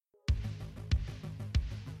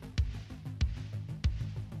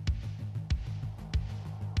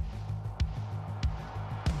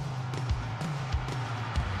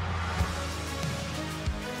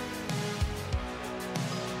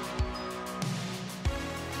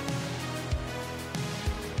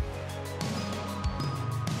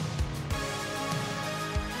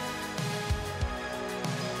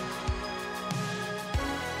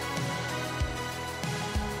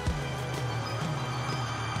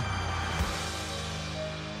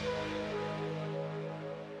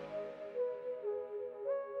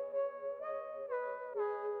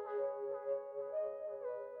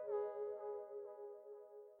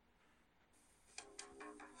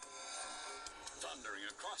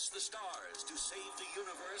across the stars to save the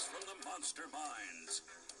universe from the monster minds.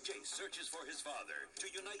 Jace searches for his father to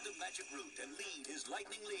unite the magic root and lead his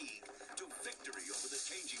Lightning League to victory over the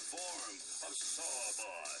changing form of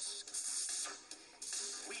Sawboss.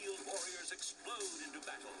 Wheeled warriors explode into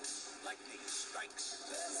battle. Lightning strikes.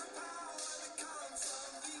 There's a power that comes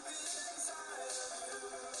from deep inside of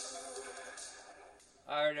you.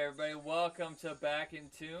 Alright everybody, welcome to Back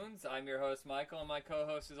in Tunes. I'm your host Michael, and my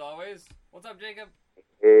co-host as always. What's up, Jacob?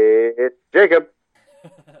 It's Jacob.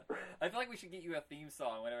 I feel like we should get you a theme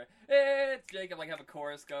song whenever. It's Jacob, like have a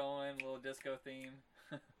chorus going, a little disco theme.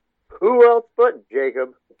 Who else but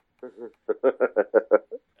Jacob?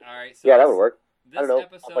 Alright, so yeah, that would work. This I don't know,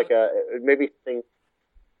 episode... like maybe something.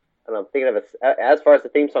 I don't know, I'm thinking of as far as the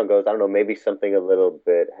theme song goes. I don't know, maybe something a little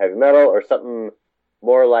bit heavy metal or something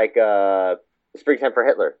more like Springtime for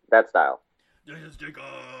Hitler, that style. This is Jacob.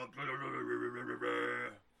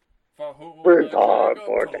 Springtime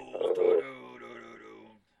for Hitler.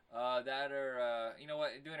 That or you know what?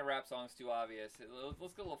 Doing a rap song's too obvious.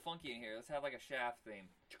 Let's get a little funky in here. Let's have like a Shaft theme.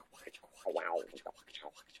 Wow.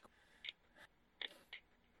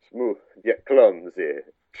 Smooth yet clumsy,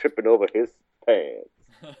 tripping over his pants.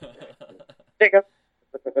 Jacob.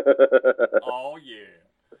 Oh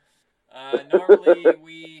yeah.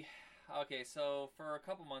 Normally okay, so for a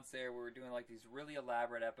couple months there, we were doing like these really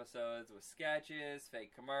elaborate episodes with sketches,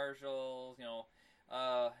 fake commercials,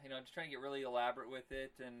 just trying to get really elaborate with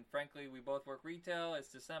it. And frankly, we both work retail. It's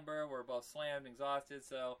December. We're both slammed, exhausted.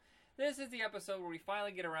 So this is the episode where we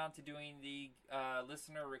finally get around to doing the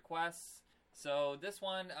listener requests. So this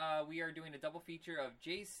one, we are doing a double feature of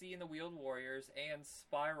JC and the Wheeled Warriors and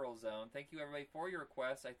Spiral Zone. Thank you everybody for your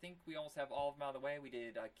requests. I think we almost have all of them out of the way. We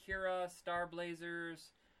did Akira, Star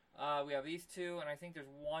Blazers. We have these two, and I think there's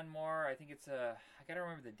one more. I think it's I gotta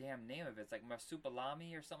remember the damn name of it. It's like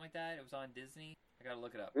Marsupilami or something like that. It was on Disney. I gotta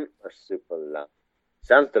look it up. Marsupilami.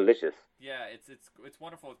 Sounds delicious. Yeah, it's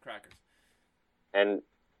wonderful with crackers. And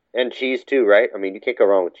cheese too, right? I mean, you can't go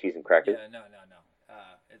wrong with cheese and crackers. Yeah, no.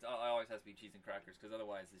 It always has to be cheese and crackers, because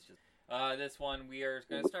otherwise it's just... this one, we are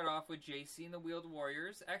going to start off with JC and the Wheeled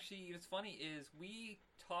Warriors. Actually, what's funny is we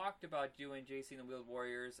talked about doing JC and the Wheeled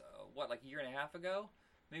Warriors, like a year and a half ago?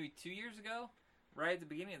 Maybe 2 years ago? Right at the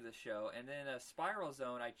beginning of the show. And then Spiral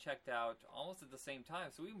Zone I checked out almost at the same time.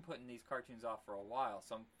 So we've been putting these cartoons off for a while.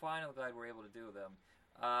 So I'm finally glad we're able to do them.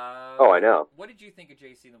 I know. What did you think of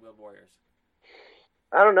JC and the Wheeled Warriors?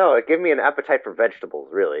 I don't know. It gave me an appetite for vegetables,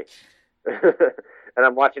 really. And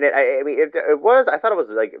I'm watching it. I mean, I thought it was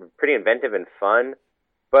like pretty inventive and fun,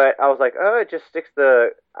 but I was like, oh, it just sticks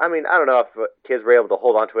I mean, I don't know if kids were able to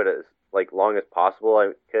hold on to it as like long as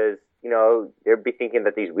possible, because they'd be thinking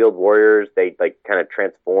that these wheeled warriors, they like kind of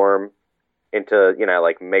transform into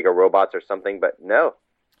like mega robots or something, but no.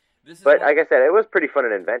 But like I said, it was pretty fun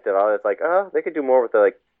and inventive. I was like, oh, they could do more with the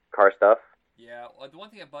like car stuff. Yeah, well, the one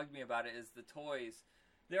thing that bugged me about it is the toys.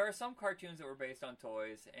 There are some cartoons that were based on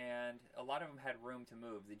toys, and a lot of them had room to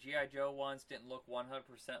move. The G.I. Joe ones didn't look 100%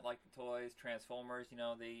 like the toys. Transformers,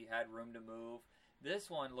 they had room to move. This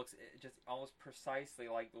one looks just almost precisely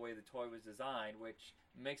like the way the toy was designed, which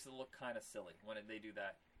makes it look kind of silly when they do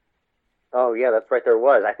that. Oh, yeah, that's right, there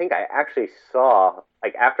was. I think I actually saw,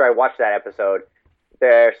 like, after I watched that episode,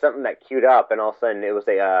 there's something that queued up, and all of a sudden it was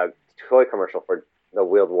a toy commercial for the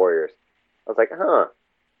Wheeled Warriors. I was like, huh.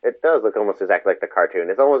 It does look almost exactly like the cartoon.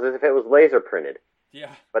 It's almost as if it was laser printed.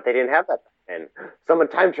 Yeah. But they didn't have that. And someone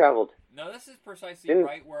time traveled. No, this is precisely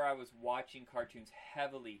right where I was watching cartoons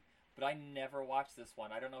heavily, but I never watched this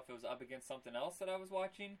one. I don't know if it was up against something else that I was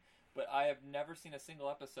watching, but I have never seen a single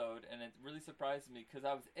episode, and it really surprised me because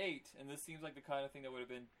I was 8, and this seems like the kind of thing that would have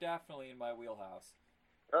been definitely in my wheelhouse.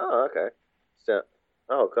 Oh, okay. So,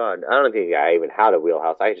 oh, God. I don't think I even had a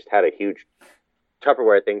wheelhouse. I just had a huge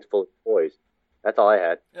Tupperware thing full of toys. That's all I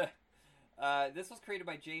had. This was created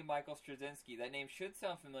by J. Michael Straczynski. That name should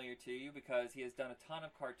sound familiar to you because he has done a ton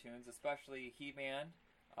of cartoons, especially He-Man.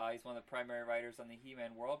 He's one of the primary writers on the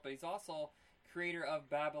He-Man world, but he's also creator of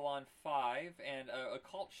Babylon 5 and a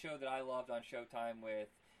cult show that I loved on Showtime with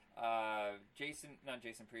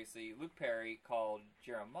Jason Priestley, Luke Perry, called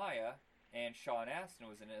Jeremiah, and Sean Astin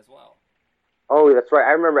was in it as well. Oh, that's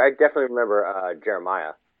right. I definitely remember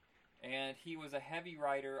Jeremiah. And he was a heavy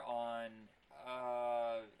writer on...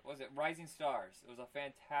 Rising Stars. It was a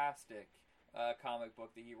fantastic comic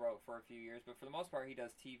book that he wrote for a few years, but for the most part he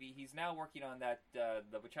does TV. He's now working on that the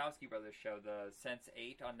Wachowski brothers show, the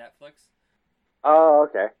Sense8 on Netflix. Oh,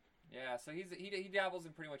 okay. Yeah, so he dabbles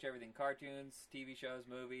in pretty much everything: cartoons, TV shows,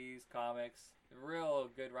 movies, comics. Real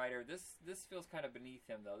good writer. This feels kind of beneath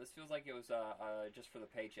him though. This feels like it was just for the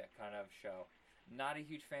paycheck kind of show. Not a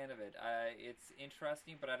huge fan of it. It's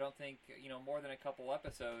interesting, but I don't think, more than a couple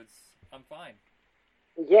episodes, I'm fine.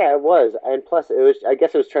 Yeah, it was, and plus, it was. I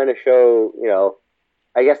guess it was trying to show,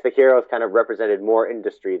 I guess the heroes kind of represented more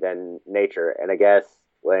industry than nature, and I guess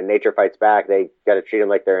when nature fights back, they got to treat them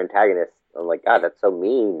like they're antagonists. I'm like, God, that's so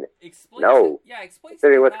mean. Explain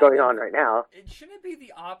Considering what's going on right now. Shouldn't it be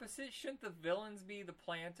the opposite? Shouldn't the villains be the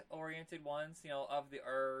plant-oriented ones, of the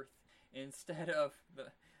earth, instead of the...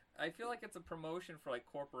 I feel like it's a promotion for, like,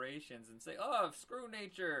 corporations and say, oh, screw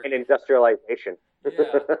nature. And industrialization.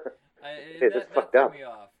 Yeah. It's fucked up. Threw me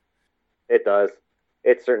off. It does.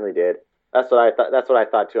 It certainly did. That's what I thought. That's what I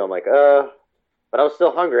thought too. I'm like, but I was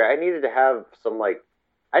still hungry. I needed to have some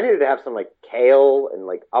kale and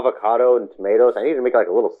like avocado and tomatoes. I needed to make like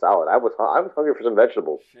a little salad. I was hungry for some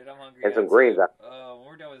vegetables. Shit, I'm hungry. And some greens. When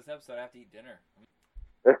we're done with this episode, I have to eat dinner.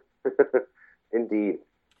 Indeed.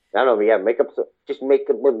 I don't know. Yeah, make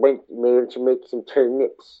some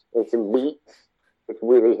turnips and some beets. It's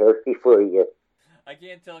really healthy for you. I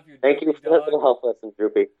can't tell if you're. Thank you for that little health lesson,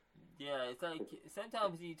 Droopy. Yeah, it's like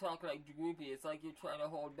sometimes when you talk like Droopy, it's like you're trying to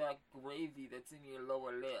hold back gravy that's in your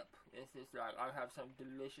lower lip. It's just like, I have some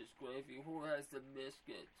delicious gravy. Who has the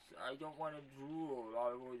biscuits? I don't want to drool all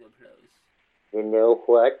over the place. You know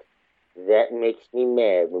what? That makes me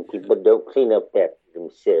mad when people don't clean up after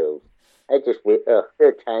themselves. I just wish, there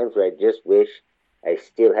are times where I just wish I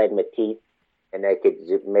still had my teeth and I could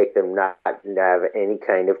just make them not have any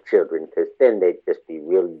kind of children, because then they'd just be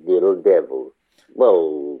real little devils.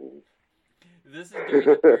 Whoa. This is during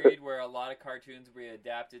the period where a lot of cartoons were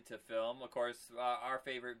adapted to film. Of course, our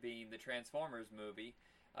favorite being the Transformers movie.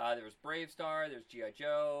 There was Brave Star, there's G.I.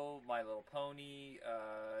 Joe, My Little Pony,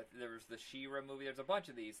 there was the She-Ra movie. There's a bunch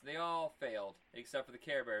of these. They all failed, except for the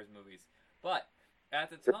Care Bears movies. But at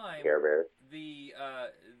the time, the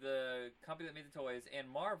company that made the toys and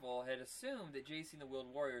Marvel had assumed that JC and the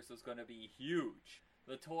Wheeled Warriors was going to be huge.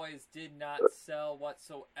 The toys did not sell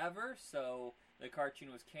whatsoever, so the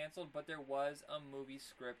cartoon was canceled, but there was a movie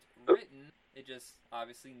script written. It just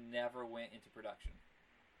obviously never went into production.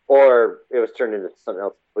 Or it was turned into something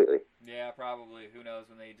else completely. Yeah, probably. Who knows,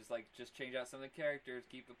 when they just change out some of the characters,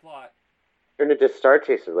 keep the plot. Turned into Star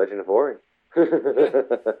Chaser, Legend of Orin.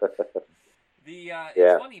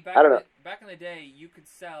 It's funny, back in the day, you could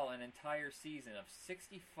sell an entire season of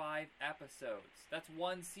 65 episodes. That's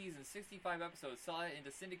one season, 65 episodes. Sell it into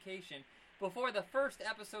syndication before the first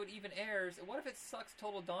episode even airs. What if it sucks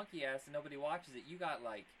total donkey ass and nobody watches it? You got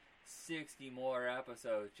like 60 more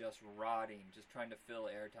episodes just rotting, just trying to fill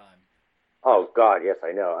airtime. Oh, God, yes,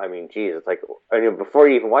 I know. I mean, geez, it's like, before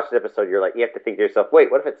you even watch the episode, you have to think to yourself,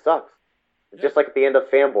 wait, what if it sucks? Yep. Just like at the end of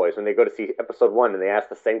Fanboys, when they go to see episode 1 and they ask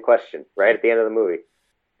the same question right at the end of the movie.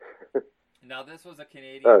 Now, this was a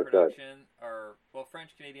Canadian production,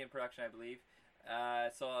 French-Canadian production, I believe.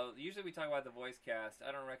 So usually we talk about the voice cast.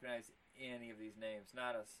 I don't recognize any of these names,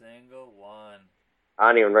 not a single one. I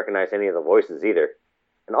don't even recognize any of the voices either.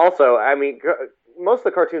 And also, I mean, most of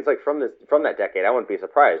the cartoons from that decade, I wouldn't be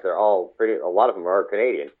surprised. They're all a lot of them are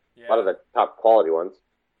Canadian. Yeah. A lot of the top quality ones.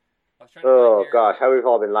 Oh gosh, how we've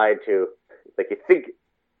all been lied to. Like, you think,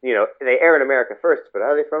 they air in America first, but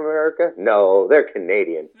are they from America? No, they're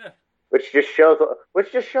Canadian. Yeah. Which just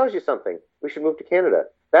shows you something. We should move to Canada.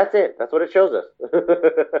 That's it. That's what it shows us.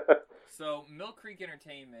 So, Mill Creek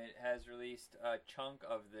Entertainment has released a chunk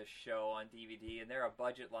of this show on DVD, and they're a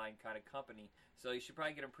budget line kind of company, so you should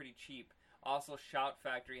probably get them pretty cheap. Also, Shout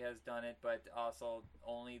Factory has done it, but also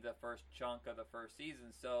only the first chunk of the first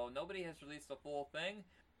season, so nobody has released the full thing.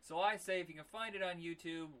 So I say, if you can find it on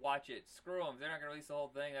YouTube, watch it. Screw them. If they're not going to release the whole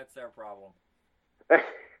thing, that's their problem.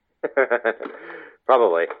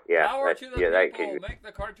 Probably, yeah. Power to the people. Make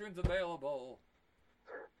the cartoons available.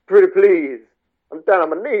 Pretty please. I'm down on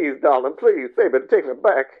my knees, darling. Please, baby, take me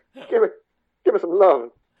back. Give me some love.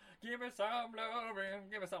 Give me some loving.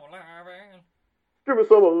 Give me some loving. Give me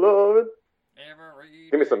some loving.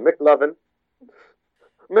 Give me some McLovin.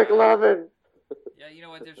 McLovin. Yeah, you know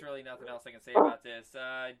what? There's really nothing else I can say about this.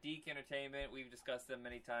 Deke Entertainment, we've discussed them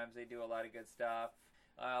many times. They do a lot of good stuff.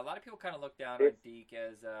 A lot of people kind of look down on Deke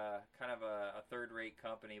as kind of a third-rate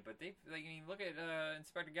company, but look at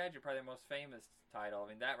Inspector Gadget, probably their most famous title. I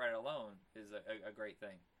mean, that right alone is a great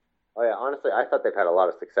thing. Oh yeah, honestly, I thought they've had a lot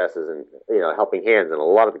of successes and helping hands in a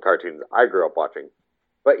lot of the cartoons I grew up watching.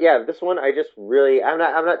 But yeah, this one I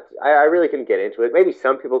really couldn't get into it. Maybe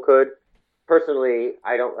some people could. Personally,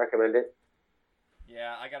 I don't recommend it.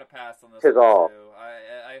 Yeah, I got to pass on this one too.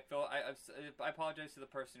 I apologize to the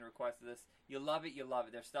person who requested this. You love it, you love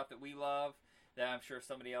it. There's stuff that we love that I'm sure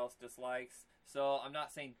somebody else dislikes. So I'm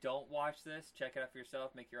not saying don't watch this. Check it out for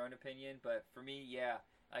yourself. Make your own opinion. But for me, yeah,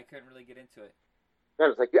 I couldn't really get into it. No,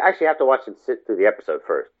 it's like you actually have to watch and sit through the episode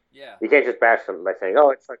first. Yeah. You can't just bash something by saying, "Oh,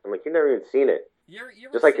 it sucks." I'm like, you've never even seen it. You ever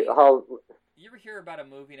Just like see, how you ever hear about a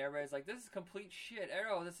movie and everybody's like, "This is complete shit.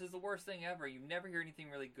 Oh, this is the worst thing ever." You never hear anything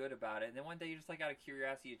really good about it, and then one day you just like out of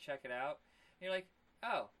curiosity you check it out, and you're like,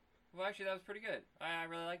 "Oh, well actually that was pretty good. I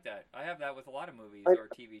really like that." I have that with a lot of movies or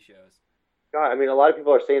TV shows. God, I mean, a lot of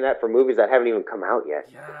people are saying that for movies that haven't even come out yet.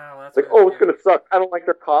 Yeah, well, that's It's like, oh, it's gonna suck. I don't like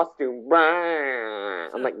their costume.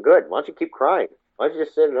 I'm like, good. Why don't you keep crying? Why don't you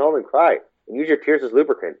just sit at home and cry and use your tears as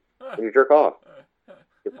lubricant when you jerk off?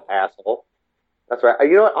 You asshole. That's right.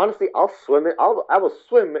 You know what? Honestly, I'll swim it. I will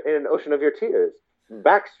swim in an ocean of your tears.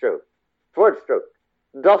 Backstroke, forward stroke,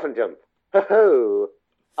 dolphin jump. Ho ho!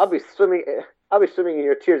 I'll be swimming in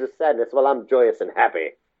your tears of sadness while I'm joyous and happy.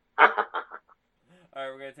 All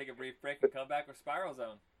right, we're gonna take a brief break and come back with Spiral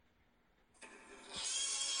Zone.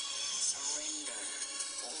 Surrender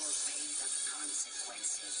or pay the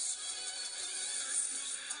consequences.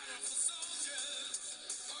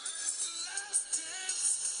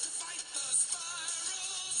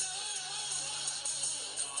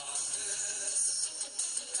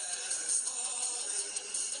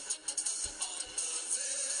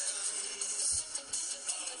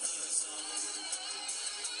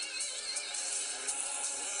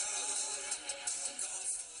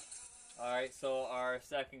 Alright, so our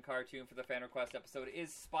second cartoon for the fan request episode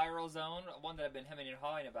is Spiral Zone, one that I've been hemming and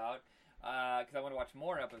hawing about, because I want to watch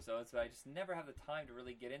more episodes, but I just never have the time to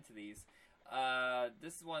really get into these.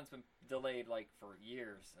 This one's been delayed, like, for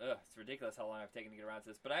years. Ugh, it's ridiculous how long I've taken to get around to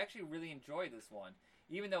this, but I actually really enjoy this one.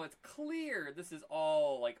 Even though it's clear this is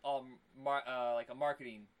all a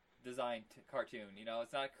marketing designed cartoon, you know?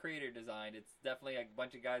 It's not creator designed, it's definitely a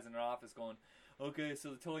bunch of guys in an office going, okay, so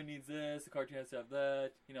the toy needs this, the cartoon has to have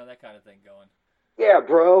that, you know, that kind of thing going. Yeah,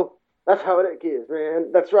 bro. That's how it is,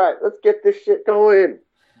 man. That's right. Let's get this shit going.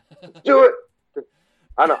 Let's do it.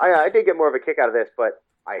 I know. I did get more of a kick out of this, but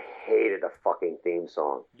I hated the fucking theme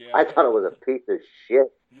song. Yeah. I thought it was a piece of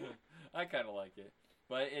shit. I kind of like it.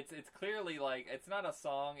 But it's clearly like, it's not a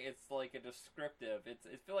song, it's like a descriptive. It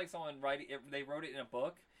feels like someone they wrote it in a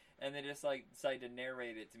book, and they just like decided to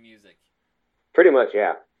narrate it to music. Pretty much,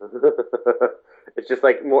 yeah. It's just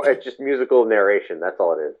like it's just musical narration. That's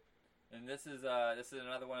all it is. And this is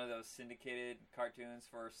another one of those syndicated cartoons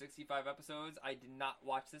for 65 episodes. I did not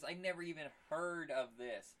watch this. I never even heard of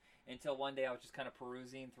this until one day I was just kind of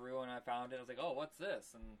perusing through and I found it. I was like, oh, what's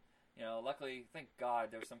this? And you know, luckily, thank God,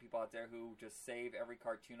 there's some people out there who just save every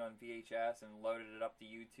cartoon on VHS and loaded it up to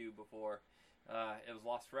YouTube before it was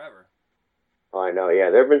lost forever. Oh, I know. Yeah,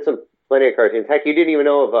 there have been plenty of cartoons. Heck, you didn't even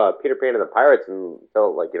know of Peter Pan and the Pirates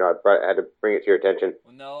until, like, you know, I had to bring it to your attention.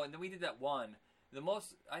 Well, no, and then we did that one.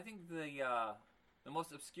 I think the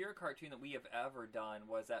most obscure cartoon that we have ever done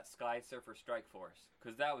was that Sky Surfer Strike Force,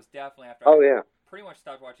 because that was definitely after I pretty much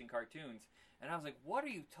stopped watching cartoons, and I was like, what are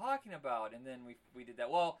you talking about? And then we did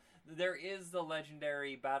that. Well, there is the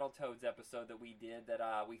legendary Battletoads episode that we did that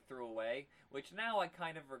we threw away, which now I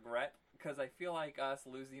kind of regret, because I feel like us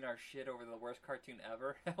losing our shit over the worst cartoon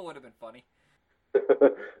ever would have been funny. I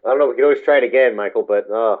don't know. We can always try it again, Michael. But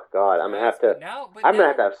oh god, I'm gonna have to. I'm gonna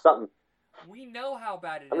have to have something. We know how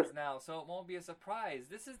bad it is now, so it won't be a surprise.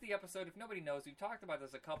 This is the episode. If nobody knows, we've talked about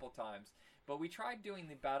this a couple times, but we tried doing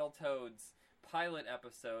the Battletoads pilot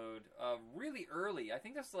episode really early. I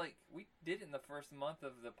think that's like we did it in the first month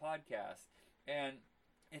of the podcast, and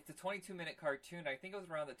it's a 22-minute cartoon. I think it was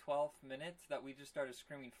around the 12th minute that we just started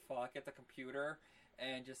screaming "fuck" at the computer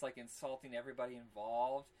and just like insulting everybody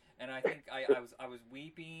involved. And I think I was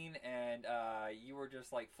weeping, and you were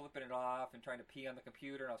just like flipping it off and trying to pee on the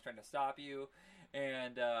computer, and I was trying to stop you,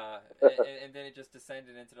 and then it just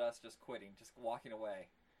descended into us just quitting, just walking away.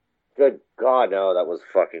 Good God, no, that was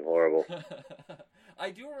fucking horrible.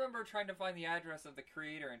 I do remember trying to find the address of the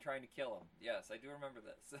creator and trying to kill him. Yes, I do remember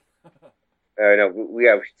this. I know. We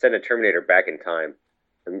should send a Terminator back in time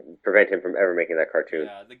and prevent him from ever making that cartoon.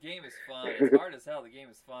 Yeah, the game is fun. It's hard as hell. The game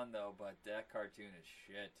is fun, though, but that cartoon is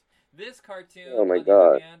shit. This cartoon, on the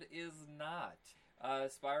other hand, is not.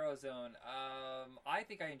 Spiral Zone. I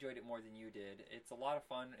think I enjoyed it more than you did. It's a lot of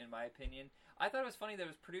fun, in my opinion. I thought it was funny that it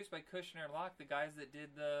was produced by Kushner and Locke, the guys that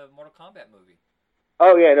did the Mortal Kombat movie.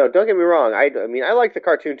 Oh, yeah, no, don't get me wrong. I mean, I like the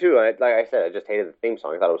cartoon, too. Like I said, I just hated the theme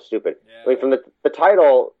song. I thought it was stupid. Yeah. I mean, from the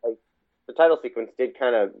title, like, the title sequence did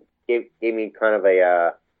kind of gave me kind of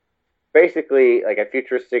a, basically, like a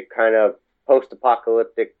futuristic kind of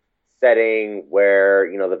post-apocalyptic setting where,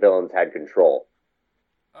 you know, the villains had control.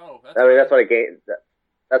 Oh, that's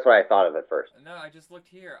what I thought of at first. No, I just looked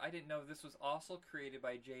here. I didn't know this was also created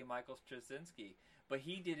by J. Michael Straczynski, but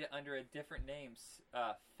he did it under a different name,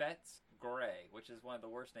 Fetz Gray, which is one of the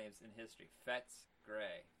worst names in history. Fetz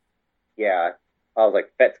Gray. Yeah, I was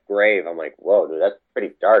like, Fett's grave. I'm like, whoa, dude, that's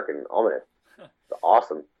pretty dark and ominous. It's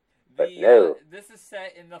awesome. But no. This is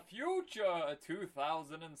set in the future,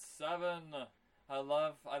 2007. I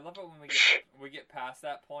love it when we get past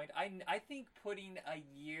that point. I think putting a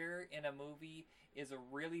year in a movie is a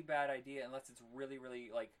really bad idea unless it's really,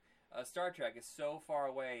 really like Star Trek is so far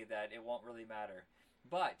away that it won't really matter.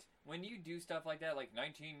 But when you do stuff like that, like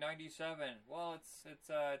 1997, well, it's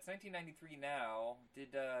 1993 now.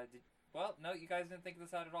 Well, no, you guys didn't think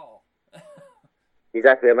this out at all.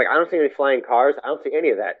 Exactly. I'm like, I don't see any flying cars. I don't see any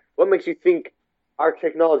of that. What makes you think our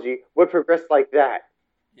technology would progress like that?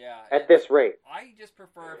 Yeah. At this rate. I just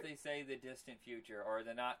prefer if they say the distant future or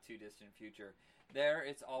the not too distant future. There,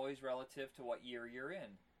 it's always relative to what year you're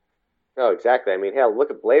in. Oh, exactly. I mean, hell, look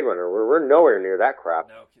at Blade Runner. We're nowhere near that crap.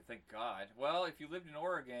 No, thank God. Well, if you lived in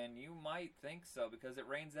Oregon, you might think so because it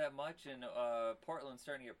rains that much and Portland's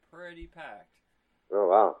starting to get pretty packed. Oh,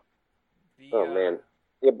 wow. Man.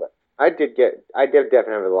 Yeah, but I did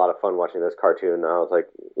definitely have a lot of fun watching this cartoon. I was like,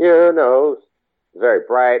 yeah, no, it's very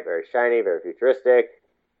bright, very shiny, very futuristic.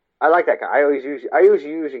 I like that. I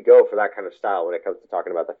usually go for that kind of style when it comes to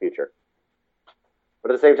talking about the future. But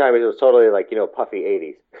at the same time, it was totally like, puffy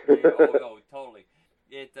 80s. Oh, totally.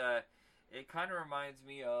 It kind of reminds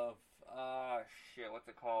me of what's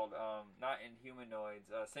it called? Not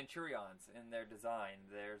Inhumanoids, Centurions in their design.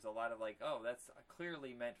 There's a lot of like, oh, that's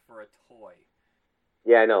clearly meant for a toy.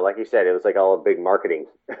 Yeah, I know. Like you said, it was like all big marketing.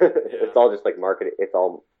 It's all just like marketing. It's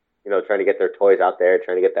all, trying to get their toys out there,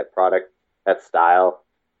 trying to get that product, that style,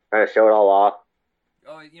 trying to show it all off.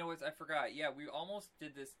 Oh, you know what? I forgot. Yeah, we almost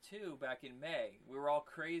did this too back in May. We were all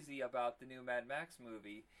crazy about the new Mad Max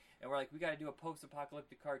movie, and we're like, we got to do a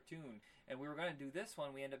post-apocalyptic cartoon. And we were going to do this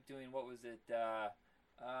one. We ended up doing, what was it?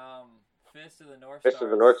 Fist of the North Star. Fist of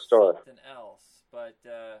the North Star. Something else. But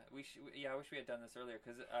I wish we had done this earlier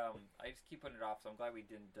because I just keep putting it off. So I'm glad we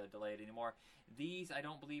didn't delay it anymore. These I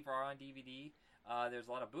don't believe are on DVD. There's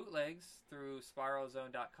a lot of bootlegs through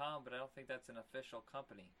Spiralzone.com, but I don't think that's an official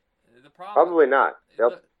company. The problem, probably not.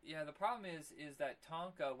 The problem is that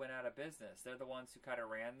Tonka went out of business. They're the ones who kind of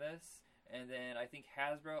ran this. And then I think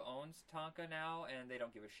Hasbro owns Tonka now, and they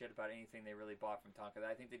don't give a shit about anything they really bought from Tonka.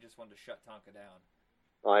 I think they just wanted to shut Tonka down.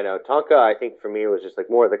 Oh, I know. Tonka, I think for me, was just like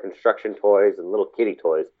more of the construction toys and little kitty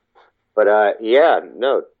toys. But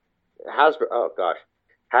no. Hasbro, oh gosh.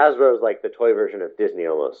 Hasbro is like the toy version of Disney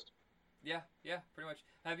almost. Yeah, pretty much.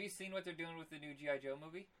 Have you seen what they're doing with the new G.I. Joe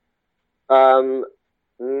movie?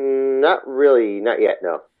 Not really. Not yet,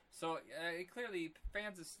 no. So, clearly,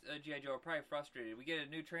 fans of G.I. Joe are probably frustrated. We get a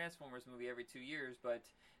new Transformers movie every 2 years, but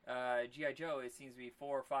G.I. Joe, it seems to be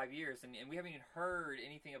 4 or 5 years, and we haven't even heard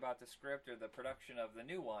anything about the script or the production of the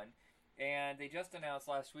new one. And they just announced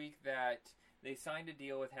last week that they signed a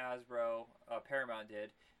deal with Hasbro, Paramount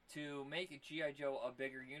did, to make G.I. Joe a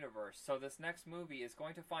bigger universe. So this next movie is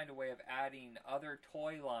going to find a way of adding other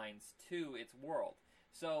toy lines to its world.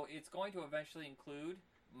 So it's going to eventually include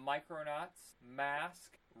Micronauts,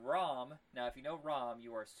 Mask, Rom. Now, if you know Rom,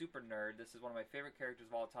 you are a super nerd. This is one of my favorite characters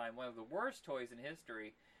of all time. One of the worst toys in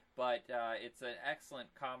history, but it's an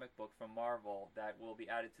excellent comic book from Marvel that will be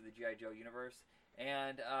added to the G.I. Joe universe.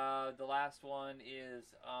 And the last one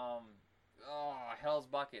is Hell's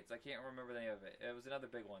Buckets. I can't remember the name of it. It was another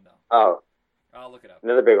big one, though. Oh. I'll look it up.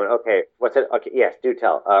 Another big one. Okay. What's it? Okay, yes, do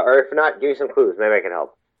tell. Or if not, give me some clues. Maybe I can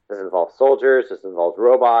help. Does it involve soldiers? Does it involve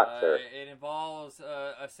robots? It involves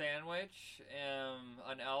a sandwich,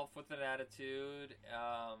 an elf with an attitude,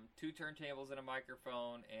 2 turntables and a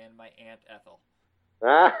microphone, and my Aunt Ethel.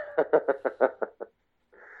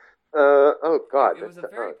 Oh, God. It was a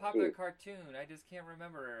very popular cartoon. I just can't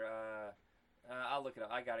remember. I'll look it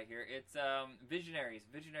up. I got it here. It's Visionaries.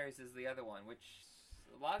 Visionaries is the other one, which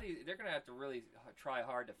a lot of these, they're going to have to really try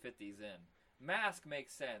hard to fit these in. Mask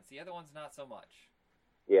makes sense. The other one's not so much.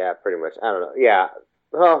 Yeah, pretty much. I don't know. Yeah.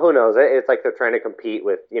 Well, who knows? It's like they're trying to compete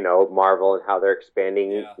with, Marvel and how they're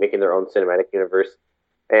expanding, making their own cinematic universe.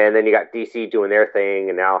 And then you got DC doing their thing,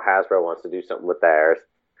 and now Hasbro wants to do something with theirs.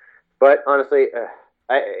 But honestly,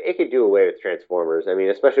 it could do away with Transformers. I mean,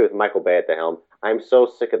 especially with Michael Bay at the helm. I'm so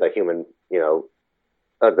sick of the human,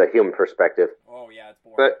 of the human perspective. Oh, yeah, it's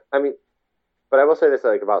boring. But I will say this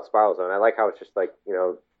about Spiral Zone. I like how it's just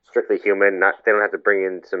strictly human. They don't have to bring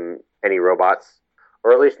in any robots.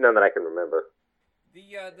 Or at least none that I can remember.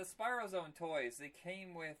 The Spyro Zone toys, they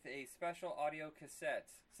came with a special audio cassette.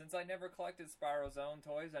 Since I never collected Spyro Zone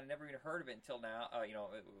toys, I never even heard of it until now,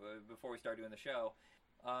 before we started doing the show.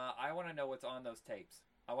 I want to know what's on those tapes.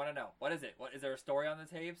 I want to know. What is it? Is there a story on the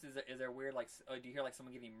tapes? Is there weird, do you hear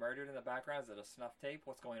someone getting murdered in the background? Is it a snuff tape?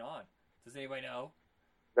 What's going on? Does anybody know?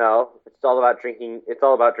 No, it's all about drinking. It's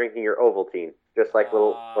all about drinking your Ovaltine, just like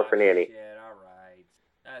little orphan Annie. Shit, all right.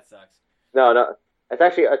 That sucks. No. It's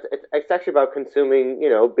actually about consuming,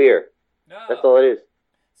 beer. No. That's all it is.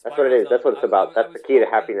 That's what it Spiral is. That's Zone. what it's about. That's the key to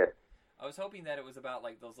happiness. I was hoping that it was about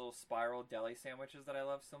like those little spiral deli sandwiches that I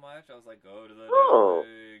love so much. I was like, go to the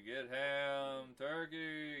deli, get ham,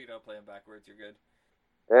 turkey. Playing backwards, you're good.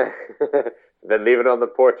 Then leave it on the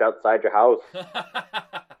porch outside your house.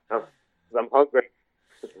 I'm hungry.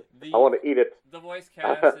 I want to eat it. The voice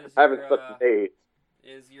cast is I haven't slept in days.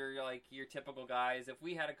 Is your typical guys. If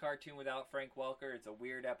we had a cartoon without Frank Welker, it's a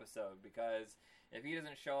weird episode because if he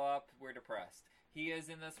doesn't show up, we're depressed. He is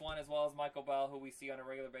in this one as well as Michael Bell, who we see on a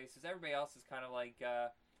regular basis. Everybody else is kind of like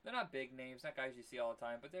they're not big names, not guys you see all the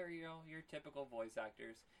time, but they're your typical voice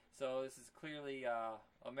actors. So this is clearly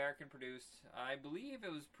American produced. I believe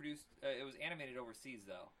it was produced. It was animated overseas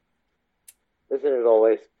though. Isn't it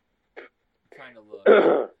always? Trying to look.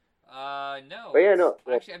 No. But yeah, no.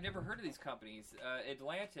 Actually, I've never heard of these companies.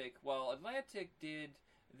 Atlantic did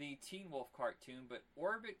the Teen Wolf cartoon, but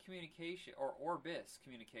Orbis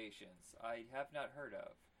Communications, I have not heard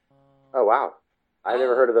of. Oh, wow. I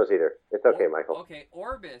never heard of those either. It's okay, Michael. Okay,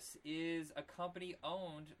 Orbis is a company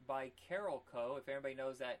owned by Carolco. If anybody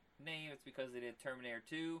knows that name, it's because they did Terminator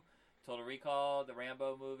 2, Total Recall, the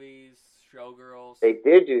Rambo movies, Showgirls. They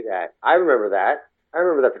did do that. I remember that. I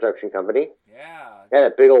remember that production company. Yeah. Yeah,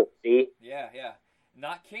 that big old C. Yeah.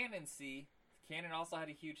 Not Canon C. Canon also had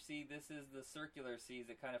a huge C. This is the circular C's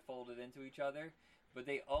that kind of folded into each other. But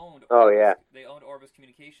they owned They owned Orbis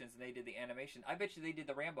Communications, and they did the animation. I bet you they did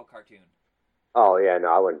the Rambo cartoon. Oh, yeah, no,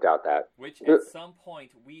 I wouldn't doubt that. Which, at some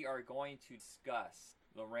point, we are going to discuss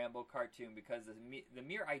the Rambo cartoon, because the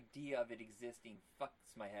mere idea of it existing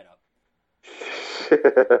fucks my head up.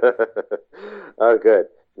 Oh, good.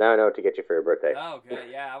 Now I know what to get you for your birthday. Oh, good.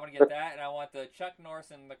 Yeah, I want to get that, and I want the Chuck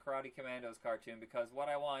Norris and the Karate Commandos cartoon, because what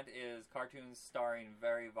I want is cartoons starring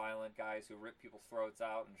very violent guys who rip people's throats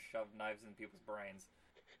out and shove knives in people's brains.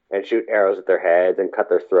 And shoot arrows at their heads and cut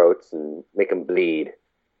their throats and make them bleed.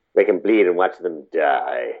 Make them bleed and watch them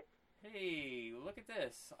die. Hey, look at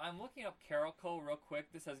this. I'm looking up Carol Cole real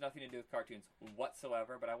quick. This has nothing to do with cartoons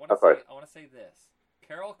whatsoever, but I want to say this.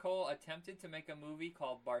 Carol Cole attempted to make a movie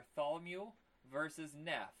called Bartholomew versus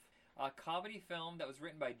Neff, a comedy film that was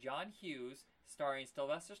written by John Hughes, starring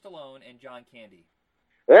Sylvester Stallone and John Candy.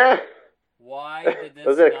 Why did this?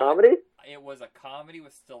 Was it a comedy? It was a comedy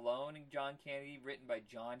with Stallone and John Candy, written by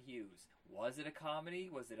John Hughes. Was it a comedy?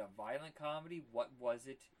 Was it a violent comedy? What was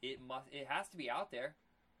it? It has to be out there.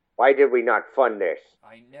 Why did we not fund this?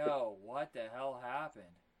 I know. What the hell happened?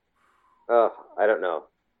 Oh, I don't know.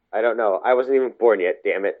 I wasn't even born yet,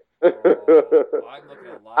 damn it. I'm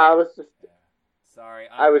looking at live. Sorry.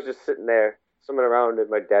 I was just sitting there, swimming around in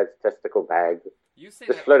my dad's testicle bag. You say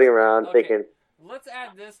just that floating around, thinking. Let's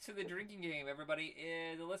add this to the drinking game, everybody.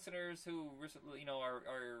 The listeners who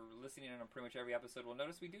are listening on pretty much every episode will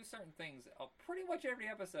notice we do certain things pretty much every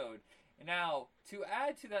episode. Now, to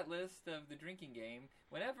add to that list of the drinking game,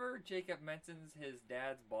 whenever Jacob mentions his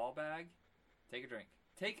dad's ball bag, take a drink.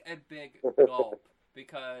 Take a big gulp,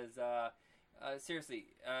 because seriously,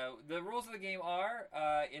 the rules of the game are: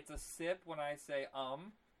 it's a sip when I say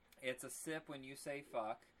it's a sip when you say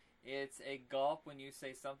fuck. It's a gulp when you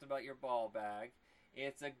say something about your ball bag.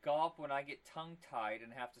 It's a gulp when I get tongue-tied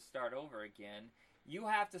and have to start over again. You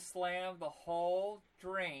have to slam the whole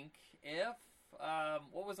drink if...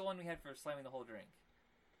 what was the one we had for slamming the whole drink?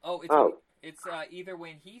 It's either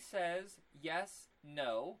when he says yes,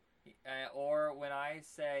 no, or when I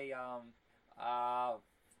say... I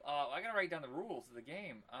gotta write down the rules of the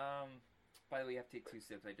game. By the way, you have to take 2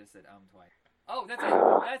 sips. I just said twice. Oh,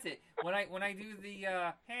 that's it. When I do the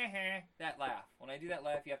that laugh. When I do that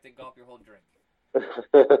laugh, you have to gulp your whole drink.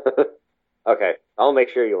 Okay, I'll make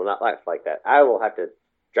sure you will not laugh like that. I will have to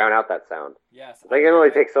drown out that sound. Yes. I can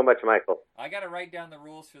only take so much, Michael. I got to write down the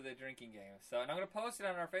rules for the drinking game. And I'm going to post it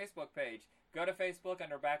on our Facebook page. Go to Facebook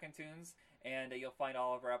under Back in Tunes, and you'll find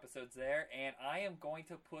all of our episodes there. And I am going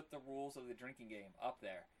to put the rules of the drinking game up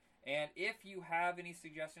there. And if you have any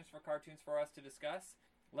suggestions for cartoons for us to discuss,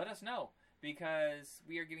 let us know. Because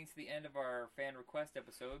we are getting to the end of our fan request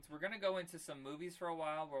episodes. We're going to go into some movies for a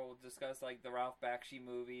while where we'll discuss like the Ralph Bakshi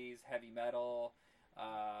movies, heavy metal,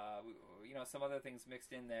 some other things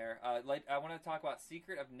mixed in there. I want to talk about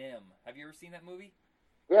Secret of Nim. Have you ever seen that movie?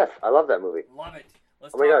 Yes, I love that movie. Love it.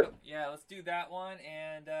 Let's do that one,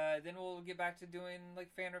 and then we'll get back to doing like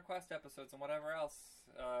fan request episodes and whatever else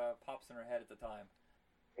pops in our head at the time.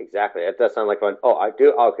 Exactly. It does sound like fun. Oh, I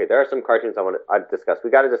do. Okay, there are some cartoons I want to discuss. We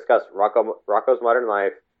got to discuss Rocko's Modern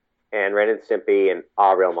Life, and Ren and Stimpy and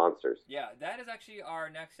All Real Monsters. Yeah, that is actually our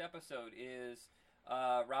next episode is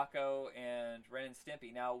Rocco and Ren and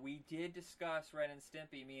Stimpy. Now, we did discuss Ren and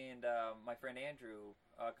Stimpy, me and my friend Andrew,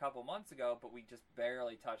 a couple months ago, but we just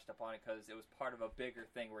barely touched upon it because it was part of a bigger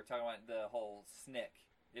thing. We were talking about the whole Snick.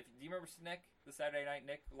 Do you remember Snick, the Saturday Night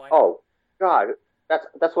Nick lineup? Oh, God.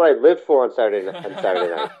 That's what I lived for on Saturday night.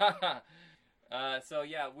 So,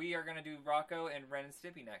 yeah, we are going to do Rocco and Ren and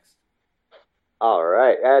Stimpy next. All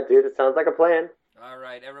right. Dude, it sounds like a plan. All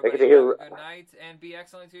right, everybody, have a good night and be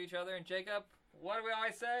excellent to each other. And Jacob, what do I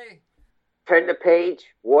say? Turn the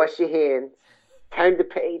page, wash your hands. Turn the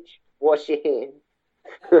page, wash your hands.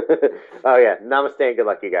 Oh, yeah. Namaste and good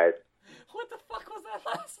luck, you guys. What the fuck was that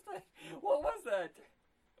last thing? What was that?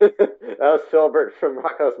 That was Filbert from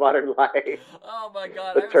Rocco's Modern Life. Oh, my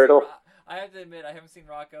God. The turtle. I have to admit, I haven't seen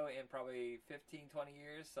Rocco in probably 15, 20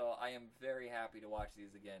 years, so I am very happy to watch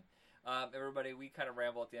these again. Everybody, we kind of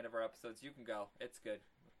ramble at the end of our episodes. You can go. It's good.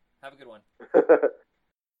 Have a good one.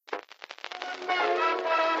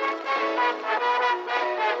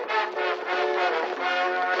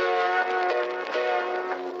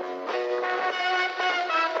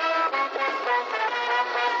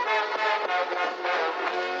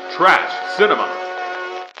 Trash Cinema.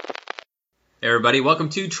 Hey everybody, welcome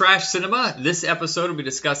to Trash Cinema. This episode will be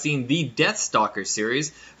discussing the Deathstalker series.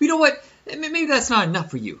 But you know what? Maybe that's not enough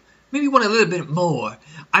for you. Maybe you want a little bit more.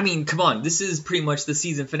 I mean, come on, this is pretty much the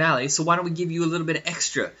season finale, so why don't we give you a little bit of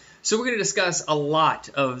extra? So we're going to discuss a lot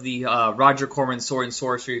of the Roger Corman sword and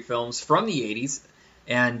sorcery films from the 80s.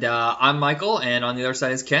 And I'm Michael, and on the other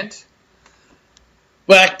side is Kent.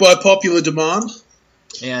 Back by popular demand.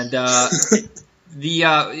 And I've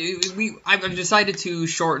decided to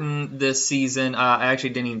shorten this season. I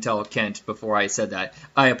actually didn't even tell Kent before I said that.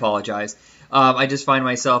 I apologize. I just find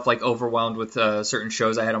myself overwhelmed with certain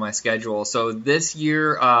shows I had on my schedule. So this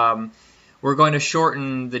year, we're going to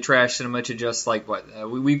shorten the Trash Cinema to just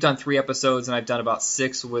we've done 3 episodes, and I've done about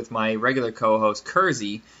 6 with my regular co-host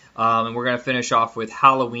Kersey. And we're going to finish off with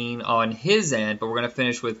Halloween on his end, but we're going to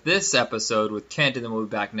finish with this episode with Kent, and then we'll be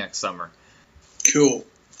back next summer. Cool.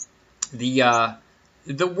 The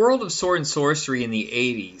world of sword and sorcery in the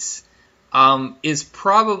 80s is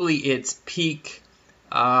probably its peak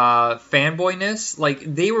fanboyness.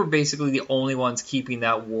 They were basically the only ones keeping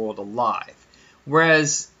that world alive.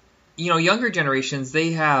 Whereas, younger generations,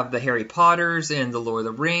 they have the Harry Potters and the Lord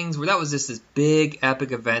of the Rings, where that was just this big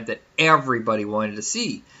epic event that everybody wanted to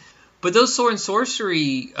see. But those sword and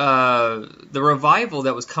sorcery, the revival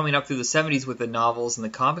that was coming up through the 70s with the novels and the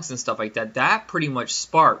comics and stuff like that, that pretty much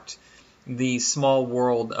sparked the small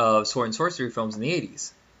world of sword and sorcery films in the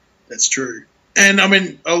 80s. That's true. And,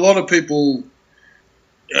 a lot of people...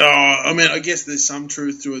 I guess there's some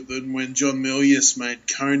truth to it that when John Milius made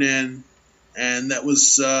Conan, and that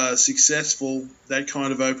was successful, that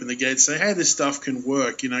kind of opened the gates. Say, hey, this stuff can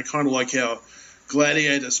work, kind of like how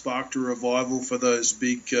Gladiator sparked a revival for those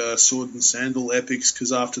big sword and sandal epics,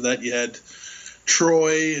 because after that you had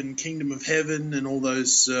Troy and Kingdom of Heaven and all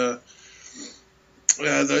those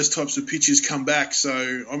types of pictures come back.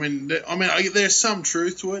 So, there's some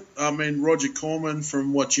truth to it. Roger Corman,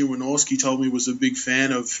 from what Jim Wynorski told me, was a big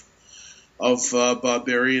fan of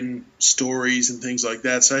barbarian stories and things like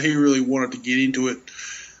that. So he really wanted to get into it.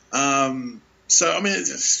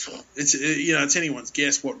 It's anyone's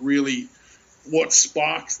guess what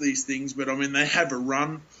sparks these things. But they have a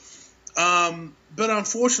run. But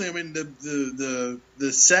unfortunately,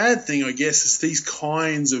 the sad thing, I guess, is these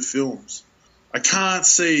kinds of films. I can't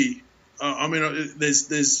see.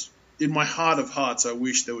 There's in my heart of hearts, I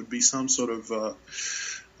wish there would be some sort of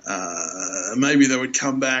maybe they would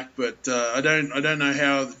come back, but I don't know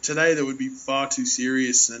how. Today they would be far too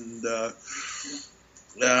serious, and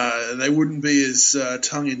they wouldn't be as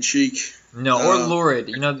tongue in cheek. No, or lurid.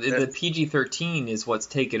 The PG-13 is what's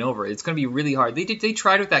taken over. It's going to be really hard. They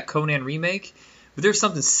tried with that Conan remake, but there's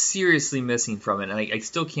something seriously missing from it, and I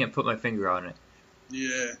still can't put my finger on it.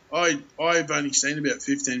 Yeah, I've only seen about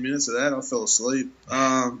 15 minutes of that. I fell asleep.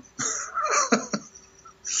 Some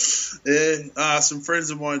friends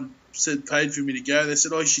of mine paid for me to go. They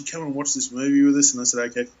said, "Oh, you should come and watch this movie with us." And I said,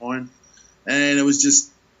 "Okay, fine." And it was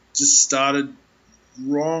just started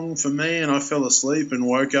wrong for me, and I fell asleep and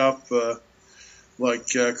woke up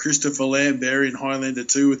Christopher Lambert in Highlander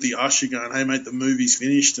 2 with the usher going, "Hey mate, the movie's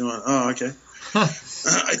finished." And I went, "Oh, okay."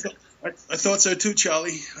 I thought so too,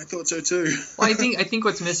 Charlie. I thought so too. Well, I think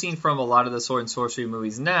what's missing from a lot of the sword and sorcery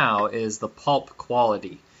movies now is the pulp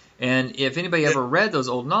quality. And if anybody ever read those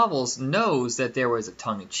old novels, knows that there was a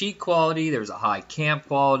tongue-in-cheek quality, there was a high camp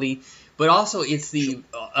quality, but also it's the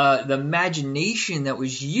imagination that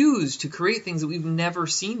was used to create things that we've never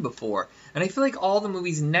seen before. And I feel like all the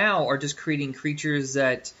movies now are just creating creatures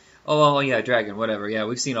that, oh yeah, dragon, whatever, yeah,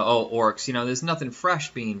 we've seen orcs. You know, there's nothing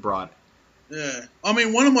fresh being brought. Yeah, I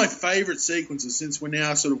mean, one of my favourite sequences, since we're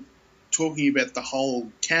now sort of talking about the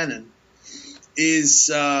whole canon,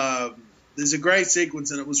 is there's a great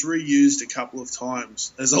sequence, and it was reused a couple of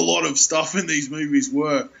times. There's a lot of stuff in these movies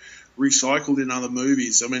were recycled in other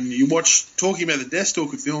movies. I mean, you watch, talking about the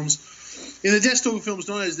Deathstalker films, in the Deathstalker films,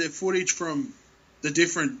 not only is there footage from the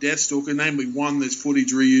different Deathstalker, namely one, there's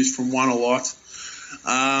footage reused from one a lot.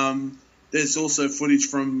 There's also footage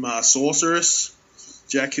from Sorceress,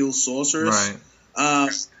 Jack Hill's Sorceress. Right.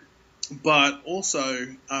 But also,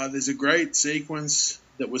 there's a great sequence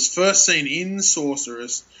that was first seen in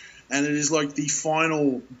Sorceress, and it is like the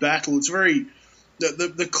final battle. It's very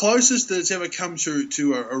the closest that it's ever come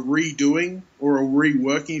to a redoing or a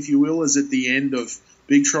reworking, if you will, is at the end of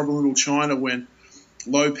Big Trouble in Little China, when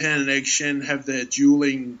Lo Pan and Egg Shen have their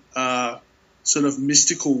dueling sort of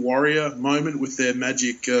mystical warrior moment with their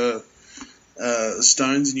magic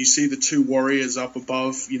stones, and you see the two warriors up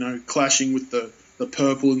above, you know, clashing with the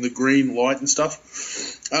purple and the green light and stuff.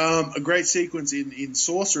 A great sequence in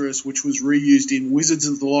Sorceress, which was reused in Wizards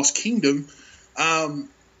of the Lost Kingdom,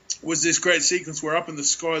 was this great sequence where up in the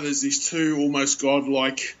sky there's these two almost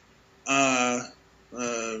godlike,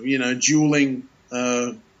 dueling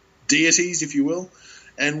deities, if you will.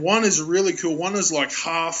 And one is really cool. One is like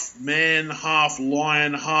half man, half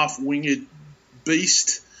lion, half winged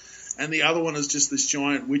beast. And the other one is just this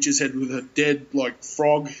giant witch's head with a dead, like,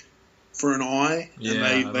 frog for an eye. Yeah,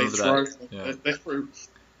 and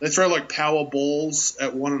they throw like power balls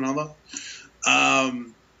at one another.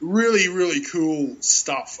 Really, really cool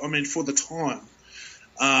stuff. I mean, for the time.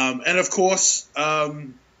 And of course,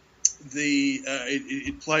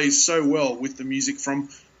 it plays so well with the music from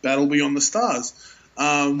Battle Beyond the Stars,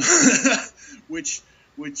 which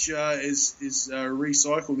is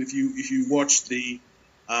recycled. If you watch the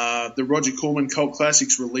Roger Corman Cult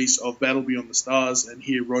Classics release of Battle Beyond the Stars and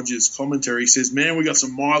hear Roger's commentary, he says, "Man, we got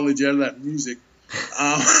some mileage out of that music,"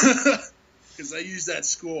 because they use that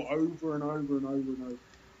score over and over and over and over.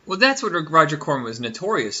 Well, that's what Roger Corman was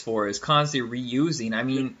notorious for, is constantly reusing. I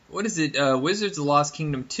mean, what is it? Wizards of the Lost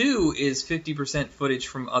Kingdom 2 is 50% footage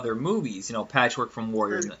from other movies. You know, patchwork from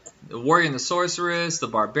Warrior and the Sorceress, the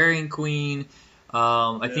Barbarian Queen.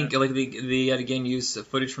 I think like they yet again use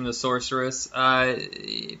footage from the Sorceress.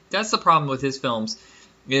 That's the problem with his films,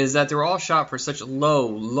 is that they're all shot for such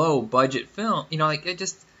low budget film. You know, like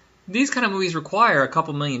these kind of movies require a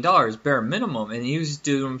couple $1 million bare minimum, and he was just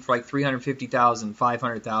doing them for like $350,000,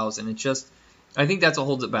 $500,000. It's just, I think that's what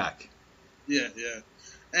holds it back. Yeah.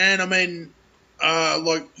 And I mean,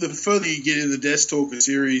 like the further you get in the Deathstalker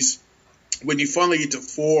series, when you finally get to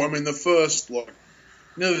 4, I mean, the first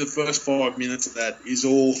nearly the first 5 minutes of that is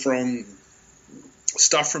all from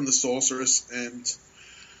stuff from the Sorceress and,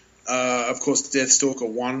 of course, Deathstalker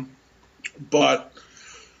 1. But,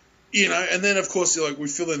 you know, and then, of course, we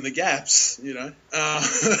fill in the gaps, you know.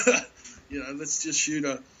 Let's just shoot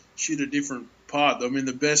a different part. I mean,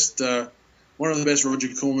 one of the best Roger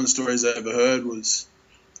Corman stories I ever heard was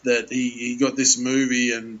that he got this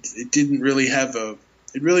movie and it didn't really have a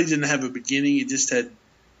beginning. It just had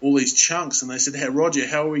all these chunks, and they said, "Hey, Roger,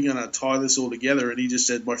 how are we going to tie this all together?" And he just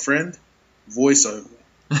said, "My friend, voiceover."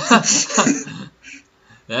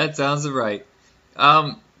 That sounds right.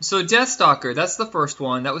 So Deathstalker, that's the first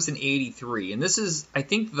one. That was in 1983, and this is, I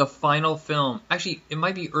think, the final film. Actually, it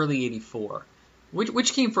might be early 1984.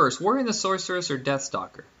 Which came first, Warrior and the Sorceress or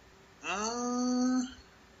Deathstalker? No,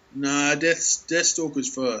 Deathstalker's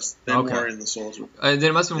first, then okay. Warrior and the Sorceress. Then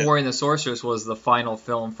it must have been Warrior and the Sorceress was the final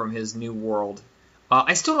film from his New World.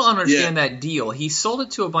 I still don't understand that deal. He sold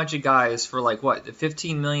it to a bunch of guys for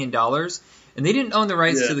 $15 million, and they didn't own the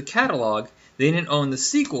rights to the catalog. They didn't own the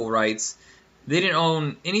sequel rights. They didn't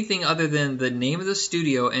own anything other than the name of the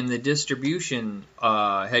studio and the distribution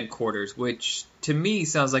headquarters, which to me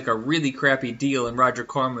sounds like a really crappy deal, and Roger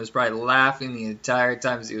Corman was probably laughing the entire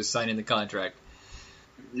time as he was signing the contract.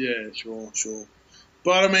 Yeah, sure.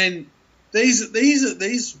 But I mean, this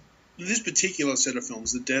particular set of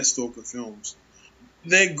films, the Deathstalker films,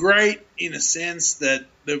 they're great in a sense that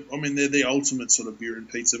they're the ultimate sort of beer and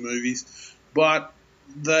pizza movies, but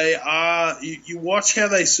they are, you watch how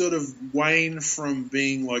they sort of wane from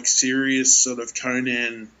being like serious sort of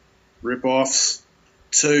Conan rip-offs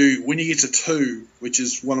to when you get to 2, which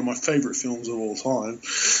is one of my favourite films of all time.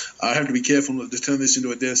 I have to be careful not to turn this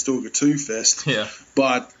into a Deathstalker 2 fest. Yeah.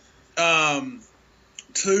 But 2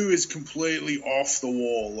 is completely off the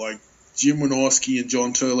wall. Like, Jim Wynorski and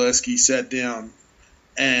John Turleski sat down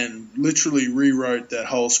and literally rewrote that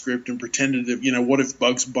whole script and pretended that, what if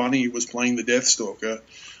Bugs Bunny was playing the Deathstalker?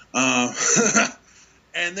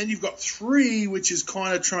 And then you've got 3, which is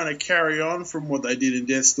kind of trying to carry on from what they did in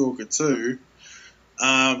Deathstalker 2.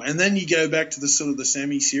 And then you go back to the sort of the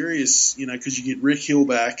semi-serious, because you get Rick Hill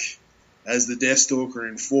back as the Deathstalker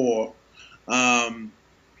in 4. And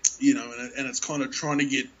it's kind of trying to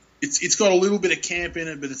get it's got a little bit of camp in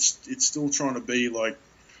it, but it's still trying to be like,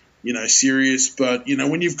 serious. But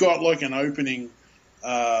when you've got like an opening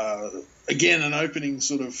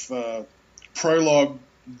sort of prologue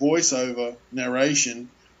voiceover narration,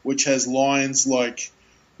 which has lines like,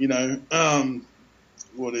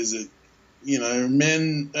 what is it?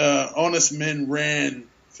 Honest men ran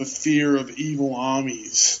for fear of evil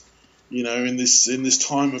armies, in this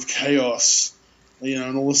time of chaos,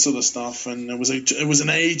 and all this sort of stuff. And it was an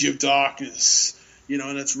age of darkness,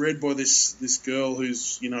 and it's read by this girl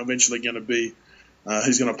who's, eventually going to be,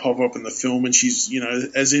 who's going to pop up in the film. And she's,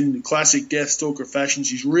 as in classic Deathstalker fashion,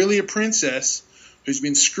 she's really a princess who's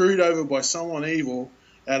been screwed over by someone evil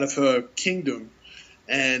out of her kingdom.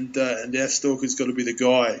 And Deathstalker's got to be the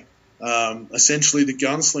guy, essentially the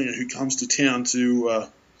gunslinger who comes to town to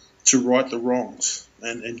right the wrongs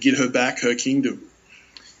and get her back her kingdom.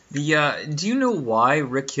 Do you know why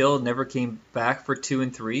Rick Hill never came back for 2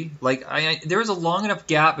 and 3? Like, there was a long enough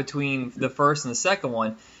gap between the first and the second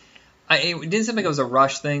one. It didn't seem like it was a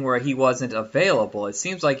rush thing where he wasn't available. It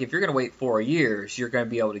seems like if you're going to wait 4 years, you're going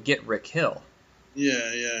to be able to get Rick Hill.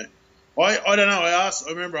 Yeah. I don't know. I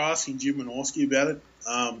remember asking Jim Wynorski about it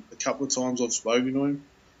a couple of times. I've spoken to him,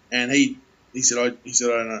 and he said I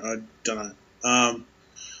don't know.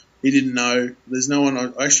 He didn't know. There's no one.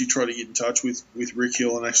 I actually tried to get in touch with Rick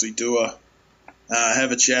Hill and actually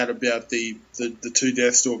have a chat about the 2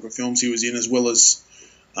 Deathstalker films he was in, as well as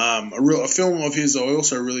a film of his I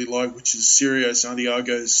also really like, which is Sirio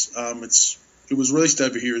Santiago's. It was released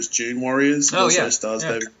over here as June Warriors. Oh, yeah. Stars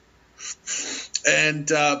David. And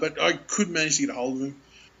but I couldn't manage to get a hold of him.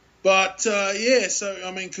 But so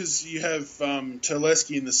I mean, because you have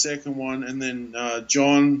Turleski in the second one, and then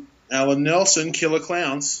John Allen Nelson, Killer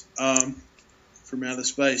Clowns, from outer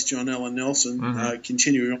space. John Allen Nelson,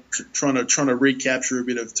 continuing trying to recapture a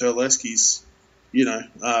bit of Turleski's,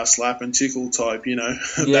 slap and tickle type,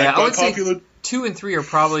 Yeah, I would say 2 and 3 are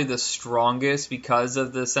probably the strongest because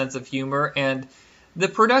of the sense of humor, and the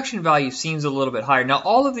production value seems a little bit higher. Now,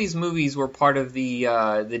 all of these movies were part of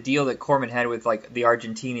the deal that Corman had with like the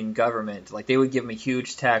Argentinian government. Like, they would give him a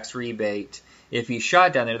huge tax rebate if he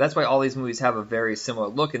shot down there. That's why all these movies have a very similar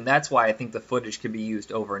look, and that's why I think the footage can be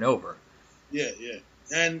used over and over. Yeah.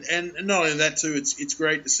 And not only that too, it's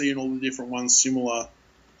great to see in all the different ones similar.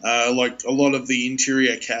 Like a lot of the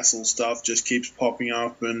interior castle stuff just keeps popping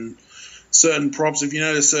up, and certain props. If you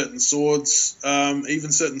notice, certain swords,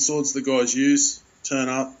 even certain swords the guys use, turn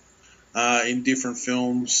up in different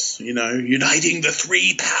films. Uniting the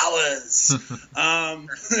 3 powers.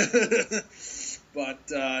 But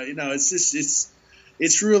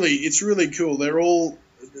it's really cool.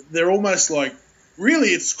 They're almost like, really,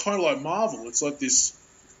 it's kind of like Marvel. It's like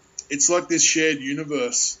this shared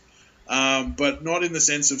universe. But not in the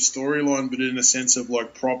sense of storyline, but in a sense of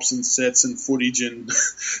like props and sets and footage and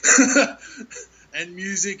and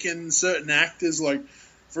music and certain actors. Like,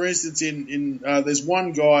 for instance, in there's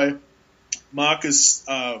one guy, Marcus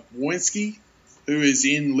Wojnski, who is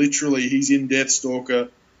he's in Deathstalker,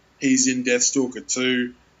 he's in Deathstalker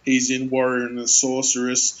 2, he's in Warrior and the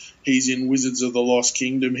Sorceress, he's in Wizards of the Lost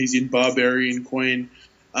Kingdom, he's in Barbarian Queen.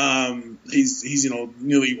 He's in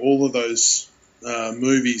nearly all of those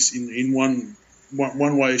movies in one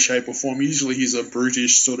way, shape, or form. Usually he's a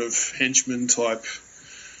brutish sort of henchman type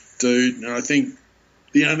dude, and I think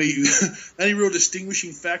the only real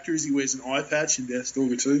distinguishing factor is he wears an eye patch in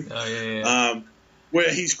Deathstalker 2. Oh, yeah.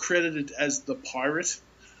 Where he's credited as the pirate,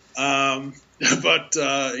 but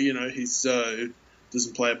he's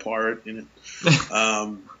doesn't play a pirate in it.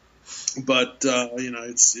 But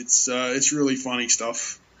it's really funny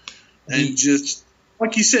stuff, and just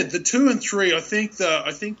like you said, the 2 and 3. I think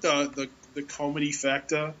the comedy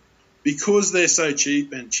factor, because they're so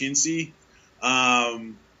cheap and chintzy,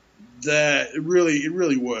 that it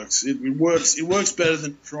really works. It works better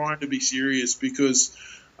than trying to be serious, because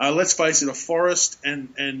let's face it, a forest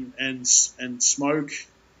and smoke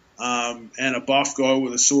and a buff guy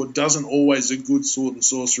with a sword doesn't always a good sword and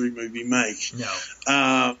sorcery movie make.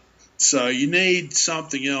 No. So you need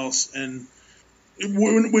something else, and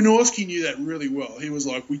Wynorski knew that really well. He was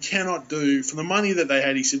like, we cannot do, for the money that they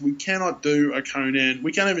had, he said, we cannot do a Conan,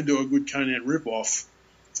 we can't even do a good Conan ripoff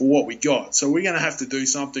for what we got. So we're going to have to do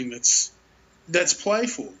something that's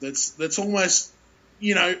playful, that's almost,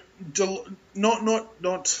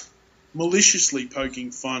 not maliciously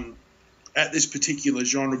poking fun at this particular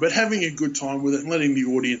genre, but having a good time with it and letting the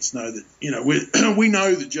audience know that, we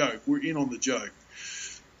know the joke, we're in on the joke.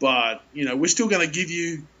 But, we're still going to give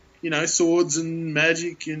you, swords and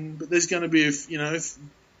magic, but there's going to be a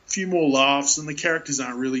few more laughs, and the characters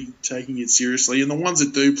aren't really taking it seriously, and the ones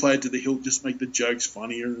that do play it to the hilt just make the jokes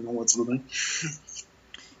funnier and all that sort of thing.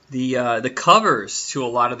 The covers to a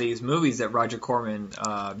lot of these movies that Roger Corman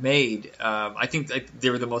made, I think they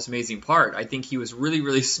were the most amazing part. I think he was really,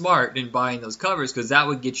 really smart in buying those covers because that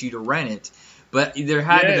would get you to rent it. But there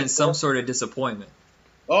had to have been some sort of disappointment.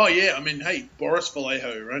 Oh, yeah. I mean, hey, Boris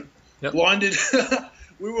Vallejo, right? Yep. Blinded.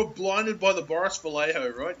 We were blinded by the Boris Vallejo,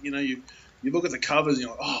 right? You look at the covers and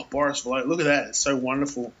you're like, oh, Boris Vallejo, look at that. It's so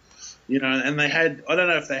wonderful. And they had, I don't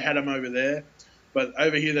know if they had them over there, but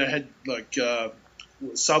over here they had, like,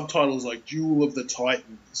 subtitles like Duel of the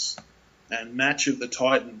Titans and Match of the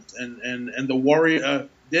Titans and the Warrior.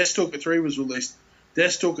 Deathstalker 3 was released.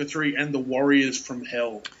 Deathstalker 3 and the Warriors from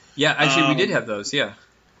Hell. Yeah, actually, we did have those, yeah.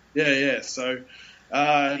 Yeah. So,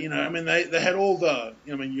 I mean, they had all the,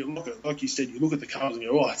 you look at, like you said, you look at the covers and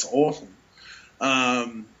you go, oh, it's awesome.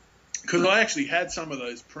 Because I actually had some of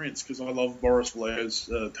those prints because I love Boris Vallejo's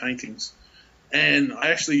paintings. And I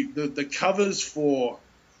actually, the covers for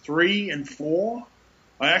 3 and 4,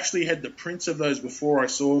 I actually had the prints of those before I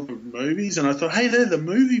saw the movies, and I thought, hey, they're the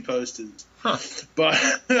movie posters. Huh. But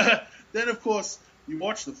then, of course, you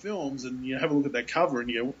watch the films and you have a look at that cover and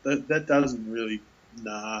you go, that doesn't really,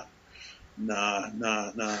 nah.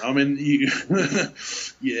 I mean,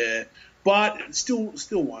 yeah, but still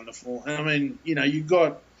wonderful. And I mean, you've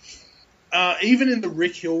got even in the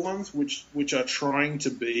Rick Hill ones, which are trying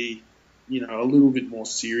to be, a little bit more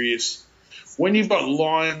serious. When you've got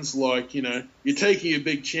lines like, you're taking a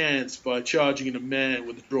big chance by charging at a man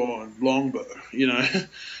with a drawn longbow,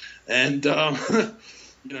 and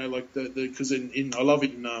like because I love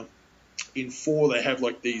it in 4 they have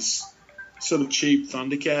like these sort of cheap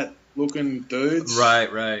Thundercat looking dudes, right,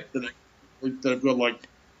 that have got like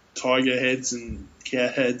tiger heads and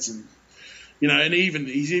cat heads, and and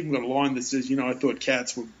he's even got a line that says, I thought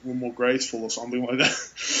cats were more graceful or something like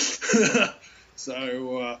that.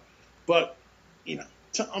 So, but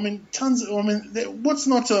tons. What's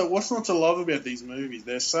not to love about these movies?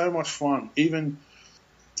 They're so much fun. Even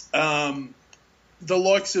the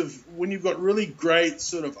likes of when you've got really great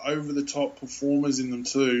sort of over the top performers in them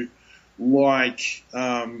too. Like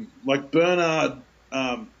Bernard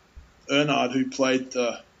Ernard, who played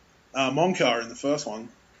Monkar in the first one.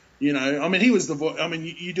 He was the voice. I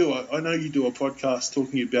mean, I know you do a podcast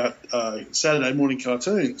talking about Saturday morning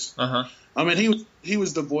cartoons. Uh-huh. I mean, he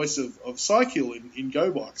was the voice of Psykill in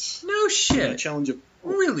GoBots. No shit. Challenger.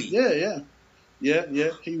 Really? Yeah.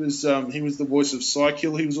 He was the voice of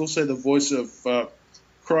Psykill. He was also the voice of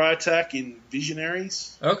Cryotac in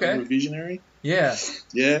Visionaries. Okay. Visionary. Yeah.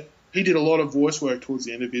 Yeah. He did a lot of voice work towards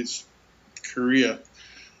the end of his career.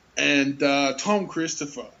 And Tom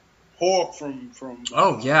Christopher, Hawk from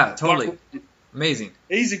oh yeah, totally amazing.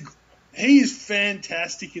 He is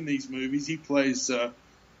fantastic in these movies. He plays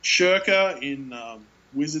Shirka in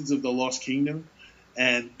Wizards of the Lost Kingdom,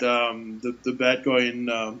 and the bad guy in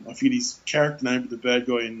I forget his character name, but the bad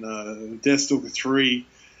guy in Deathstalker 3,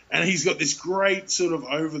 and he's got this great sort of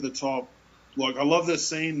over the top. Like I love this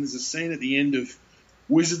scene. There's a scene at the end of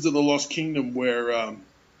Wizards of the Lost Kingdom where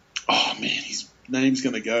his name's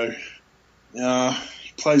gonna go.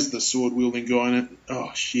 He plays the sword wielding guy in it.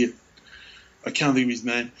 Oh shit, I can't think of his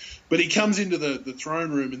name. But he comes into the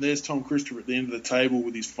throne room and there's Tom Christopher at the end of the table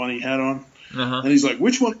with his funny hat on, and he's like,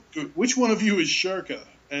 "Which one of you is Shirka?"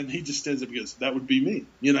 And he just stands up and goes, "That would be me."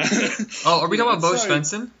 Oh, are we talking about Bo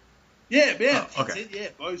Svensson? Yeah. Oh, okay. Yeah,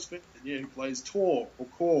 Bo Svensson. Yeah, who plays Tor or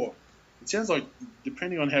Kor. It sounds like,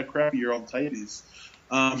 depending on how crappy your old tape is,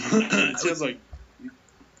 it sounds like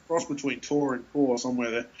cross between Tor and Kor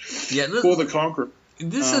somewhere there. Yeah, Kor the Conqueror.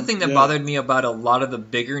 This is the thing that bothered me about a lot of the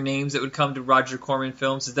bigger names that would come to Roger Corman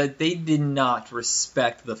films is that they did not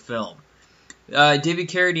respect the film. David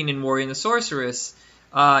Carradine in Warrior and the Sorceress,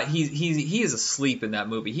 he is asleep in that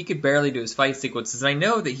movie. He could barely do his fight sequences. And I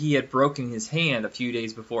know that he had broken his hand a few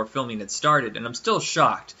days before filming had started, and I'm still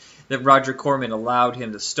shocked that Roger Corman allowed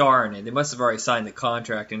him to star in it. They must have already signed the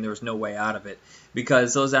contract, and there was no way out of it,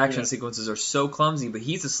 because those action sequences are so clumsy. But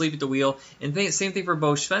he's asleep at the wheel, and same thing for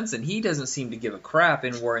Bo Svensson. He doesn't seem to give a crap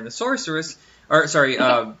in Warrior and the Sorceress, Warriors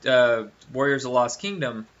of the Lost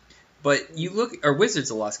Kingdom. But you look, or Wizards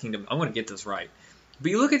of the Lost Kingdom. I want to get this right. But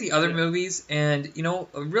you look at the other movies, and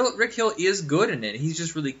Rick Hill is good in it. He's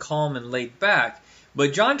just really calm and laid back.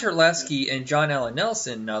 But John Terlesky and John Allen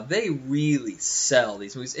Nelson, now they really sell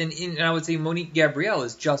these movies, and I would say Monique Gabrielle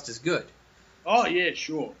is just as good. Oh yeah,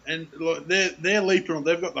 sure. And look, they're leaping.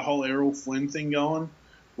 They've got the whole Errol Flynn thing going,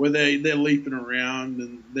 where they're leaping around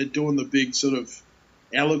and they're doing the big sort of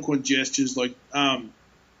eloquent gestures, like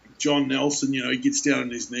John Nelson. He gets down on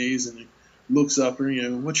his knees and he looks up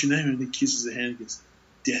and what's your name? And he kisses her hand and goes,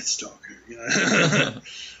 Deathstalker.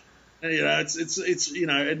 And, it's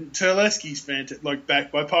and Terlesky's fantastic. Like,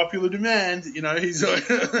 backed by popular demand. He's like,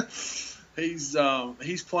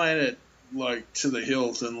 he's playing it like to the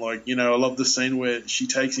hilt, and I love the scene where she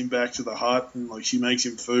takes him back to the hut and she makes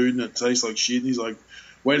him food and it tastes like shit, and he's like,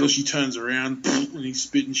 wait till she turns around and he's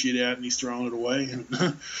spitting shit out and he's throwing it away, and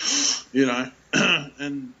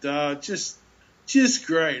and just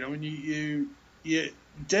great. I mean,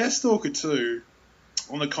 Deathstalker 2.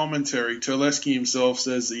 On the commentary, Terlesky himself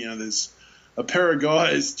says that, there's a pair of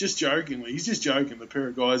guys, just jokingly, he's just joking, the pair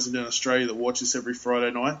of guys in Australia that watch us every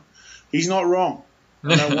Friday night. He's not wrong.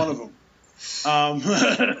 I know one of them.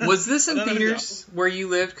 Was this in theaters where you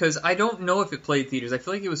lived? Because I don't know if it played theaters. I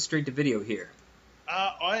feel like it was straight to video here.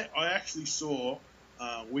 I actually saw,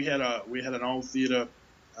 we had an old theater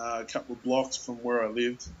a couple of blocks from where I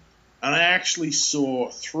lived, and I actually saw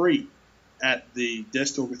 3 at the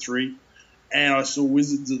Deathstalker 3. And I saw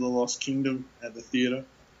Wizards of the Lost Kingdom at the theater,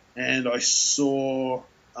 and I saw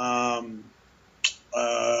The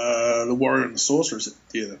Warrior and the Sorceress at the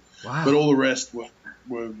theater. Wow! But all the rest were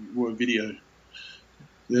video.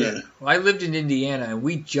 Yeah. Well, I lived in Indiana, and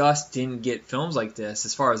we just didn't get films like this,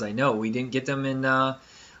 as far as I know. We didn't get them in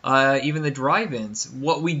even the drive-ins.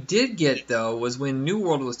 What we did get, though, was when New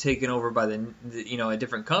World was taken over by a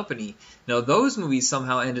different company. Now, those movies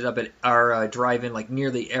somehow ended up at our drive-in like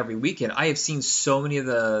nearly every weekend. I have seen so many of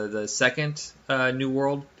the second New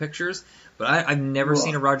World pictures, but I've never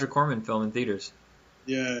seen a Roger Corman film in theaters.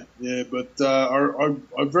 Yeah, but I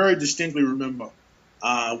very distinctly remember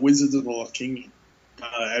Wizards of the Lost Kingdom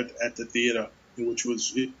at the theater, which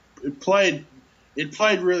was it played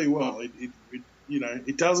really well.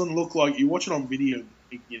 It doesn't look like, you watch it on video,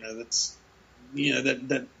 that's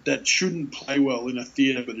that shouldn't play well in a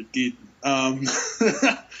theater, but it did.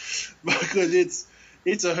 Because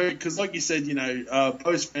it's a hurt, because like you said,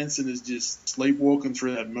 Bo Svensson is just sleepwalking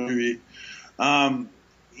through that movie.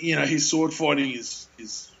 His sword fighting is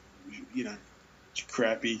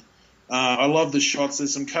crappy. I love the shots.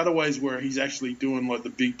 There's some cutaways where he's actually doing like the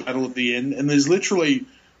big battle at the end, and there's literally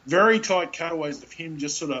very tight cutaways of him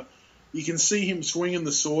just sort of, you can see him swinging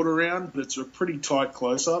the sword around, but it's a pretty tight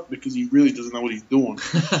close-up because he really doesn't know what he's doing.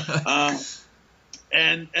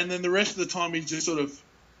 And then the rest of the time he just sort of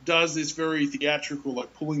does this very theatrical,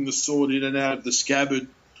 like pulling the sword in and out of the scabbard,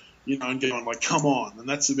 and going like, come on. And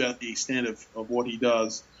that's about the extent of what he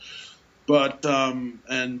does. But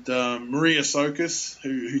Maria Sokas,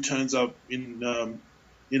 who turns up in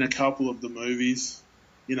a couple of the movies,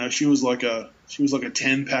 she was like a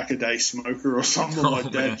 10-pack a day smoker or something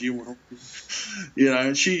like that.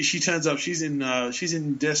 She turns up. She's in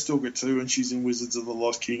Deathstalker 2, and she's in Wizards of the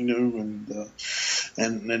Lost Kingdom,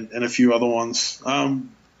 and a few other ones.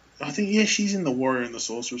 I think she's in The Warrior and the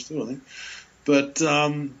Sorceress too, I think. But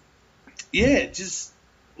just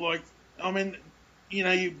like, I mean,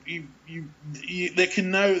 there could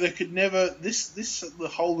never, the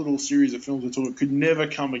whole little series of films we're talking could never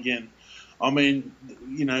come again. I mean,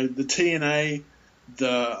 the TNA,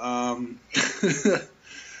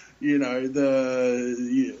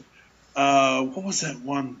 what was that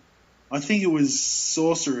one? I think it was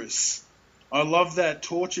Sorceress. I love that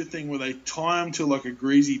torture thing where they tie them to like a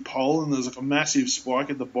greasy pole and there's like a massive spike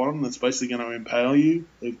at the bottom that's basically going to impale you.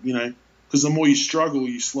 Because the more you struggle,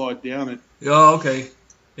 you slide down it. Oh, okay.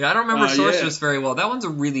 Yeah, I don't remember Sorceress very well. That one's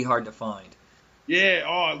really hard to find. Yeah.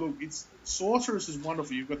 Oh, look, Sorceress is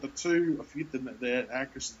wonderful. You've got the two, I forget the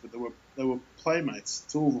actresses, but they were playmates.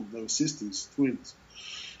 Two of them, they were sisters, twins.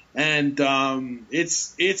 And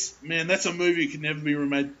it's man, that's a movie that could never be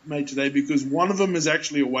made today because one of them is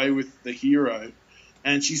actually away with the hero,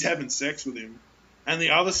 and she's having sex with him, and the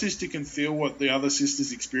other sister can feel what the other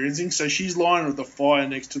sister's experiencing. So she's lying with the fire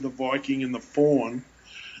next to the Viking and the fawn,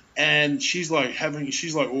 and she's like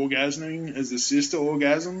orgasming as the sister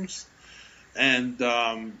orgasms, and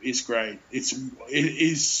it's great. It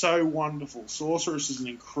is so wonderful. Sorceress is an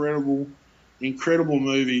incredible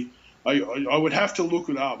movie. I would have to look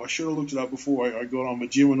it up. I should have looked it up before I got on, but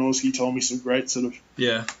Jim Wynorski told me some great sort of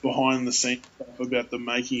behind the scenes stuff about the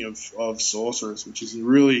making of Sorceress, which is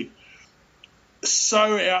really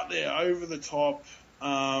so out there, over the top.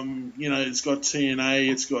 It's got TNA,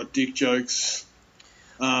 it's got dick jokes.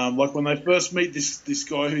 Like when they first meet this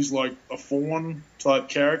guy who's like a fawn type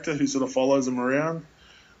character who sort of follows them around.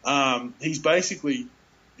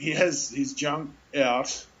 He has his junk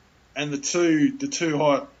out, and the two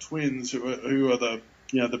hot twins who are the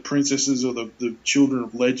princesses or the children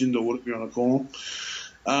of legend or whatever you want to call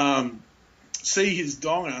them, see his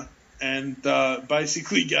donger and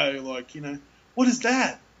basically go like, what is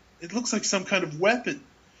that? It looks like some kind of weapon,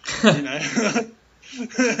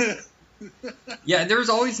 Yeah, there was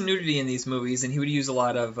always nudity in these movies, and he would use a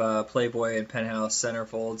lot of Playboy and Penthouse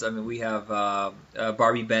centerfolds. I mean, we have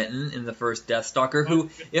Barbie Benton in the first Deathstalker,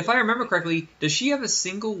 who, if I remember correctly, does she have a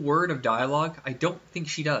single word of dialogue? I don't think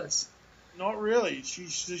she does. Not really. She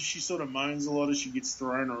sort of moans a lot as she gets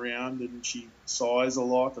thrown around, and she sighs a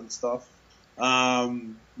lot and stuff.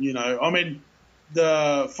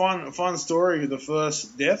 The fun story, the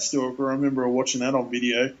first Deathstalker, I remember watching that on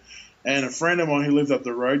video. And a friend of mine who lived up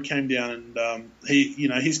the road came down, and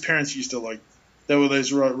his parents used to they were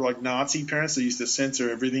those like Nazi parents. They used to censor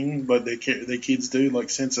everything, but their kids do, like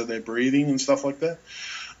censor their breathing and stuff like that.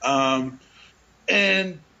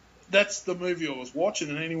 And that's the movie I was watching.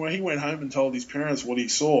 And anyway, he went home and told his parents what he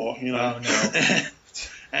saw. Oh, no.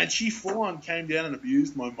 And she full on came down and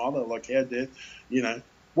abused my mother. Like, how dare,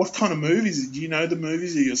 what kind of movies? Do you know the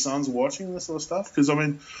movies that your son's watching, this sort of stuff? Because,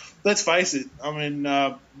 let's face it.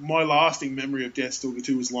 My lasting memory of Deathstalker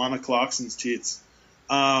 2 was Lana Clarkson's tits.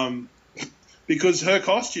 Because her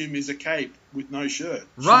costume is a cape with no shirt.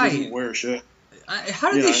 She doesn't wear a shirt.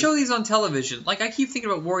 How did they show these on television? Like, I keep thinking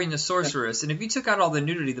about Warring the Sorceress, and if you took out all the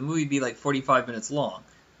nudity, the movie would be like 45 minutes long.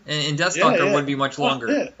 And Deathstalker would be much longer.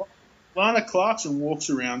 Yeah. Lana Clarkson walks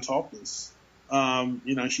around topless.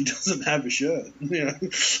 She doesn't have a shirt.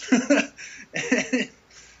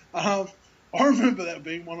 I remember that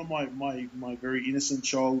being one of my very innocent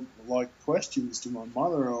childlike questions to my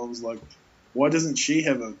mother. I was like, why doesn't she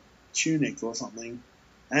have a tunic or something?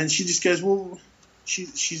 And she just goes, well,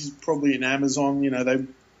 she's probably an Amazon,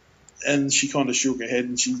 and she kind of shook her head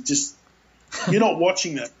and she just, you're not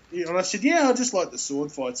watching that. And I said, yeah, I just like the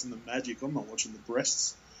sword fights and the magic. I'm not watching the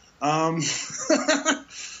breasts.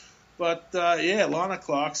 But Lana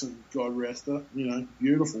Clarkson, God rest her,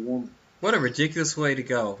 beautiful woman. What a ridiculous way to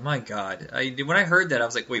go. My God. When I heard that, I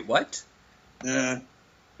was like, wait, what? Yeah.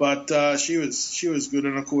 But she was good,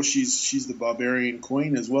 and of course she's the barbarian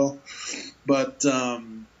queen as well. But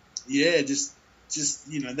just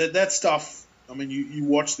that stuff. You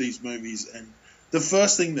watch these movies, and the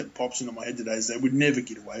first thing that pops into my head today is they would never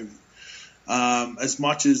get away with it. As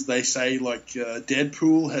much as they say, like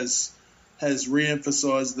Deadpool has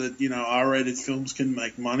re-emphasized that R-rated films can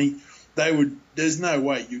make money. There's no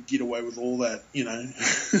way you'd get away with all that,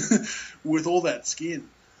 with all that skin.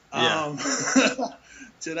 Yeah.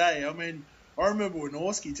 Today, I remember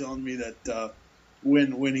Wynorski telling me that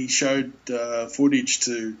when he showed footage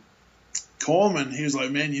to Corman, he was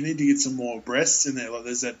like, man, you need to get some more breasts in there. Like,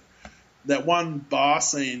 there's that one bar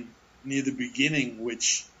scene near the beginning,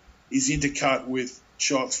 which is intercut with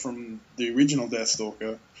shots from the original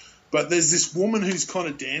Deathstalker. But there's this woman who's kind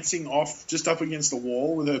of dancing off just up against the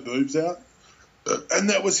wall with her boobs out. And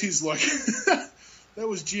that was his, that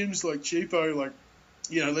was Jim's, cheapo,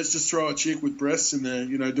 let's just throw a chick with breasts in there,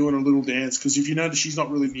 doing a little dance. Because if you notice, she's not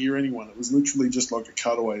really near anyone. It was literally just like a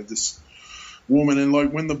cutaway of this woman. And,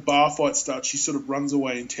 when the bar fight starts, she sort of runs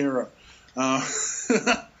away in terror.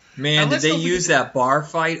 Man, did they use that bar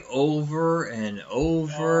fight over and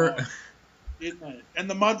over? And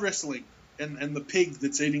the mud wrestling. And the pig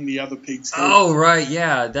that's eating the other pig's head. Oh, right,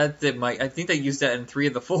 yeah. I think they used that in 3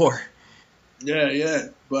 of the 4. Yeah.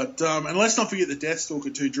 But, and let's not forget the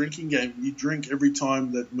Deathstalker 2 drinking game. You drink every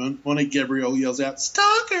time that Monique Gabrielle yells out,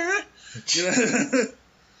 Stalker!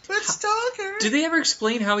 But Stalker! Did they ever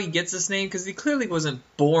explain how he gets this name? Because he clearly wasn't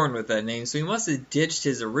born with that name, so he must have ditched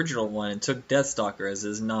his original one and took Deathstalker as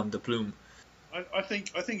his nom de plume. I think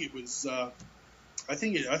it was... I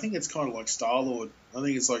think it's kind of like Star-Lord. I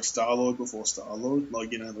think it's like Star-Lord before Star-Lord.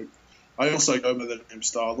 I also go by the name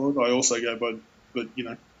Star-Lord. I also go by,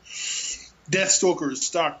 Deathstalker is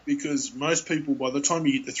stuck because most people, by the time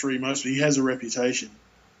you get to 3, he has a reputation.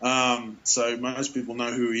 So most people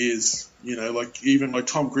know who he is. Even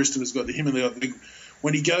Tom Christopher's got him and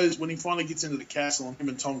when he finally gets into the castle and him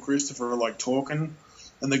and Tom Christopher are like talking,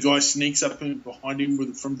 and the guy sneaks up in behind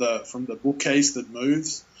him from the bookcase that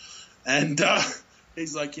moves, and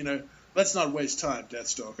he's like, let's not waste time,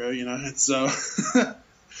 Deathstalker. It's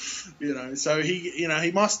so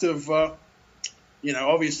he must have,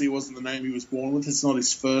 obviously it wasn't the name he was born with. It's not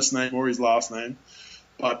his first name or his last name,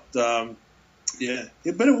 but yeah,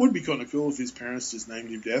 but it would be kind of cool if his parents just named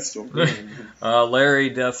him Deathstalker. Larry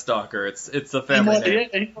Deathstalker. It's the family name.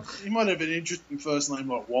 Yeah, he might have an interesting first name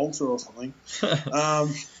like Walter or something.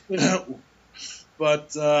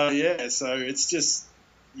 But yeah, so it's just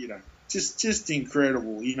just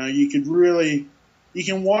incredible. You can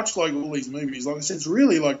watch like all these movies. Like I said, it's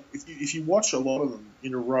really like if you watch a lot of them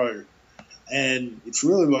in a row, and it's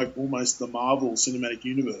really like almost the Marvel Cinematic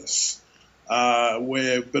Universe.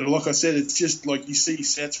 But like I said, it's just like you see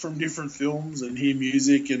sets from different films and hear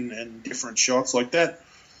music and different shots like that.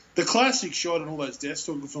 The classic shot in all those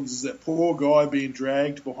Deathstalker films is that poor guy being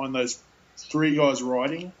dragged behind those three guys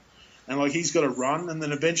riding, and like he's got to run, and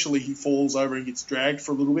then eventually he falls over and gets dragged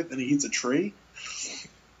for a little bit, and he hits a tree.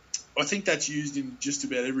 I think that's used in just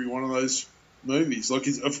about every one of those movies. Like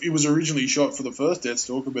it was originally shot for the first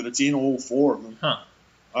Deathstalker, but it's in all four of them. Huh.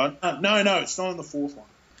 No, it's not in the fourth one.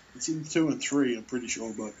 It's in 2 and 3, I'm pretty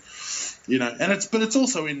sure, but and it's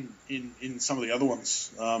also in some of the other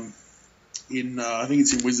ones. I think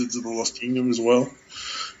it's in Wizards of the Lost Kingdom as well.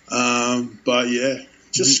 But yeah,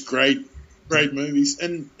 just great movies,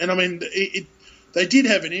 and I mean they did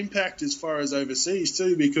have an impact as far as overseas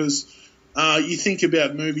too, because you think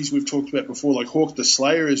about movies we've talked about before, like Hawk the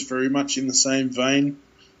Slayer is very much in the same vein,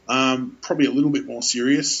 probably a little bit more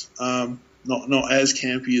serious, not as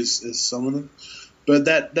campy as some of them. But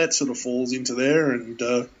that sort of falls into there, and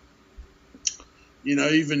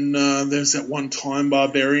even there's that one Time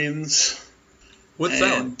Barbarians. What's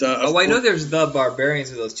that one? I know there's the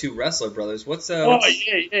Barbarians of those two wrestler brothers. What's yeah.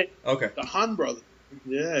 Okay. The Hun brothers.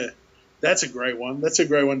 Yeah, that's a great one. That's a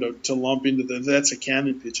great one to lump into that's a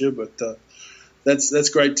canon picture, but that's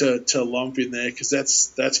great to lump in there because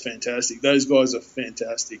that's fantastic. Those guys are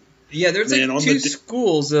fantastic. Yeah, there's two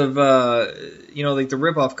schools of, like the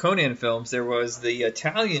rip-off Conan films. There was the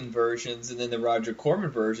Italian versions and then the Roger Corman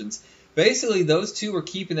versions. Basically, those two were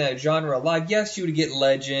keeping that genre alive. Yes, you would get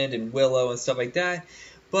Legend and Willow and stuff like that,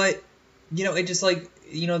 but, it just like,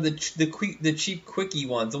 the cheap quickie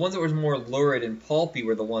ones, the ones that were more lurid and pulpy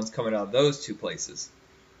were the ones coming out of those two places.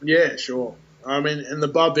 Yeah, sure. I mean, and the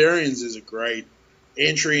Barbarians is a great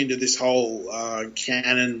entry into this whole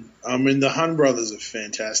canon. I mean, the Hun brothers are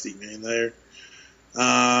fantastic, man. They're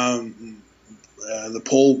the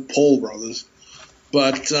Paul brothers,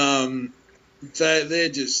 but they're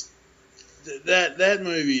just that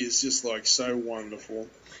movie is just like so wonderful.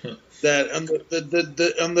 That and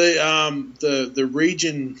the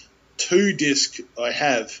Region 2 disc I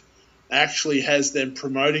have actually has them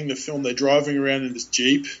promoting the film. They're driving around in this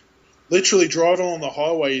Jeep. Literally driving on the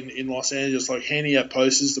highway in Los Angeles, like handing out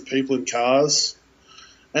posters to people in cars.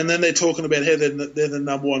 And then they're talking about how they're the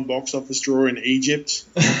number one box office drawer in Egypt.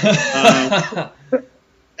 And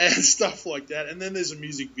stuff like that. And then there's a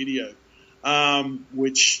music video,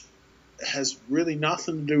 which has really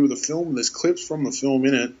nothing to do with the film. There's clips from the film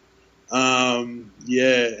in it. And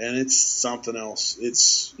it's something else.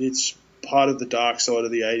 It's part of the dark side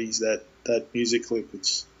of the 80s, that music clip.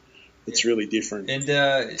 It's really different. And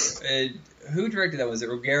who directed that? Was it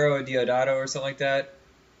Ruggero Deodato or something like that?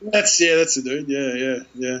 That's the dude. Yeah.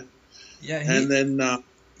 Yeah. And then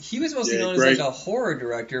he was mostly known as like a horror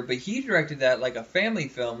director, but he directed that like a family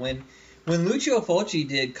film. When Lucio Fulci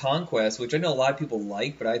did Conquest, which I know a lot of people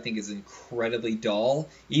like, but I think is incredibly dull,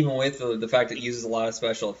 even with the fact that it uses a lot of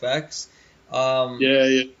special effects.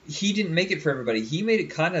 He didn't make it for everybody. He made it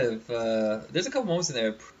kind of. There's a couple moments in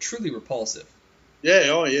there truly repulsive.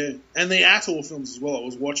 Yeah, and the Atoll films as well. I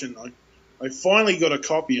was watching. I finally got a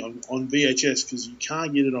copy on VHS because you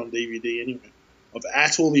can't get it on DVD anyway. Of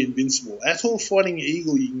Atoll the Invincible. Atoll Fighting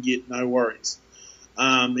Eagle you can get, no worries.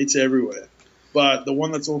 It's everywhere. But the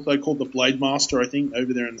one that's also called the Blade Master, I think,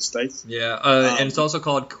 over there in the States. Yeah, and it's also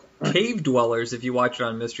called Cave Dwellers if you watch it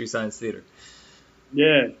on Mystery Science Theater.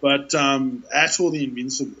 Yeah, but Atoll the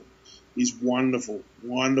Invincible is wonderful.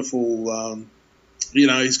 Wonderful.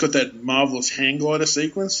 He's got that marvelous hang glider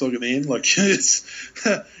sequence, like at the end. Like it's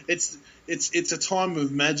a time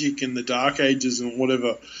of magic in the Dark Ages and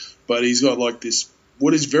whatever, but he's got like this,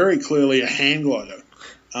 what is very clearly a hang glider,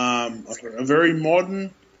 a very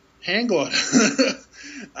modern hang glider,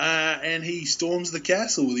 and he storms the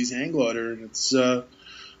castle with his hang glider, and it's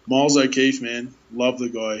Miles O'Keefe, man, love the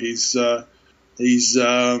guy. He's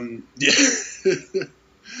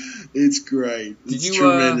It's great. It's you,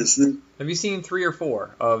 tremendous. Have you seen 3 or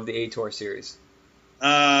 4 of the ATOR series?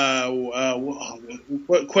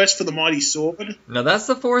 What Quest for the Mighty Sword? No, that's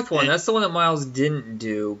the 4th one. Yeah. That's the one that Miles didn't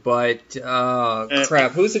do. But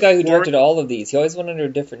crap, who's the guy who directed all of these? He always went under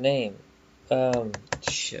a different name.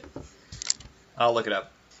 Shit. I'll look it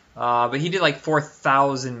up. But he did like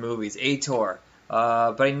 4,000 movies. ATOR.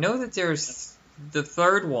 But I know that there's the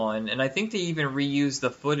 3rd one, and I think they even reused the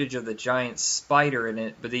footage of the giant spider in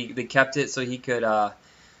it, but they kept it so he could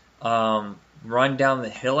run down the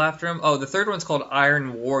hill after him. Oh, the 3rd one's called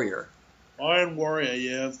Iron Warrior. Iron Warrior,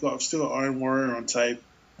 yeah. I've still got Iron Warrior on tape.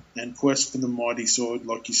 And Quest for the Mighty Sword,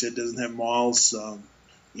 like you said, doesn't have Miles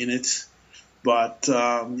in it. But,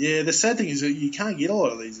 yeah, the sad thing is that you can't get a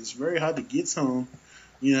lot of these. It's very hard to get some of them.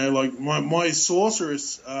 You know, like my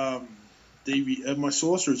Sorceress my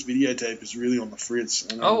Sorceress videotape is really on the fritz.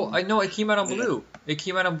 I know. It came out on Blue. It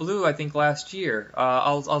came out on Blue, I think, last year.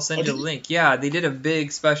 I'll send you a link. Yeah, they did a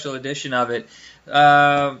big special edition of it.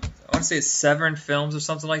 I want to say it's Severin Films or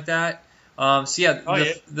something like that.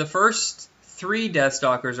 The first 3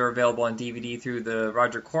 Deathstalkers are available on DVD through the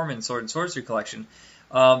Roger Corman Sword and Sorcery collection.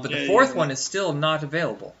 But the 4th one is still not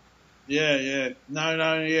available. Yeah.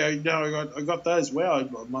 I got those. Wow, I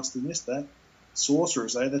must have missed that.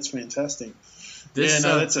 Sorcerers, that's fantastic. This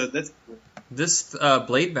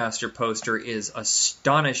Blade Master poster is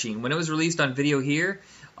astonishing. When it was released on video here,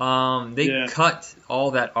 they cut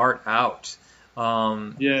all that art out.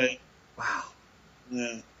 Wow. Yeah.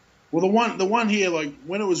 Well, the one here, like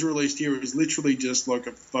when it was released here, it was literally just like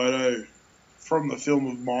a photo from the film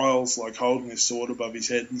of Miles, like holding his sword above his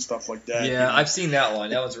head and stuff like that. Yeah, I've seen that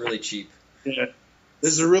one. That was really cheap. Yeah.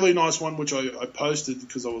 There's a really nice one which I posted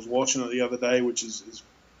because I was watching it the other day, which is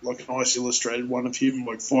like a nice illustrated one of him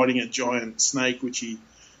like fighting a giant snake, which he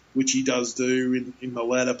does do in the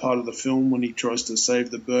latter part of the film when he tries to save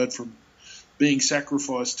the bird from being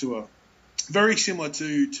sacrificed to a very similar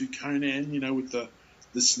to Conan, you know, with the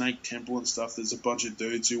snake temple and stuff. There's a bunch of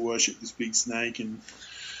dudes who worship this big snake, and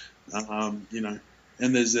you know,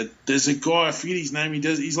 and there's a guy, I forget his name.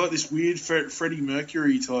 He's like this weird Freddie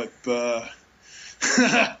Mercury type.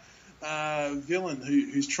 Villain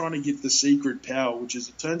who's trying to get the secret power, which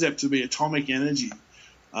it turns out to be atomic energy.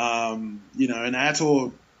 You know, and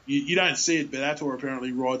Ator, you don't see it, but Ator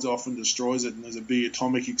apparently rides off and destroys it, and there's a big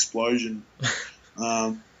atomic explosion,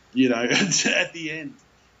 you know, at the end.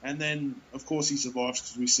 And then, of course, he survives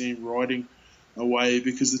because we see him riding away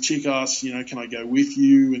because the chick asks, you know, can I go with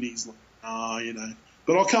you? And he's like, you know,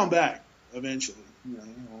 but I'll come back eventually. You know,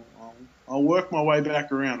 I'll work my way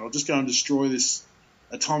back around. I'll just go and destroy this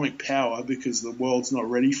atomic power because the world's not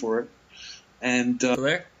ready for it. And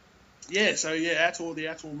the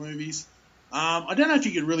Ator movies. I don't know if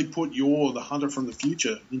you could really put the Hunter from the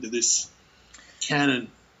Future into this canon.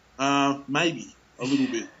 Maybe a little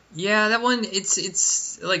bit. Yeah, that one,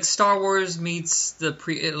 it's like Star Wars meets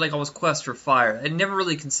like almost Quest for Fire. I never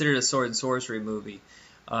really considered a sword and sorcery movie.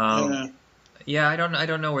 Yeah, I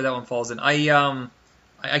don't know where that one falls in. I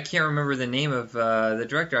can't remember the name of the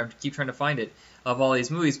director. I keep trying to find it, of all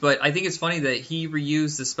these movies. But I think it's funny that he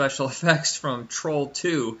reused the special effects from Troll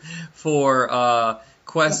 2 for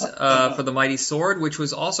Quest for the Mighty Sword, which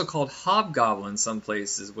was also called Hobgoblin some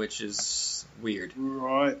places, which is weird.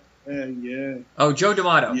 Right. Yeah. Oh, Joe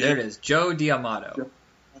D'Amato. Yeah. There it is. Joe D'Amato.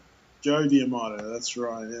 Joe D'Amato. That's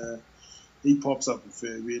right. Yeah. He pops up a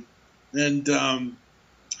fair bit. And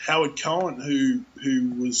Howard Cohen, who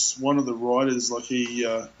was one of the writers, like he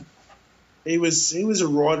was a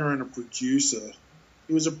writer and a producer.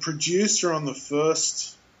 He was a producer on the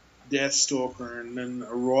first Deathstalker, and then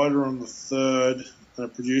a writer on the third, and a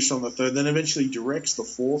producer on the third. Then eventually directs the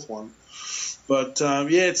 4th one. But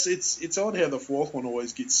it's odd how the 4th one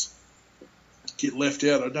always get left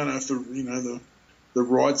out. I don't know if the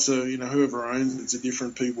rights are, you know, whoever owns it's a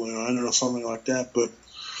different people who own it or something like that. But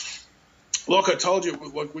like I told you,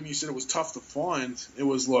 like when you said it was tough to find, it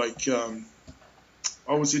was like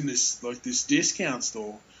I was in this discount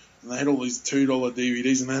store and they had all these $2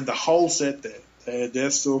 DVDs and they had the whole set there. They had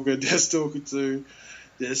Deathstalker, Deathstalker 2,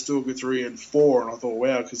 Deathstalker 3, and 4, and I thought,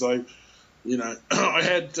 wow, because I never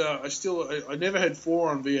had 4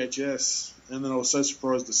 on VHS, and then I was so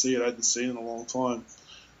surprised to see it. I hadn't seen it in a long time,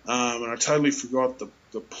 and I totally forgot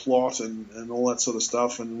the plot and all that sort of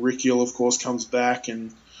stuff. And Rick Hill, of course, comes back,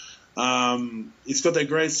 and it's got that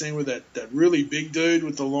great scene with that really big dude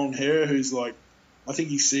with the long hair who's like, I think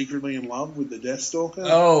he's secretly in love with the Deathstalker.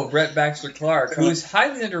 Oh, Brett Baxter Clark, who's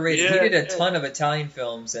highly underrated. Yeah, he did a ton of Italian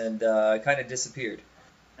films and kind of disappeared.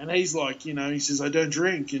 And he's like, you know, he says, I don't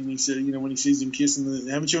drink. And he said, you know, when he sees him kissing,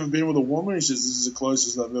 haven't you ever been with a woman? He says, this is the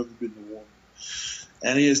closest I've ever been to a woman.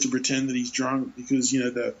 and he has to pretend that he's drunk because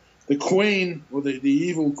the queen or the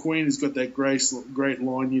evil queen has got that great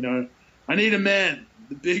line. I need a man,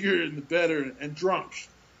 the bigger and the better, and drunk,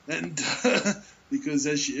 and because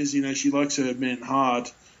as she likes her men hard,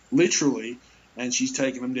 literally. And she's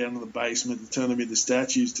taking them down to the basement to turn them into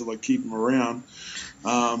statues to keep them around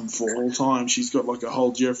for all time. She's got a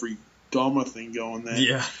whole Jeffrey Dahmer thing going there.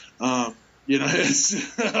 Yeah.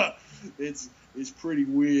 It's pretty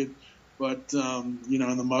weird, but and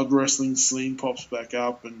the mud wrestling scene pops back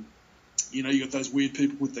up, and you got those weird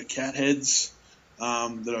people with the cat heads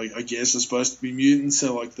that I guess are supposed to be mutants,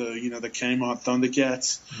 so the Kmart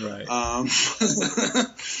Thundercats. Right.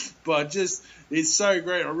 But just. It's so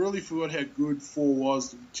great. I really forgot how good 4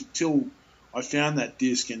 was till I found that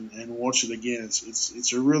disc and watched it again.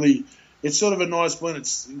 It's sort of a nice blend.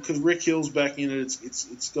 It's because Rick Hill's back in it.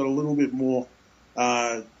 It's got a little bit more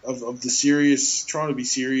of the serious, trying to be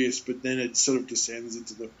serious, but then it sort of descends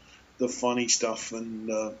into the funny stuff and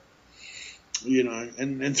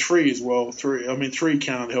and 3 as well. 3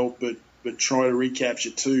 can't help but try to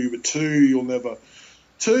recapture 2, but 2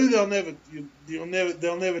 they'll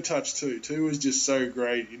never touch 2. 2 is just so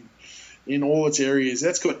great in all its areas.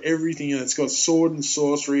 That's got everything in it. It's got sword and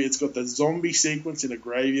sorcery. It's got the zombie sequence in a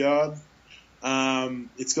graveyard.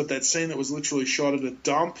 It's got that scene that was literally shot at a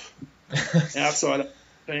dump outside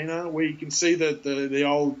Athena, where you can see the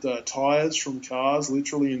old tires from cars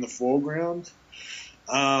literally in the foreground.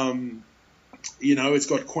 It's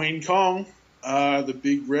got Queen Kong, the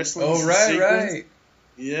big wrestling sequence. Right.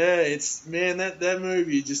 Yeah, that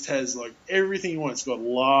movie just has everything you want. It's got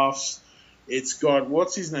laughs. It's got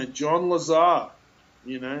what's his name, John Lazar.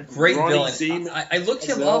 Great Ronnie villain. I looked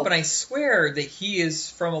him up, and I swear that he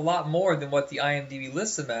is from a lot more than what the IMDb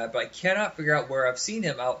lists him at. But I cannot figure out where I've seen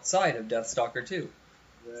him outside of Deathstalker 2.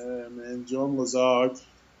 Yeah, man, John Lazar.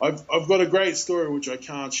 I've got a great story which I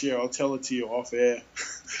can't share. I'll tell it to you off air.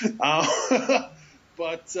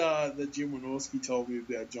 But that Jim Wynorski told me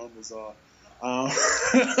about John Lazar. I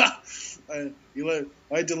had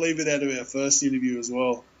to leave it out of our first interview as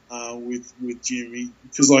well with Jimmy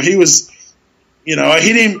because he was, I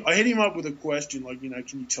hit him up with a question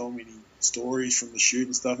can you tell me any stories from the shoot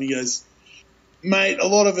and stuff? And he goes, mate, a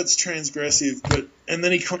lot of it's transgressive, and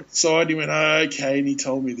then he kind of sighed. He went, oh, okay, and he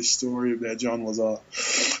told me the story about John Lazar.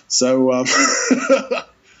 So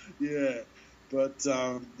yeah, but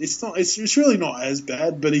it's really not as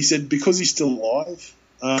bad. But he said because he's still alive.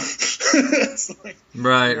 It's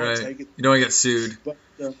right. You don't want to get sued. But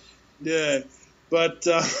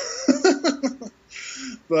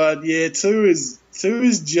but yeah, 2 is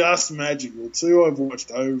just magical. 2 I've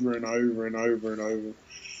watched over and over and over and over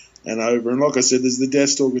and over. And like I said, there's the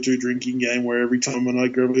Deathstalker 2 drinking game where every time a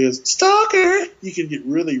night girl goes Stalker, you can get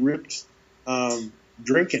really ripped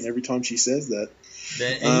drinking every time she says that.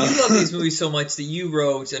 And you love these movies so much that you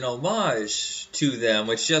wrote an homage to them,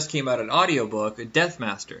 which just came out an audiobook,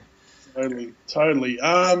 Deathmaster. Totally.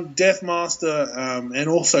 Deathmaster and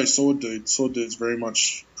also Sword Dude. Sword Dude's very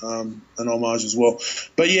much an homage as well.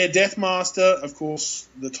 But yeah, Deathmaster, of course,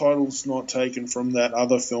 the title's not taken from that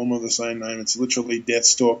other film of the same name. It's literally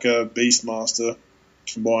Deathstalker, Beastmaster,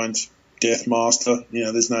 combined Deathmaster.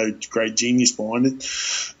 There's no great genius behind it.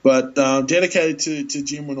 But dedicated to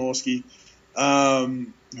Jim Wynorski.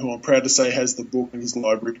 Who I'm proud to say has the book in his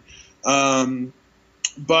library.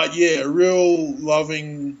 But yeah, a real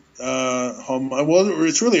loving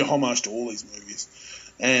it's really a homage to all these movies.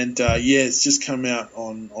 And it's just come out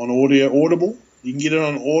on Audible. You can get it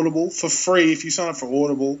on Audible for free. If you sign up for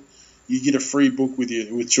Audible, you get a free book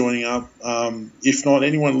with joining up. If not,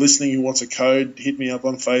 anyone listening who wants a code, hit me up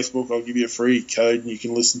on Facebook. I'll give you a free code and you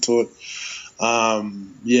can listen to it.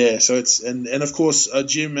 So it's and of course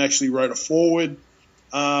Jim actually wrote a foreword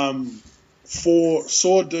for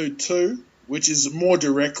Sword Dude 2, which is more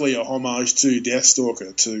directly a homage to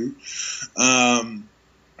Deathstalker 2.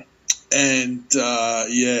 And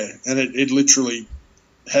it literally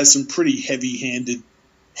has some pretty heavy-handed,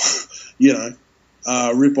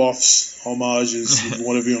 rip-offs, homages,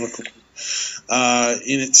 whatever you want to call it,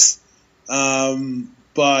 in it.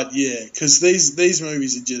 But yeah, because these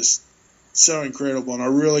movies are just so incredible, and I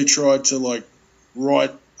really tried to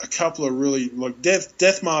write a couple of really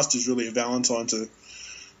Deathmaster is really a Valentine to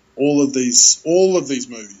all of these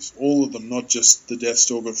movies, all of them, not just the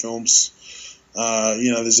Deathstalker films.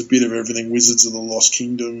 There's a bit of everything, Wizards of the Lost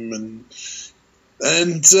Kingdom, and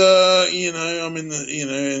it's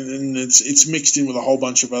mixed in with a whole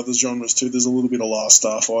bunch of other genres too. There's a little bit of Last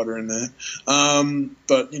Starfighter in there,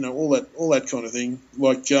 but all that kind of thing.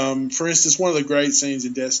 For instance, one of the great scenes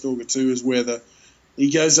in Deathstalker 2 is where the he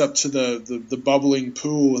goes up to the bubbling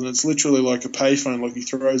pool, and it's literally like a payphone. Like he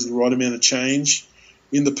throws the right amount of change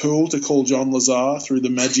in the pool to call John Lazar through the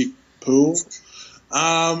magic pool.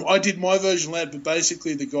 I did my version of that, but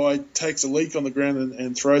basically the guy takes a leak on the ground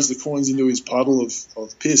and throws the coins into his puddle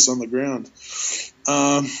of piss on the ground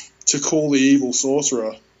to call the evil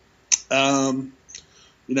sorcerer. The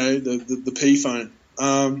payphone.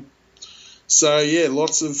 So yeah,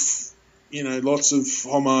 lots of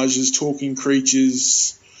homages, talking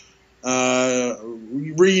creatures,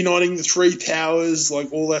 reuniting the three powers,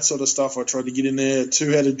 like all that sort of stuff. I tried to get in there.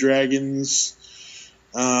 Two-headed dragons,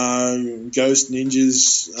 ghost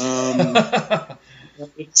ninjas.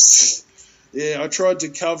 I tried to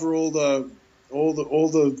cover all the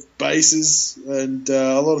bases, and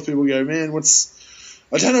a lot of people go, man,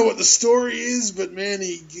 I don't know what the story is, but man,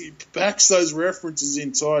 he backs those references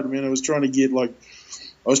inside. Man, I was trying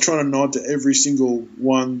to nod to every single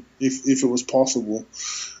one if it was possible,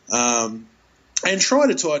 and try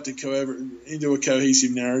to tie it into a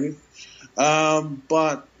cohesive narrative.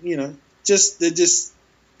 But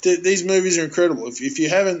these movies are incredible. If you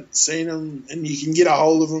haven't seen them and you can get a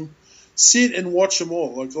hold of them, sit and watch them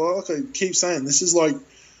all. Like I keep saying, this is like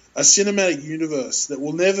a cinematic universe that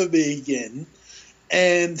will never be again.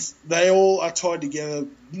 And they all are tied together,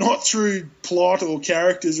 not through plot or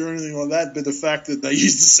characters or anything like that, but the fact that they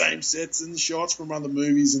use the same sets and shots from other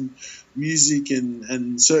movies and music,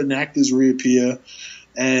 and certain actors reappear,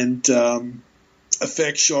 and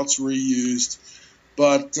effect shots reused.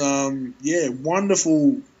 But,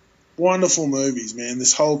 wonderful, wonderful movies, man.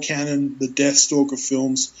 This whole canon, the Deathstalker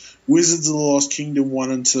films, Wizards of the Lost Kingdom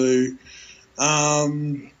 1 and 2,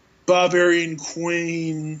 Barbarian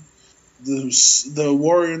Queen, the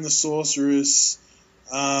Warrior and the Sorceress,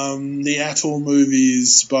 the Atoll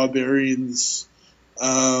movies, Barbarians.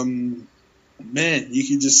 Man, you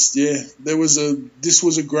could just this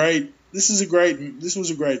was a great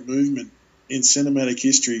movement in cinematic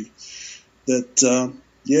history that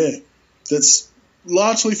that's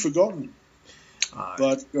largely forgotten.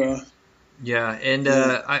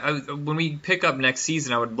 When we pick up next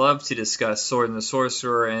season, I would love to discuss Sword and the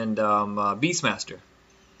Sorcerer and Beastmaster.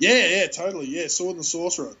 Yeah, totally. Yeah, Sword and the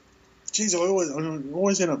Sorcerer. Jeez, I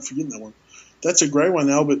always end up forgetting that one. That's a great one,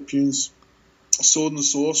 Albert Pune's Sword and the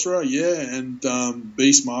Sorcerer. Yeah, and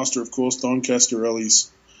Beastmaster, of course, Don Castorelli's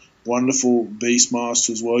wonderful Beastmaster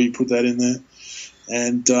as well. You put that in there,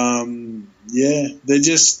 and they're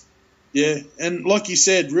just and like you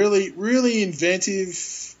said, really, really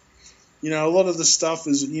inventive. A lot of the stuff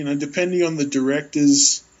is depending on the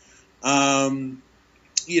directors.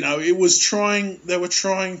 It was trying. They were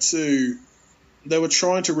trying to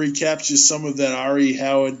recapture some of that R.E.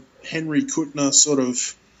 Howard, Henry Kuttner sort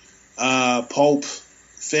of pulp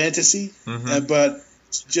fantasy, but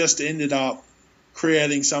just ended up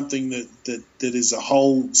creating something that is a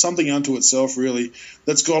whole, something unto itself, really.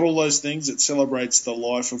 That's got all those things. It celebrates the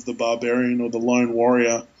life of the barbarian or the lone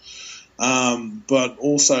warrior, but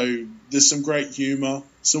also there's some great humor,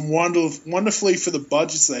 some wonderfully for the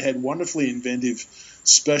budgets they had, wonderfully inventive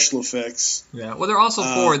special effects. Yeah, well, they're also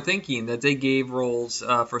forward thinking that they gave roles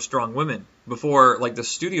for strong women before, like the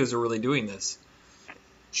studios are really doing this.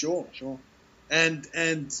 Sure, and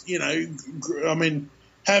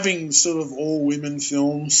having sort of all women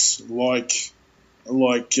films like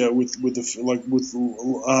with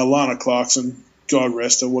Lana Clarkson, God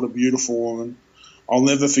rest her, what a beautiful woman. I'll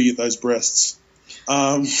never forget those breasts.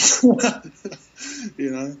 That's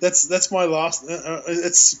my last.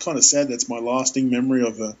 It's kind of sad. That's my lasting memory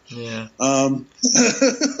of her. Yeah.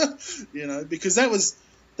 Because that was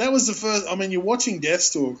the first. I mean, you're watching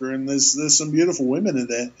Deathstalker, and there's some beautiful women in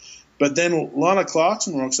there, but then Lana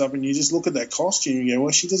Clarkson rocks up, and you just look at that costume and you go,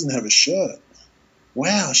 well, she doesn't have a shirt.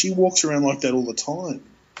 Wow, she walks around like that all the time.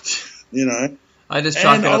 I just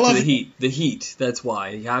chalk it up to the heat. The heat. That's why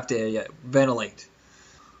you have to ventilate.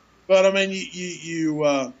 But I mean,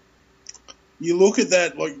 you look at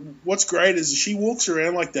that. Like, what's great is she walks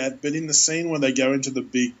around like that, but in the scene when they go into the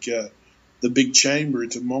big chamber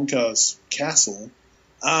into Monkar's castle,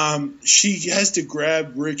 she has to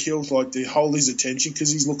grab Rick Hill to hold his attention because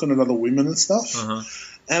he's looking at other women and stuff. Uh-huh.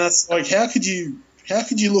 And it's like, how could you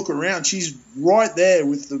look around? She's right there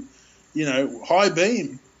with the, high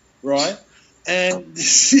beam, right? And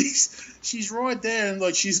she's right there, and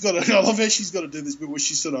like I love how she's got to do this bit where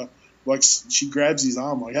she sort of she grabs his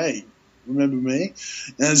arm like, hey, remember me? And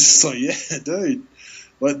it's just like, yeah, dude.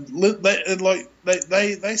 But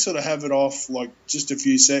they sort of have it off like just a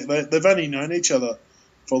few seconds. They've only known each other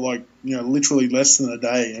for literally less than a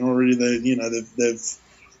day, and already they've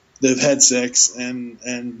they've had sex, and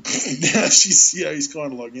now he's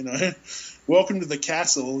kind of like, welcome to the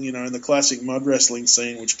castle, in the classic mud wrestling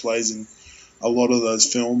scene, which plays in a lot of those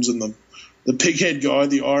films, and the pighead guy,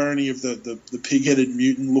 the irony of the pig-headed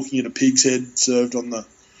mutant looking at a pig's head served on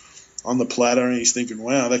the platter, and he's thinking,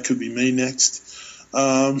 wow, that could be me next.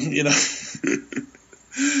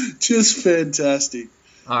 Just fantastic.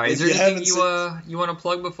 All right, is there anything you want to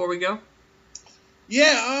plug before we go?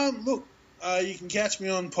 Yeah, look, you can catch me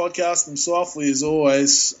on Podcast Them Softly as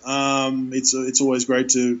always. It's always great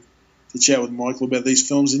to chat with Michael about these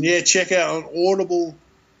films. And yeah, check out on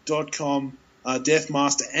audible.com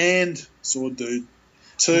Deathmaster and Sword Dude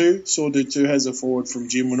 2. Sword Dude 2 has a forward from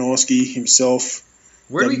Jim Wynorski himself.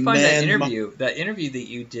 Where do we find that interview? That interview that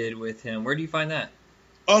you did with him, where do you find that?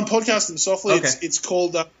 On Podcast Them Softly, okay. It's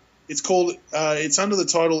under the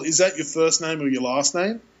title, Is That Your First Name or Your Last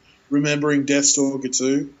Name? Remembering Deathstalker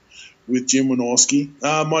 2 with Jim Wynorski.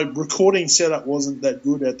 My recording setup wasn't that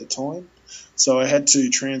good at the time, so I had to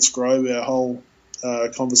transcribe our whole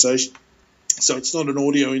conversation. So it's not an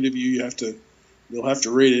audio interview. You'll have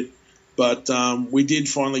to read it. But we did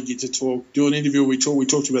finally get to do an interview. We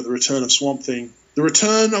talked about the return of Swamp Thing. The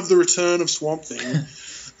return of Swamp Thing.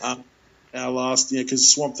 Our last, because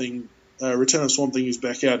Swamp Thing, Return of Swamp Thing is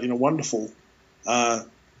back out in a wonderful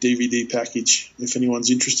DVD package, if anyone's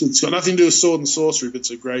interested. It's got nothing to do with sword and sorcery, but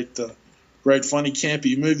it's a great, funny,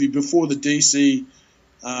 campy movie. Before the DC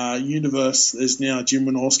universe, there's now Jim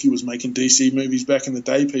Wynorski was making DC movies back in the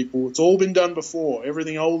day, people. It's all been done before.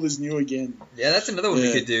 Everything old is new again. Yeah, that's another one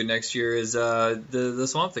we could do next year is the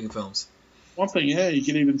Swamp Thing films. Swamp Thing, yeah. You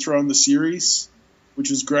can even throw in the series, which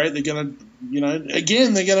is great. They're going to,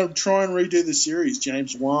 they're going to try and redo the series.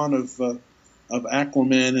 James Wan of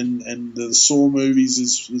Aquaman and the Saw movies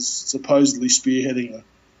is supposedly spearheading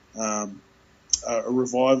a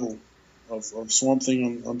revival of Swamp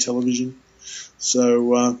Thing on television.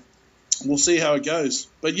 So we'll see how it goes.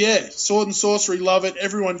 But yeah, Sword and Sorcery, love it.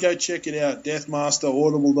 Everyone go check it out. Deathmaster,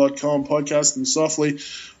 audible.com, Podcast Them Softly.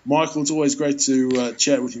 Michael, it's always great to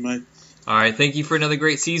chat with you, mate. All right, thank you for another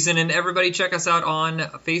great season. And everybody check us out on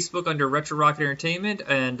Facebook under Retro Rocket Entertainment.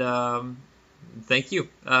 And thank you.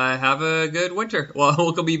 Have a good winter. Well,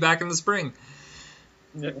 we'll be back in the spring.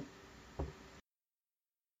 Yeah.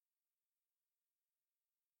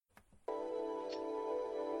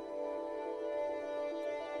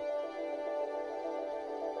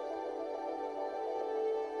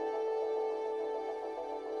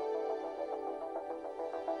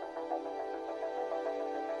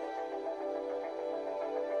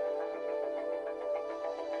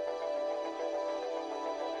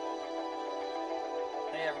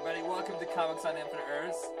 Welcome to Comics on Infinite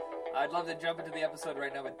Earths. I'd love to jump into the episode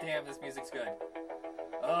right now, but damn, this music's good.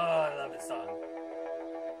 Oh, I love this song.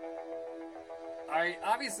 Alright,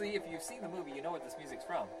 obviously, if you've seen the movie, you know what this music's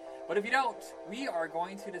from. But if you don't, we are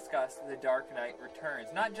going to discuss The Dark Knight Returns.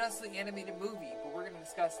 Not just the animated movie, but we're going to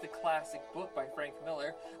discuss the classic book by Frank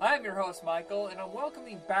Miller. I'm your host, Michael, and I'm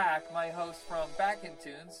welcoming back my host from Back in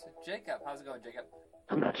Tunes, Jacob. How's it going, Jacob?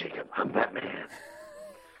 I'm not Jacob, I'm Batman.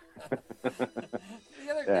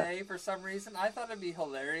 The other day, for some reason, I thought it'd be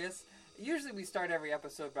hilarious. Usually we start every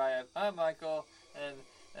episode by, I'm Michael, and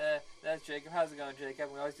that's Jacob. How's it going,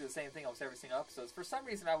 Jacob? We always do the same thing almost every single episode. For some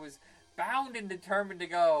reason, I was bound and determined to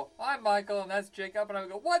go, I'm Michael, and that's Jacob, and I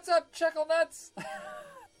would go, what's up, Chuckle Nuts?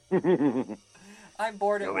 I'm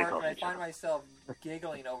bored at work, and I find myself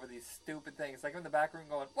giggling over these stupid things. Like I'm in the back room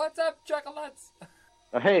going, what's up, Chuckle Nuts?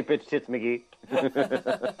 Oh, hey, bitch tits McGee.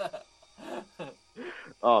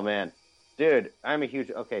 Oh, man. Dude, I'm a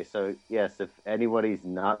huge... Okay, so, yes, if anybody's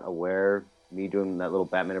not aware, me doing that little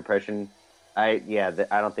Batman impression, I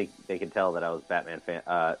don't think they can tell that I was Batman fan,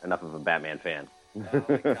 enough of a Batman fan. Oh,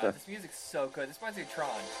 my God. This music's so good. This reminds me of Tron.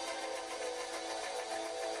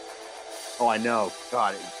 Oh, I know.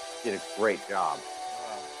 God, it did a great job.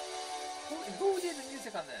 Who did the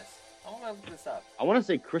music on this? I want to look this up. I want to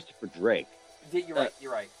say Christopher Drake. You're right.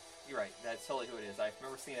 That's totally who it is. I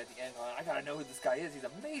remember seeing it at the end going, I gotta know who this guy is. He's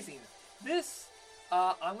amazing. This,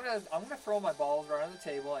 I'm gonna throw my balls right on the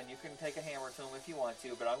table, and you can take a hammer to them if you want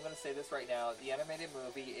to. But I'm gonna say this right now: the animated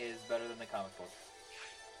movie is better than the comic book.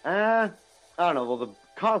 I don't know. Well, the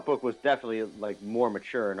comic book was definitely like more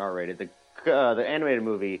mature and R-rated. The animated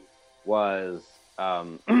movie was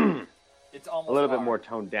it's almost a little R. bit more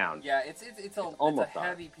toned down. Yeah, it's a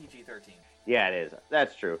heavy PG-13. Yeah, it is.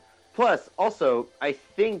 That's true. Plus, also, I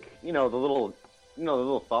think the little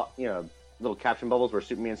caption bubbles where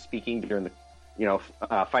Superman's speaking during the,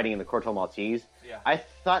 fighting in the Corto Maltese. Yeah. I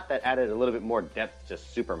thought that added a little bit more depth to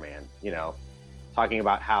Superman. Talking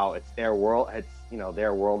about how it's their world,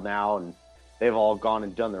 their world now, and they've all gone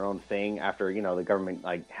and done their own thing after, the government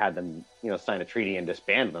like had them, sign a treaty and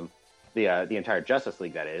disband them, the entire Justice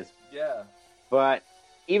League, that is. Yeah. But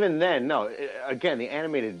even then, no. Again, the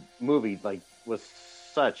animated movie like was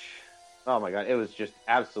such. Oh my god! It was just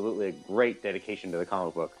absolutely a great dedication to the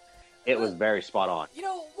comic book. It was very spot on.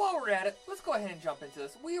 While we're at it, let's go ahead and jump into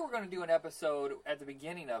this. We were going to do an episode at the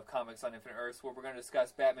beginning of Comics on Infinite Earths where we're going to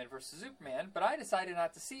discuss Batman vs. Superman, but I decided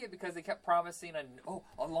not to see it because they kept promising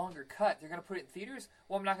a longer cut. They're going to put it in theaters.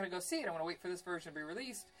 Well, I'm not going to go see it. I'm going to wait for this version to be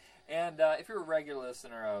released. And if you're a regular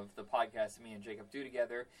listener of the podcast that me and Jacob do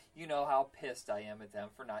together, you know how pissed I am at them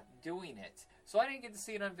for not doing it. So I didn't get to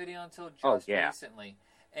see it on video until just recently.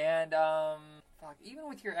 And, even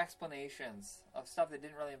with your explanations of stuff that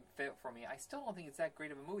didn't really fit for me, I still don't think it's that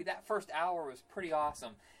great of a movie. That first hour was pretty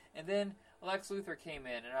awesome. And then Lex Luthor came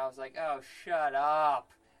in, and I was like, oh, shut up.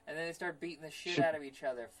 And then they started beating the shit out of each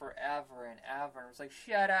other forever and ever. And I was like,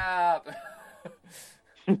 shut up.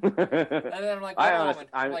 And then I'm like, Wonder Woman.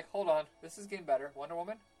 I'm like, hold on. This is getting better. Wonder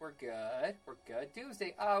Woman, we're good. We're good.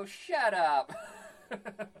 Doomsday, oh, shut up.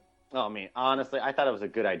 Oh, I mean, honestly, I thought it was a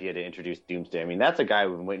good idea to introduce Doomsday. I mean, that's a guy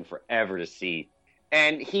we've been waiting forever to see.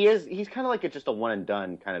 And he's kind of like just a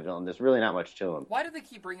one-and-done kind of villain. There's really not much to him. Why do they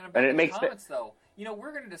keep bringing him back in the comments, though?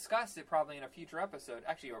 We're going to discuss it probably in a future episode.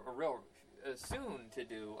 Actually, a real soon to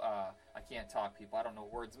do. I can't talk, people. I don't know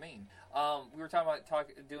what words mean. We were talking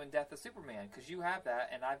about doing Death of Superman, because you have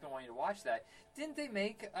that, and I've been wanting to watch that. Didn't they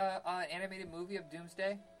make an animated movie of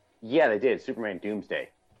Doomsday? Yeah, they did. Superman Doomsday.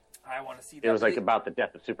 I want to see that. It was about the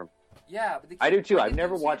death of Superman. Yeah, but I do too. I've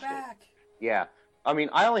never Doomsday watched back. it. Yeah. I mean,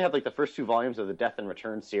 I only have the first 2 volumes of the Death and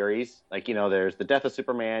Return series. There's the Death of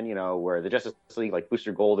Superman, where the Justice League, like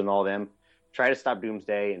Booster Gold and all them, try to stop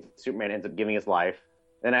Doomsday, and Superman ends up giving his life.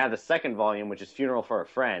 Then I have the second volume, which is Funeral for a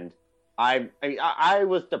Friend. I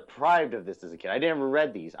was deprived of this as a kid. I never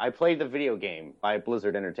read these. I played the video game by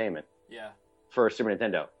Blizzard Entertainment. Yeah. For Super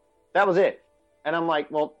Nintendo. That was it. And I'm like,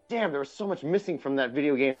 well, damn, there was so much missing from that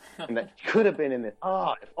video game that could have been in this.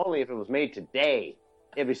 Oh, if only if it was made today,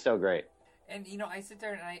 it'd be so great. And, I sit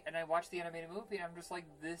there and I watch the animated movie, and I'm just like,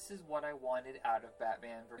 this is what I wanted out of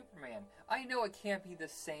Batman vs. Superman. I know it can't be the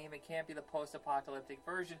same, it can't be the post-apocalyptic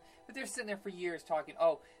version, but they're sitting there for years talking,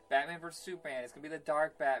 Batman vs. Superman, it's going to be the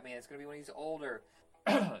dark Batman, it's going to be when he's older.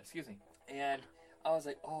 Excuse me. And I was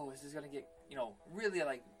like, is this going to get, really,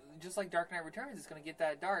 just like Dark Knight Returns, it's going to get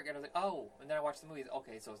that dark. And I was like, and then I watched the movies.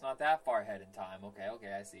 Okay, so it's not that far ahead in time.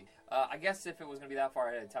 Okay, I see. I guess if it was going to be that far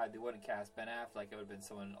ahead in time, they wouldn't cast Ben Affleck. It would have been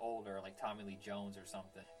someone older, like Tommy Lee Jones or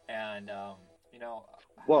something. And,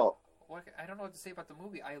 well, I don't know what to say about the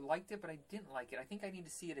movie. I liked it, but I didn't like it. I think I need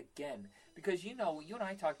to see it again. Because, you and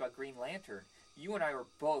I talked about Green Lantern. You and I were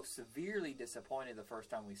both severely disappointed the first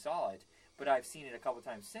time we saw it, but I've seen it a couple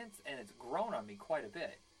times since, and it's grown on me quite a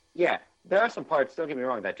bit. Yeah, there are some parts, don't get me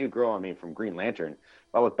wrong, that do grow on me from Green Lantern.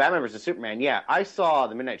 But with Batman vs. Superman, yeah, I saw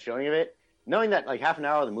the midnight showing of it. Knowing that half an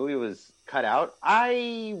hour of the movie was cut out,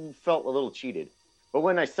 I felt a little cheated. But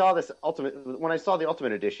when I saw the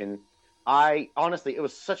Ultimate Edition, it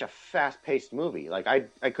was such a fast-paced movie.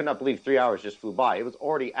 I could not believe 3 hours just flew by. It was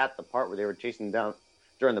already at the part where they were chasing down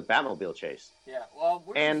during the Batmobile chase. Yeah, well,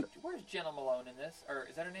 where's Jenna Malone in this? Or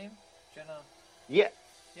is that her name? Jenna? Yeah,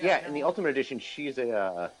 in the Ultimate Edition, she's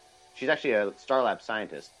actually a Star Lab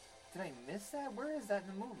scientist. Did I miss that? Where is that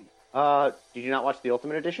in the movie? Did you not watch the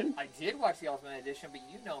Ultimate Edition? I did watch the Ultimate Edition, but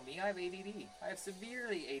you know me, I have ADD. I have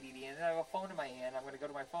severely ADD, and then I have a phone in my hand. I'm going to go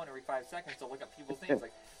to my phone every 5 seconds to look up people's names.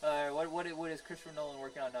 What is Christopher Nolan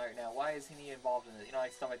working on right now? Why isn't he involved in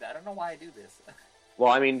it? Stuff like that. I don't know why I do this.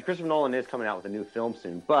 Well, I mean, Christopher Nolan is coming out with a new film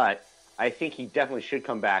soon, but I think he definitely should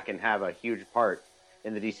come back and have a huge part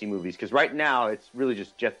in the DC movies, because right now it's really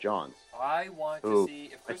just Jeff Johns. I want to see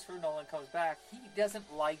if Christopher Nolan comes back. He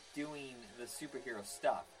doesn't like doing the superhero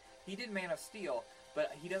stuff. He did Man of Steel,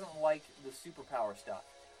 but he doesn't like the superpower stuff.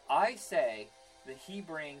 I say that he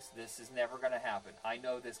brings, this is never going to happen. I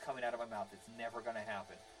know this coming out of my mouth. It's never going to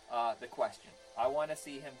happen. The Question. I want to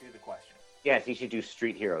see him do The Question. Yes, he should do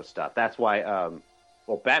street hero stuff. That's why,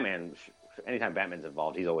 Batman, anytime Batman's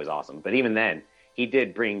involved, he's always awesome. But even then, he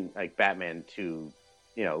did bring Batman to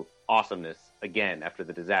awesomeness again after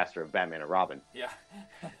the disaster of Batman and Robin. Yeah.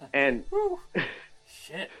 And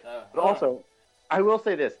shit. But also, I will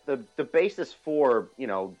say this: the basis for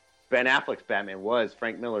Ben Affleck's Batman was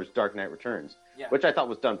Frank Miller's Dark Knight Returns, which I thought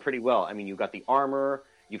was done pretty well. I mean, you got the armor,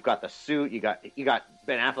 you've got the suit, you got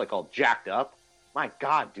Ben Affleck all jacked up. My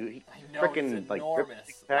God, dude, he freaking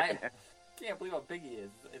enormous. I can't believe how big he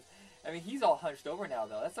is. I mean, he's all hunched over now,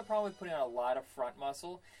 though. That's the problem with putting on a lot of front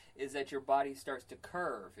muscle, is that your body starts to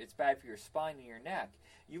curve. It's bad for your spine and your neck.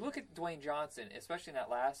 You look at Dwayne Johnson, especially in that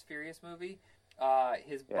last Furious movie,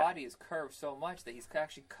 his body is curved so much that he's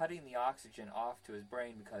actually cutting the oxygen off to his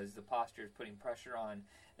brain because the posture is putting pressure on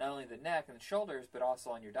not only the neck and the shoulders, but also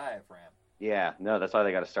on your diaphragm. Yeah, no, that's why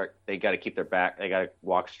they got to start. They got to keep their back. They got to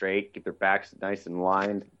walk straight, keep their backs nice and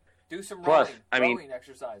lined. Do some Plus, rowing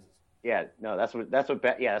exercises. Yeah, no, that's what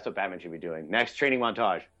Batman should be doing. Next training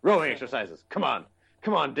montage, rowing exercises. Come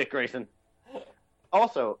on, Dick Grayson.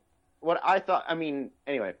 Also, what I thought. I mean,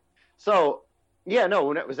 anyway, so yeah, no,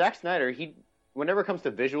 when it was Zack Snyder, whenever it comes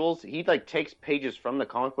to visuals, he like takes pages from the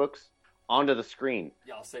comic books onto the screen.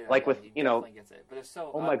 Yeah, I'll say that. Like with he definitely gets it. But it's so.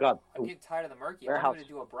 Oh my God, I'm getting tired of the murky. I want him to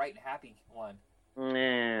do a bright and happy one.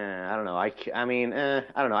 I don't know. I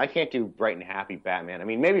don't know. I can't do bright and happy Batman. I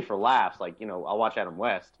mean, maybe for laughs, like, I'll watch Adam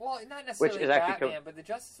West. Well, not necessarily which is Batman, but the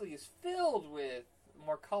Justice League is filled with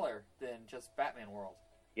more color than just Batman World.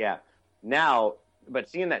 Yeah. Now, but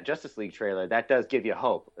seeing that Justice League trailer, that does give you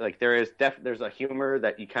hope. Like, there's a humor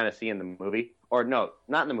that you kind of see in the movie. Or, no,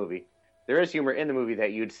 not in the movie. There is humor in the movie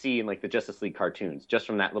that you'd see in, like, the Justice League cartoons, just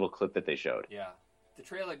from that little clip that they showed. Yeah. The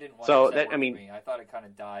trailer didn't want so to that, I mean, me. I thought it kind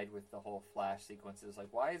of died with the whole Flash sequences. Like,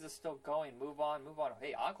 why is this still going? Move on.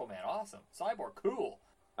 Hey, Aquaman, awesome. Cyborg, cool.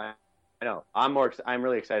 I know. I'm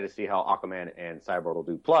really excited to see how Aquaman and Cyborg will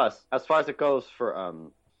do. Plus, as far as it goes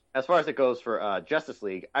for Justice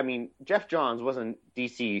League, I mean, Jeff Johns wasn't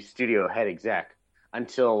DC studio head exec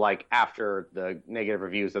until like after the negative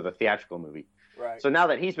reviews of the theatrical movie. Right. So now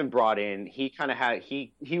that he's been brought in, he kind of had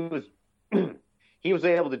he was. He was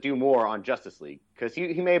able to do more on Justice League because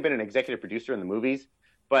he may have been an executive producer in the movies,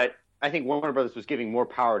 but I think Warner Brothers was giving more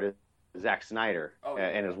power to Zack Snyder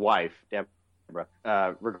and his wife, Deborah,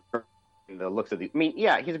 regarding the looks of the. I mean,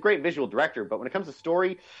 yeah, he's a great visual director, but when it comes to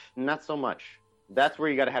story, not so much. That's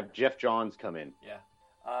where you got to have Jeff Johns come in.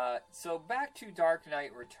 Yeah. So back to Dark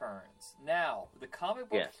Knight Returns. Now, the comic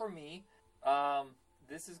book for me,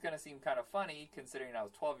 this is going to seem kind of funny considering I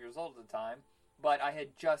was 12 years old at the time, but I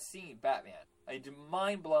had just seen Batman. I had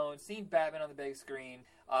mind blown, seen Batman on the big screen.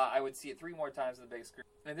 I would see it 3 more times on the big screen.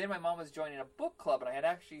 And then my mom was joining a book club, and I had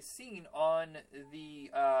actually seen on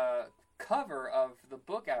the cover of the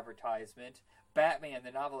book advertisement Batman,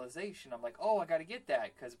 the novelization. I'm like, oh, I got to get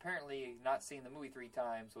that, because apparently not seeing the movie 3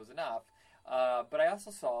 times was enough. But I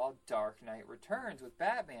also saw Dark Knight Returns with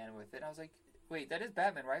Batman with it, and I was like, wait, that is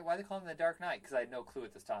Batman, right? Why do they call him the Dark Knight? Because I had no clue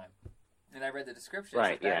at this time. And I read the description.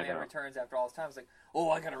 Right, so Batman Returns after all this time. I was like,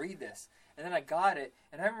 oh, I got to read this. And then I got it,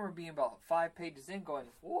 and I remember being about 5 pages in going,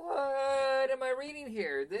 what am I reading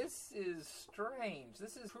here? This is strange.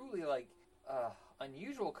 This is truly, like,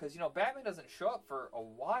 unusual, because, Batman doesn't show up for a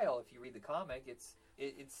while if you read the comic. It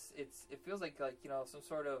feels like some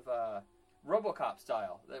sort of RoboCop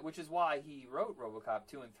style, which is why he wrote RoboCop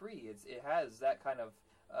 2 and 3. It has that kind of,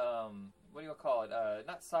 what do you call it?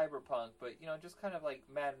 Not cyberpunk, but, just kind of like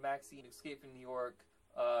Mad Maxine, Escape from New York,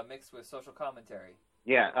 mixed with social commentary.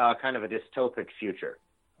 Yeah, kind of a dystopic future.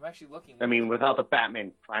 I'm actually looking. I mean, without the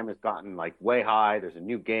Batman, crime has gotten like way high. There's a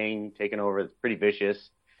new gang taking over that's pretty vicious,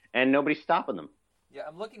 and nobody's stopping them. Yeah,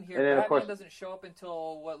 I'm looking here. And then, Batman of course, doesn't show up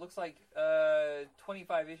until what looks like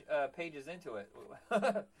 25 pages into it.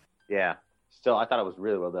 Yeah. Still, I thought it was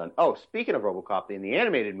really well done. Oh, speaking of RoboCop, in the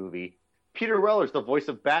animated movie, Peter Weller's the voice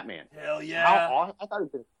of Batman. Hell yeah! I thought he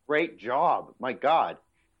did a great job. My God.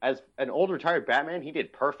 As an old retired Batman, he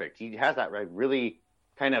did perfect. He has that really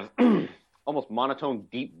kind of almost monotone,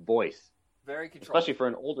 deep voice. Very controlling. Especially for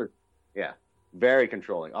an older... Yeah. Very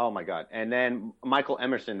controlling. Oh, my God. And then Michael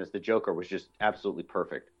Emerson as the Joker was just absolutely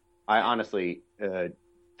perfect. I honestly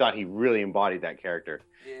thought he really embodied that character.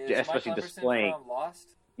 Is especially Michael displaying... Emerson from Lost?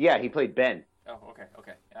 Yeah, he played Ben. Oh,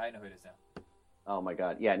 okay. I know who it is now. Oh my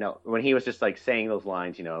God. Yeah, no, when he was just like saying those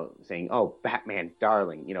lines, saying, oh, Batman,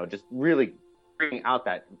 darling, just really bringing out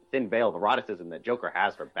that thin veil of eroticism that Joker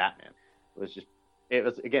has for Batman. It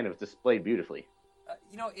was displayed beautifully.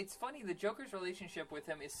 It's funny, the Joker's relationship with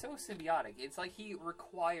him is so symbiotic. It's like he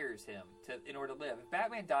requires him in order to live. If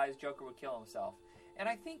Batman dies, Joker would kill himself. And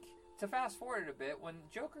I think, to fast forward a bit, when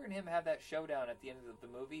Joker and him have that showdown at the end of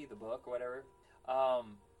the movie, the book, or whatever,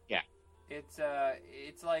 yeah.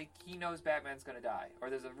 It's like he knows Batman's going to die, or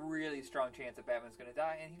there's a really strong chance that Batman's going to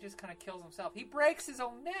die, and he just kind of kills himself. He breaks his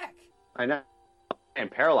own neck. I know. And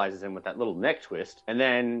paralyzes him with that little neck twist. And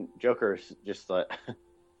then Joker's just like,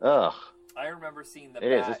 ugh. I remember seeing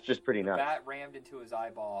it's just pretty nuts. The bat rammed into his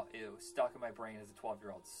eyeball. It was stuck in my brain as a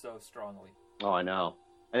 12-year-old so strongly. Oh, I know.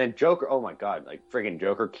 And then Joker, oh my God, like friggin'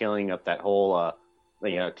 Joker killing up that whole,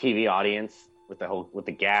 TV audience with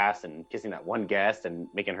the gas and kissing that one guest and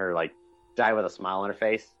making her like die with a smile on her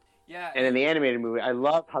face. Yeah. And in the animated movie, I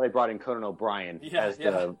love how they brought in Conan O'Brien as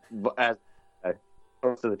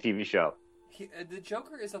host of the TV show. The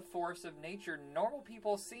Joker is a force of nature. Normal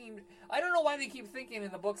people seem... I don't know why they keep thinking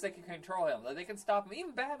in the books they can control him. That they can stop him.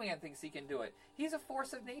 Even Batman thinks he can do it. He's a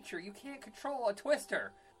force of nature. You can't control a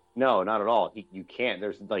Twister. No, not at all. You can't.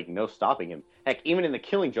 There's like no stopping him. Heck, even in the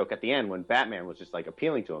Killing Joke at the end, when Batman was just like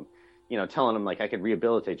appealing to him, telling him like, I can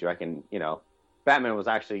rehabilitate you. I can, Batman was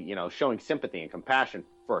actually, showing sympathy and compassion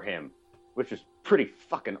for him, which was pretty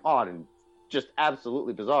fucking odd and just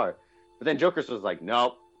absolutely bizarre. But then Joker's was like,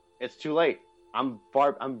 nope, it's too late. I'm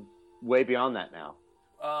way beyond that now.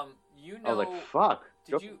 I was like, fuck.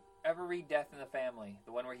 Did you ever read Death in the Family,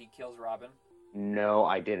 the one where he kills Robin? No,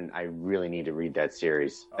 I didn't. I really need to read that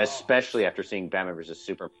series, especially after seeing Batman vs.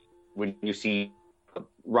 Superman. When you see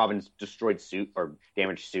Robin's destroyed suit or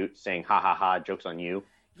damaged suit, saying "ha ha ha," joke's on you.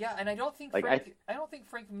 Yeah, and I don't think I don't think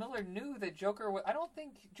Frank Miller knew that Joker. I don't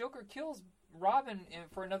think Joker kills Robin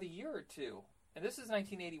for another year or two. And this is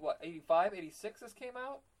 1980, what, 85, 86 this came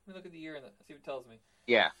out? Let me look at the year and see what it tells me.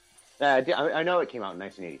 Yeah. I know it came out in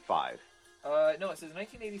 1985. No, it says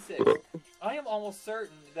 1986. I am almost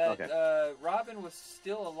certain that Robin was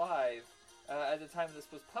still alive at the time this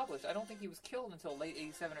was published. I don't think he was killed until late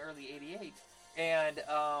 87, early 88. And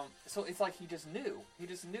so it's like he just knew. He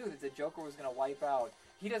just knew that the Joker was going to wipe out.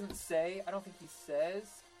 He doesn't say, I don't think he says,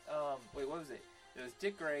 wait, what was it? It was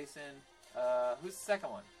Dick Grayson. Who's the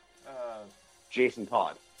second one? Jason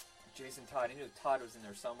Todd. Jason Todd. I knew Todd was in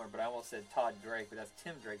there somewhere, but I almost said Todd Drake, but that's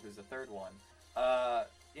Tim Drake, who's the third one. I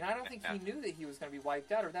don't think he knew that he was going to be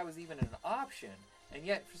wiped out, or that was even an option. And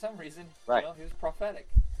yet, for some reason, he was prophetic.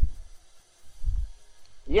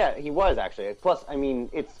 Yeah, he was, actually. Plus, I mean,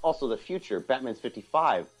 it's also the future. Batman's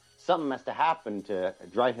 55. Something has to happen to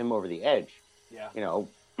drive him over the edge. Yeah.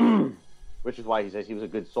 Which is why he says he was a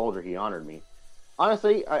good soldier. He honored me.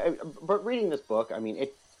 Honestly, but reading this book, I mean,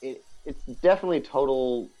 it's definitely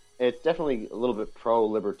it's definitely a little bit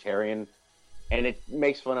pro-libertarian, and it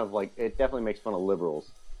definitely makes fun of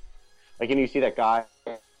liberals. Like, and you see that guy,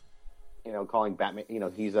 calling Batman,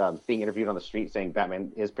 he's being interviewed on the street saying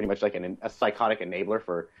Batman is pretty much like a psychotic enabler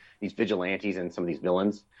for these vigilantes and some of these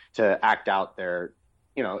villains to act out their,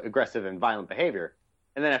 aggressive and violent behavior.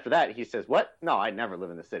 And then after that, he says, what? No, I'd never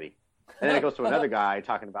live in the city. And then it goes to another guy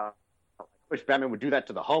talking about which Batman would do that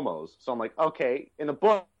to the homos. So I'm like, okay, in the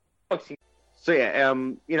books,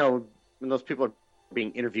 when those people are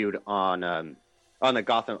being interviewed on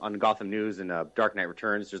Gotham News and Dark Knight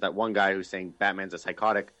Returns, there's that one guy who's saying Batman's a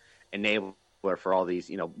psychotic enabler for all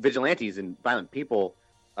these, vigilantes and violent people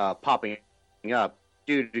popping up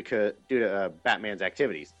due to Batman's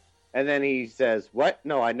activities. And then he says, what?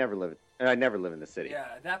 No, I'd never live in the city. Yeah,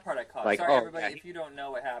 that part I caught. Like, sorry, everybody, if you don't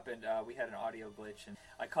know what happened, we had an audio glitch, and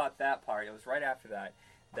I caught that part. It was right after that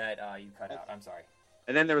you cut out. I'm sorry.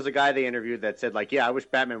 And then there was a guy they interviewed that said, like, yeah, I wish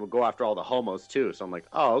Batman would go after all the homos, too. So I'm like,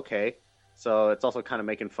 oh, okay. So it's also kind of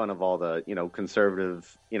making fun of all the,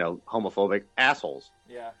 conservative, homophobic assholes.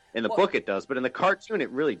 Yeah. In the book it does, but in the cartoon it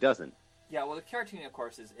really doesn't. Yeah, well, the cartoon, of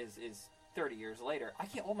course, is 30 years later.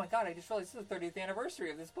 Oh my god, I just realized this is the 30th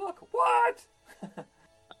anniversary of this book. What?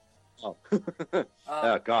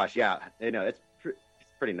 Oh gosh, yeah. It's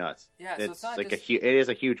pretty nuts. Yeah, so it's not like just... it is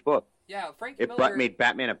a huge book. Yeah, Frank Miller... It made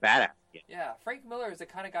Batman a badass. Yeah, Frank Miller is the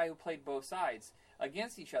kind of guy who played both sides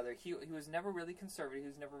against each other. He was never really conservative, he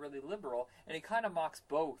was never really liberal, and he kind of mocks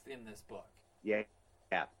both in this book. Yeah,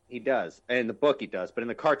 he does. In the book he does, but in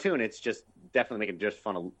the cartoon it's just definitely making just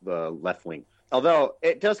fun of the left wing. Although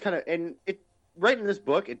it does kind of, and it right in this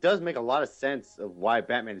book, it does make a lot of sense of why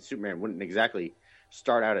Batman and Superman wouldn't exactly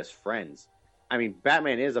start out as friends. I mean,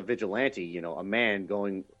 Batman is a vigilante, a man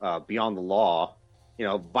going beyond the law,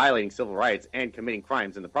 violating civil rights and committing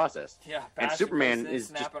crimes in the process. Yeah, and Superman is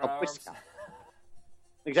just a arms.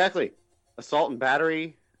 Exactly. Assault and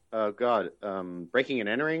battery, breaking and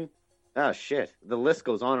entering. Oh, shit. The list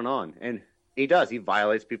goes on. And he does. He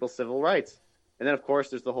violates people's civil rights. And then, of course,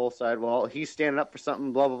 there's the whole side, well, he's standing up for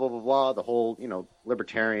something, blah, blah, blah, blah, blah. The whole,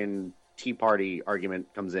 libertarian Tea Party argument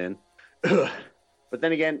comes in. But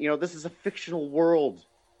then again, this is a fictional world.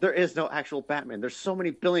 There is no actual Batman. There's so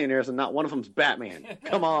many billionaires and not one of them's Batman.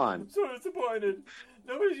 Come on. I'm so disappointed.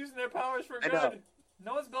 Nobody's using their powers for good.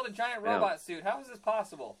 No one's built a giant robot suit. How is this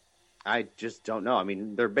possible? I just don't know. I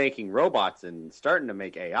mean, they're making robots and starting to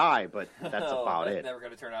make AI, but that's about that's it. Never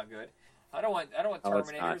going to turn out good. I don't want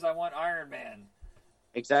Terminators. I want Iron Man.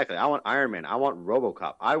 Exactly. I want Iron Man. I want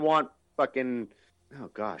RoboCop. I want fucking. Oh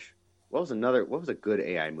gosh, what was a good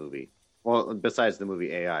AI movie? Well, besides the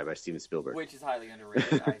movie AI by Steven Spielberg. which is highly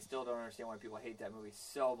underrated. I still don't understand why people hate that movie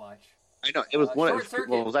so much. I know it was one. Short Circuit.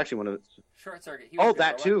 Well, it was actually one of. Short Circuit. He was Oh, good,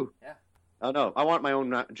 that bro. too. Yeah. Oh no, I want my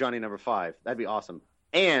own Johnny Number 5. That'd be awesome.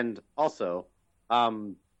 And also,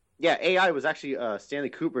 yeah, AI was actually Stanley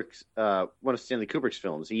Kubrick's one of Stanley Kubrick's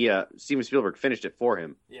films. Steven Spielberg finished it for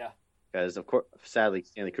him Yeah. because, of course, sadly,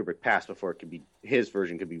 Stanley Kubrick passed before his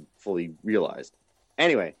version could be fully realized.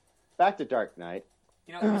 Anyway, back to Dark Knight.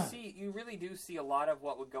 You know, you really do see a lot of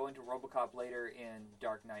what would go into RoboCop later in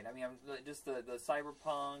Dark Knight. I mean, just the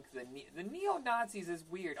cyberpunk, the neo-Nazis is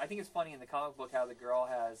weird. I think it's funny in the comic book how the girl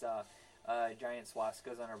has giant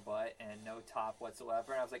swastikas on her butt and no top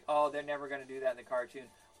whatsoever. And I was like, oh, they're never going to do that in the cartoon.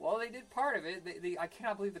 Well, they did part of it. I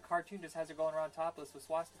cannot believe the cartoon just has her going around topless with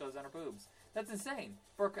swastikas on her boobs. That's insane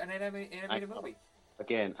for an animated movie.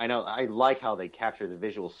 Again, I know I like how they capture the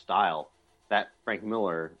visual style that Frank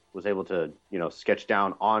Miller was able to, sketch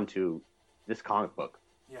down onto this comic book.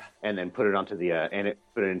 Yeah. And then put it onto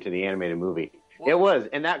put it into the animated movie. Well, it was,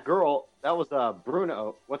 and that girl, that was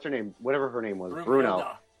Bruno. What's her name? Whatever her name was, Bruno.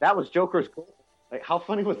 Brunhilde. That was Joker's goal. Like, how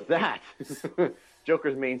funny was that?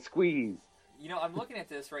 Joker's main squeeze. You know, I'm looking at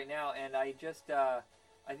this right now, and I just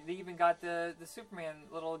they even got the Superman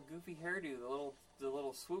little goofy hairdo, the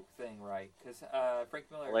little swoop thing right, because Frank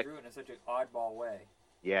Miller drew it in such an oddball way.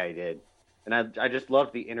 Yeah, he did, and I just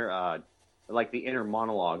loved the inner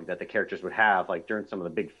monologue that the characters would have, like during some of the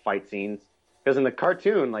big fight scenes. Because in the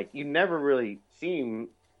cartoon, like, you never really see him.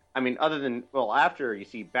 I mean, other than, well, after you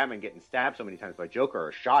see Batman getting stabbed so many times by Joker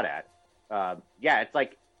or shot at, yeah, it's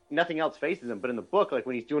like nothing else faces him. But in the book, like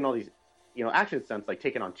when he's doing all these, action stunts, like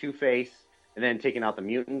taking on Two-Face and then taking out the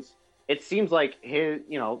mutants, it seems like his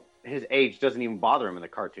age doesn't even bother him in the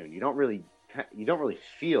cartoon. You don't really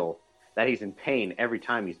feel that he's in pain every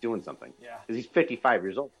time he's doing something. Yeah. Because he's 55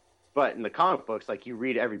 years old. But in the comic books, like, you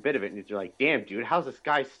read every bit of it and you're like, damn, dude, how's this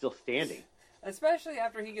guy still standing? Especially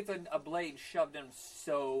after he gets a blade shoved in him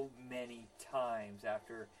so many times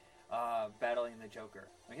after battling the Joker.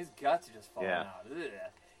 I mean, his guts are just falling out.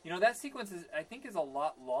 Ugh. That sequence I think is a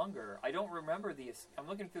lot longer. I don't remember I'm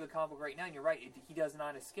looking through the comic book right now, and you're right. He does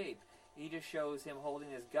not escape. He just shows him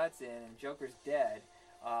holding his guts in, and Joker's dead.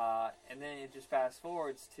 And then it just fast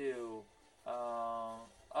forwards to.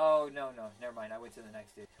 Oh no, never mind. I went to the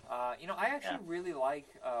next dude. I actually really like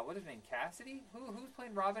what's his name, Cassidy. Who's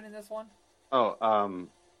playing Robin in this one? Oh,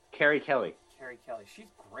 Carrie Kelly. Carrie Kelly.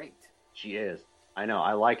 She's great. She is. I know.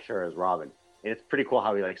 I liked her as Robin. And it's pretty cool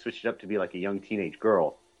how he switched it up to be like a young teenage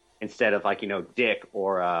girl instead of Dick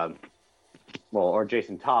or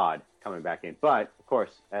Jason Todd coming back in. But of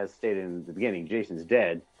course, as stated in the beginning, Jason's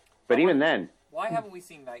dead. But even then, why haven't we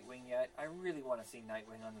seen Nightwing yet? I really want to see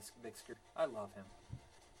Nightwing on this big screen. I love him.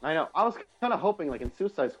 I know. I was kind of hoping, like in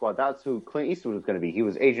Suicide Squad, that's who Clint Eastwood was going to be. He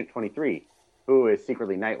was Agent 23, who is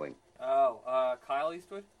secretly Nightwing. Oh, Kyle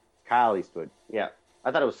Eastwood? Kyle Eastwood, yeah.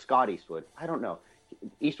 I thought it was Scott Eastwood. I don't know.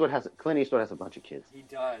 Clint Eastwood has a bunch of kids. He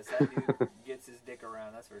does. That dude gets his dick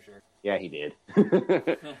around, that's for sure. Yeah, he did.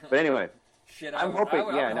 But anyway. Shit, I'm hoping, I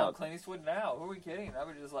would yeah, no. Clint Eastwood now. Who are we kidding? I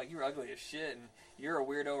would just you're ugly as shit, and you're a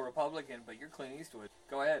weirdo Republican, but you're Clint Eastwood.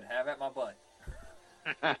 Go ahead, have at my butt.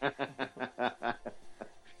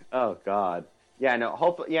 Oh, God. Yeah, no,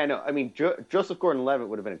 hopefully, yeah, no, I mean, Joseph Gordon-Levitt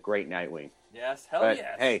would have been a great Nightwing. Yes, hell but,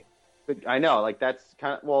 yes. Hey, I know, that's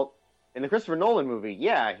kind of, well, in the Christopher Nolan movie,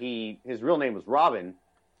 yeah, his real name was Robin,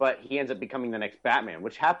 but he ends up becoming the next Batman,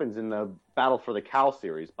 which happens in the Battle for the Cowl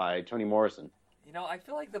series by Toni Morrison. I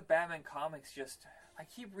feel like the Batman comics I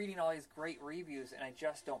keep reading all these great reviews, and I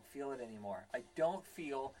just don't feel it anymore. I don't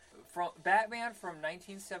feel, from Batman from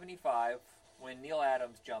 1975, when Neil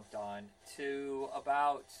Adams jumped on, to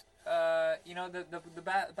about, the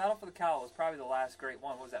Battle for the Cowl was probably the last great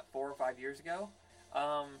one. What was that, 4 or 5 years ago?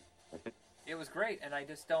 It was great, and I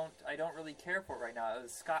don't really care for it right now. It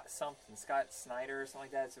was Scott Snyder or something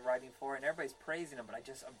like that is writing for it, and everybody's praising him, but I'm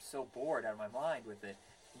so bored out of my mind with it.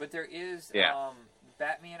 But there is,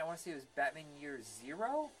 Batman, I want to say it was Batman Year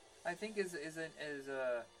Zero, I think is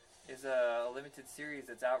a limited series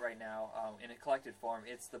that's out right now in a collected form.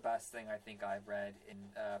 It's the best thing I think I've read in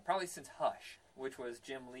probably since Hush, which was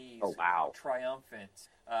Jim Lee's triumphant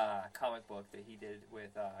comic book that he did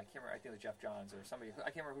with I can't remember. I think it was Jeff Johns or somebody. I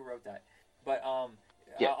can't remember who wrote that. But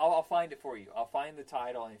I'll find it for you. I'll find the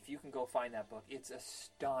title, and if you can go find that book, it's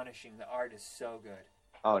astonishing. The art is so good.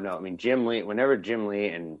 Oh no! I mean, Jim Lee. Whenever Jim Lee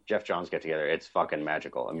and Jeff Johns get together, it's fucking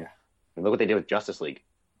magical. I mean, look what they did with Justice League.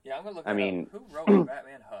 Yeah, I'm gonna look. I mean, who wrote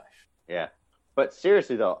Batman Hush? Yeah, but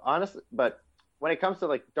seriously though, honestly, but when it comes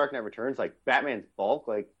to Dark Knight Returns, Batman's bulk,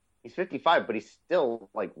 he's 55, but he's still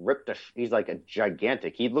ripped. He's a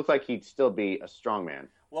gigantic. He'd look like he'd still be a strong man.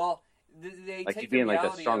 Well, They Like take he'd be in like the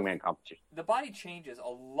reality strongman competition. the body changes a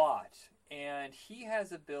lot, and he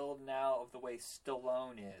has a build now of the way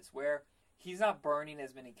Stallone is, where he's not burning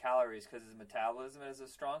as many calories because his metabolism is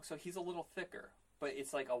as strong, so he's a little thicker. But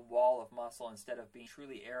it's like a wall of muscle instead of being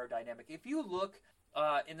truly aerodynamic. If you look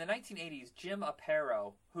in the 1980s, Jim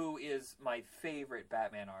Aparo, who is my favorite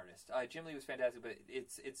Batman artist, Jim Lee was fantastic, but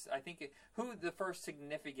it's I think who the first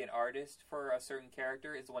significant artist for a certain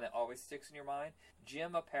character is the one that always sticks in your mind.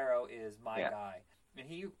 Jim Aparo is my guy, and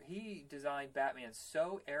he designed Batman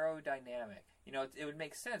so aerodynamic. You know, it would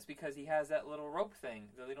make sense because he has that little rope thing,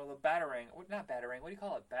 the batarang, not batarang. What do you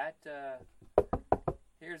call it?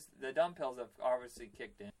 Here's the dumbbells have obviously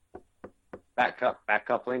kicked in. Back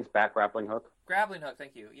couplings, back grappling hook. Grappling hook,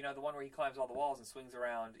 thank you. You know, the one where he climbs all the walls and swings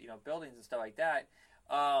around, you know, buildings and stuff like that.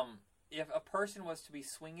 If a person was to be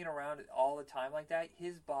swinging around all the time like that,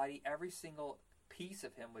 his body, every single piece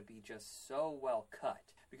of him would be just so well cut.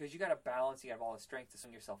 Because you got to balance, you have all the strength to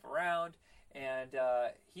swing yourself around. And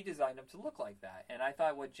he designed him to look like that. And I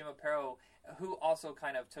thought what Jim Aparo, who also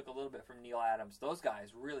kind of took a little bit from Neil Adams, those guys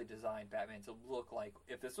really designed Batman to look like,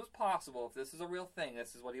 if this was possible, if this is a real thing,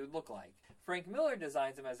 this is what he would look like. Frank Miller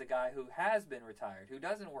designs him as a guy who has been retired, who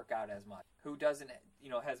doesn't work out as much, who doesn't, you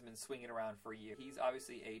know, has been swinging around for years. He's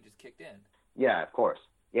obviously age has kicked in. Yeah, of course.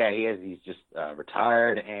 Yeah, he is. He's just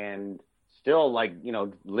retired and still, like, you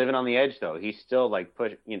know, living on the edge, though. He's still, like,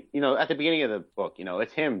 you know, at the beginning of the book, you know,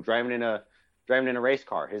 it's him driving in a race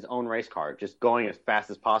car, his own race car, just going as fast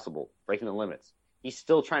as possible, breaking the limits. He's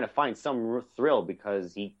still trying to find some thrill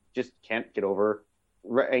because he just can't get over.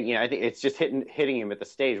 You know, I think it's just hitting him at the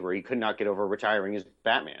stage where he could not get over retiring as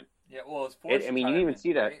Batman. Yeah, well, it's forced. I mean, you even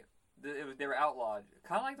see that. Right? They were outlawed,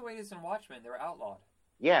 kind of like the way it is in Watchmen. They were outlawed.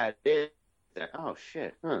 Yeah, it is. Oh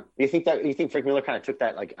shit! Huh? You think Frank Miller kind of took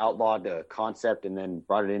that like outlawed concept and then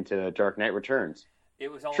brought it into Dark Knight Returns?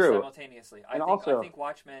 It was almost True. simultaneously. I think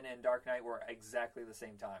Watchmen and Dark Knight were exactly the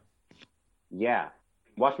same time. Yeah,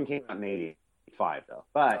 Watchmen came out in '85 though,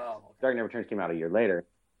 but Dark Knight Returns came out a year later.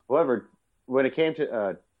 However, when it came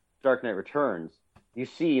to Dark Knight Returns, you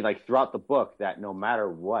see like throughout the book that no matter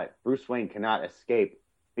what, Bruce Wayne cannot escape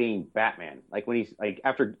being Batman. Like when he's like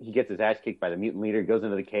after he gets his ass kicked by the mutant leader, goes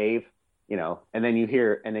into the cave, you know, and then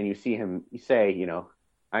you see him say, you know,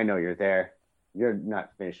 I know you're there. You're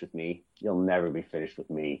not finished with me. You'll never be finished with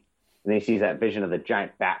me. And then he sees that vision of the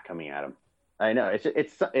giant bat coming at him. I know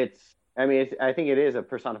it's. I mean, I think it is a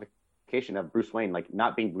personification of Bruce Wayne, like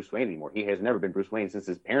not being Bruce Wayne anymore. He has never been Bruce Wayne since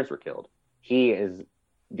his parents were killed. He is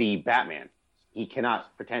the Batman. He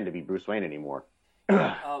cannot pretend to be Bruce Wayne anymore.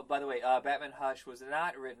 Oh, by the way, Batman Hush was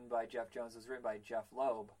not written by Jeff Jones. It was written by Jeff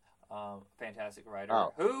Loeb, fantastic writer,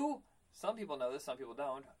 who, some people know this, some people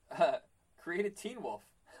don't, created Teen Wolf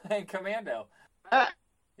and Commando.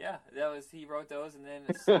 Yeah, he wrote those and then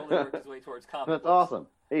slowly worked his way towards comic That's books. awesome.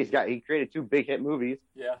 He created 2 big hit movies.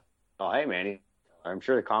 Yeah. Oh, hey man, I'm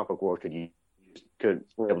sure the comic book world could be able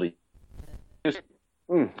to use.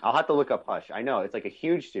 I'll have to look up Hush. I know it's like a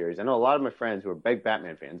huge series. I know a lot of my friends who are big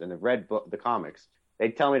Batman fans and have read the comics. They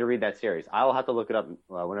tell me to read that series. I'll have to look it up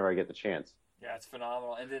whenever I get the chance. Yeah, it's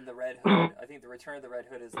phenomenal. And then the Red Hood. I think the Return of the Red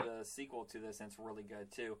Hood is the sequel to this, and it's really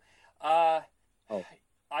good too. I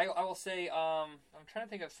will say I'm trying to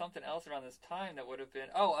think of something else around this time that would have been.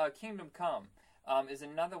 Kingdom Come is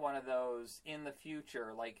another one of those in the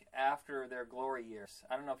future, like after their glory years.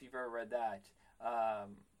 I don't know if you've ever read that.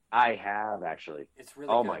 I have actually. It's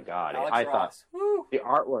really good. Good. My god! Alex Ross. Woo! The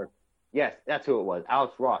artwork. Yes, that's who it was.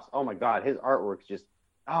 Alex Ross. Oh my god, his artwork's just.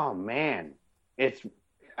 Oh man, it's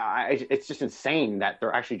just insane that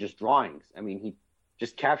they're actually just drawings. I mean, he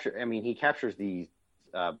captures these.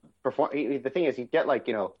 The thing is, you get like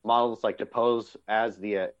models like to pose as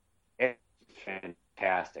the. It's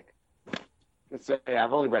fantastic.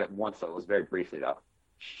 I've only read it once, though. It was very briefly though.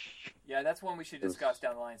 Yeah, that's one we should discuss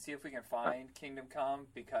down the line. See if we can find Kingdom Come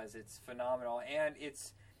because it's phenomenal and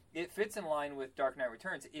it fits in line with Dark Knight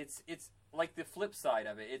Returns. It's like the flip side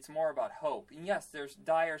of it. It's more about hope. And yes, there's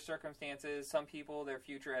dire circumstances. Some people, their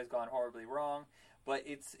future has gone horribly wrong, but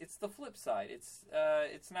it's the flip side.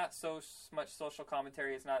 It's not so much social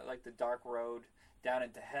commentary. It's not like the dark road down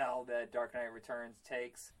into hell that Dark Knight Returns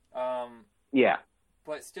takes. Yeah.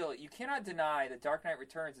 But still, you cannot deny that Dark Knight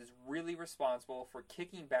Returns is really responsible for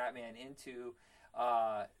kicking Batman into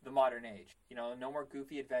the modern age. No more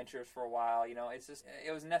goofy adventures for a while. It's just,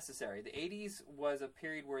 it was necessary. The 80s was a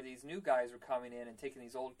period where these new guys were coming in and taking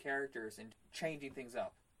these old characters and changing things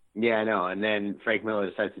up. Yeah, I know. And then Frank Miller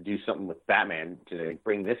decided to do something with Batman to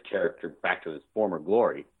bring this character back to his former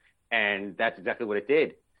glory. And that's exactly what it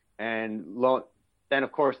did. And then,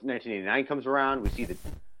 of course, 1989 comes around. We see the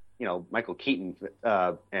Michael Keaton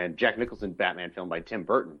and Jack Nicholson Batman film by Tim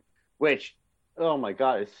Burton, which, oh my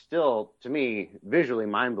God, is still, to me, visually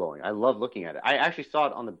mind-blowing. I love looking at it. I actually saw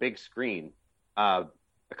it on the big screen a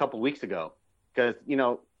couple weeks ago because,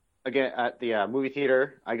 again, at the movie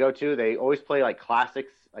theater I go to, they always play like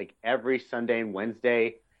classics like every Sunday and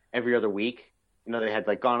Wednesday, every other week. They had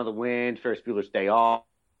like Gone with the Wind, Ferris Bueller's Day Off.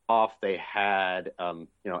 They had,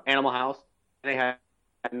 Animal House. And they had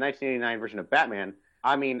a 1989 version of Batman.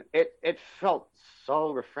 I mean, it felt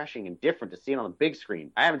so refreshing and different to see it on the big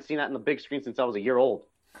screen. I haven't seen that on the big screen since I was a year old.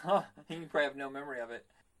 Huh. You probably have no memory of it.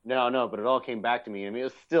 No, but it all came back to me. I mean, it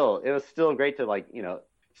was still great to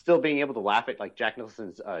still being able to laugh at like Jack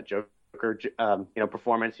Nicholson's Joker,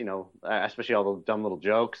 performance. Especially all the dumb little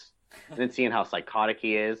jokes, and then seeing how psychotic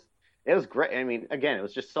he is. It was great. I mean, again, it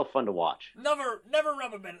was just so fun to watch. Never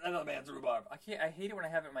rub another man's rhubarb. I hate it when I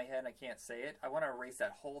have it in my head and I can't say it. I want to erase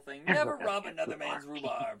that whole thing. Never rub another man's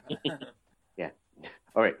rhubarb. Yeah.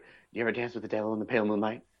 All right. Do you ever dance with the devil in the pale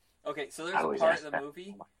moonlight? Okay, so there's a part of the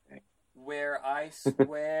movie where I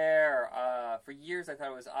swear, for years I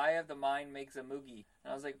thought it was "Eye of the mind makes a moogie,"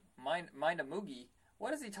 and I was like, "Mind a moogie?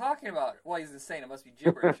 What is he talking about?" Well, he's insane. It must be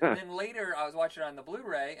gibberish. And then later I was watching it on the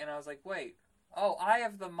Blu-ray, and I was like, "Wait, Eye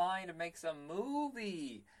of the mind makes a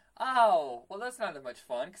movie." Oh, well, that's not that much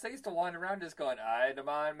fun because I used to wander around just going, "Eye of the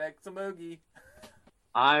mind makes a moogie."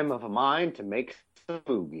 I'm of a mind to make a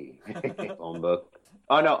moogie. Phone book.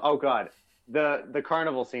 Oh no! Oh God! The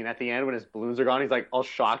carnival scene at the end when his balloons are gone, he's like all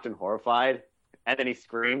shocked and horrified, and then he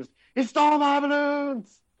screams, "He stole my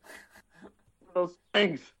balloons!" Those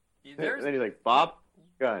things. And then he's like, "Bob,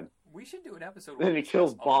 gun." We should do an episode. Then he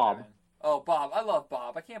kills Bob. Oh, Bob! I love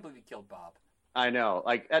Bob. I can't believe he killed Bob. I know.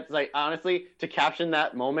 Like that's like honestly to caption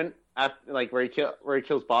that moment after like where he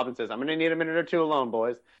kills Bob and says, "I'm gonna need a minute or two alone,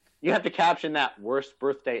 boys." You have to caption that worst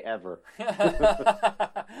birthday ever.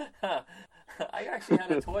 I actually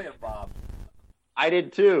had a toy of Bob. I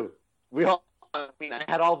did too. I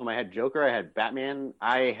had all of them. I had Joker, I had Batman,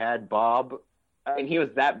 I had Bob, and he was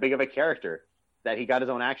that big of a character that he got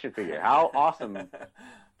his own action figure. How awesome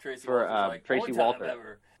Tracy for like, Tracy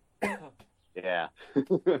Walters. Yeah.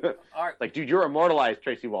 All right. Like, dude, you're immortalized,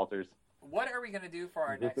 Tracy Walters. What are we going to do for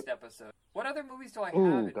our next episode? What other movies do I have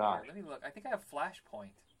in here? Let me look. I think I have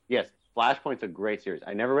Flashpoint. Yes, Flashpoint's a great series.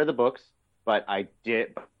 I never read the books, but I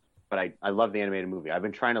did. But I love the animated movie. I've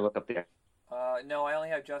been trying to look up the... No, I only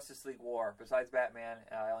have Justice League War. Besides Batman,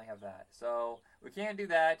 I only have that. So we can't do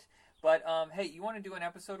that. But hey, you want to do an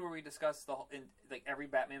episode where we discuss every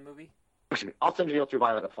Batman movie? I'll send you the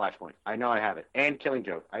Ultraviolet of Flashpoint. I know I have it, and Killing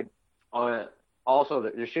Joke. Also,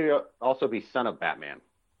 there should also be Son of Batman.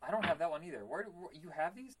 I don't have that one either. Where you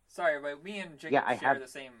have these? Sorry, but me and Jake share the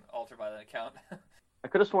same Ultraviolet account. I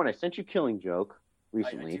could have sworn I sent you Killing Joke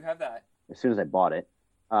recently. I do have that. As soon as I bought it.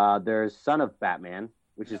 There's Son of Batman,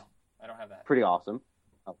 which is I don't have that. Pretty awesome.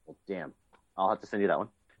 Oh, well, damn. I'll have to send you that one.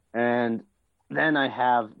 And then I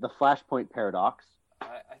have the Flashpoint Paradox.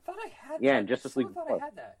 I thought I had that. Yeah, and Justice League. I thought I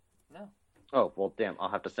had that. No. Oh, well, damn. I'll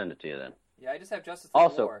have to send it to you then. Yeah, I just have Justice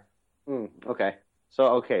League War. Okay.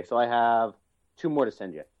 So I have two more to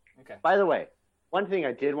send you. Okay. By the way, one thing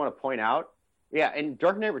I did want to point out, in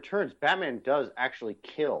Dark Knight Returns, Batman does actually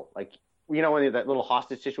kill. Like, when that little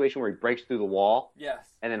hostage situation where he breaks through the wall? Yes.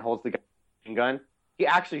 And then holds the gun? He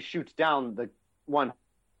actually shoots down the one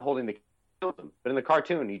holding the kills him. But in the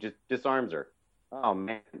cartoon, he just disarms her. Oh,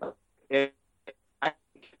 man. I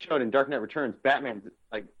showed in Dark Knight Returns, Batman,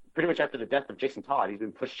 like, pretty much after the death of Jason Todd, he's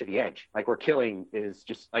been pushed to the edge. Like, where killing is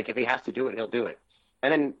just, like, if he has to do it, he'll do it.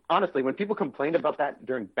 And then, honestly, when people complained about that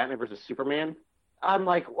during Batman vs. Superman, I'm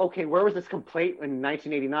like, okay, where was this complaint in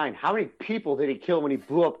 1989? How many people did he kill when he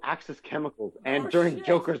blew up Axis Chemicals and during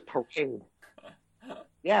Joker's parade?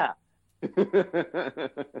 Yeah.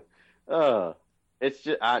 It's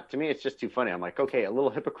just to me, it's just too funny. I'm like, okay, a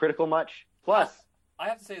little hypocritical much. Plus, I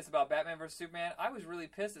have to say this about Batman vs. Superman. I was really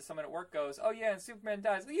pissed that someone at work goes, "Oh yeah, and Superman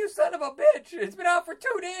dies." You son of a bitch! It's been out for 2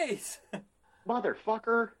 days.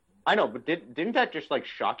 Motherfucker. I know, but didn't that just like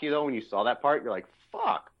shock you though when you saw that part? You're like,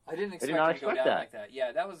 fuck. I didn't expect it to go down like that.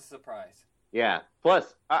 Yeah, that was a surprise. Yeah.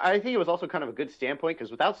 Plus, I think it was also kind of a good standpoint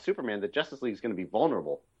because without Superman, the Justice League is going to be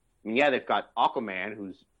vulnerable. I mean, yeah, they've got Aquaman,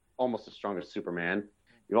 who's almost as strong as Superman.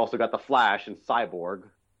 You've also got the Flash and Cyborg,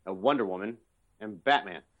 Wonder Woman, and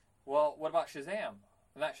Batman. Well, what about Shazam?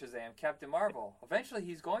 Not Shazam, Captain Marvel. Eventually,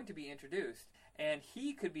 he's going to be introduced, and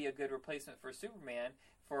he could be a good replacement for Superman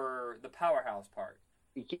for the powerhouse part.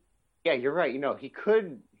 Yeah, you're right. He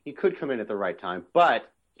could come in at the right time,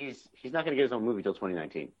 but he's not going to get his own movie till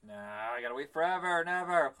 2019. Nah, I gotta wait forever,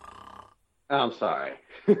 never. I'm sorry.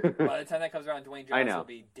 By the time that comes around, Dwayne I Johnson know. will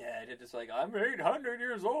be dead. It's just like, I'm 800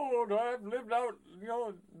 years old. I've lived out,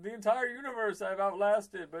 the entire universe I've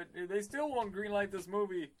outlasted, but they still won't greenlight this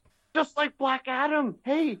movie. Just like Black Adam.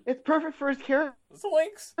 Hey, it's perfect for his character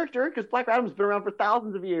Zoinks! because Black Adam's been around for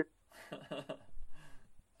thousands of years.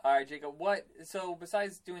 All right, Jacob. So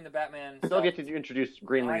besides doing the Batman, Still get to introduce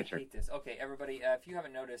Green I Lantern. hate this. Okay, everybody. If you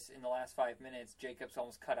haven't noticed, in the last 5 minutes, Jacob's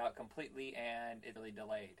almost cut out completely, and it really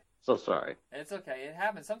delayed. So sorry. It's okay. It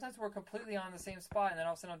happens. Sometimes we're completely on the same spot, and then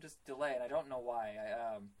all of a sudden I'll just delay, and I don't know why.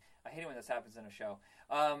 I hate it when this happens in a show.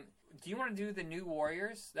 Do you want to do the New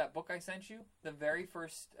Warriors? That book I sent you, the very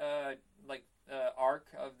first arc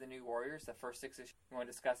of the New Warriors, the first 6 issues. You want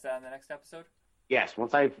to discuss that on the next episode? Yes,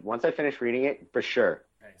 once I finish reading it, for sure.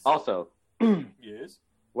 Okay, so, Also, yes.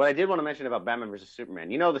 what I did want to mention about Batman versus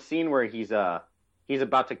Superman, you know the scene where he's about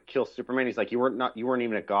to kill Superman. He's like, you weren't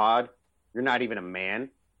even a god. You're not even a man.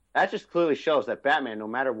 That just clearly shows that Batman, no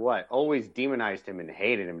matter what, always demonized him and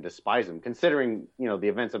hated him, and despised him, considering the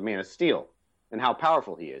events of Man of Steel and how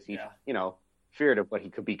powerful he is. He feared of what he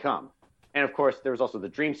could become. And of course, there was also the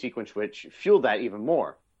dream sequence, which fueled that even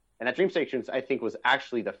more. And that dream sequence, I think, was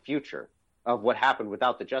actually the future of what happened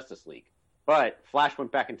without the Justice League. But Flash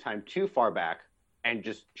went back in time too far back and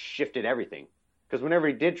just shifted everything. Because whenever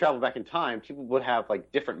he did travel back in time, people would have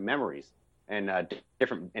like different memories and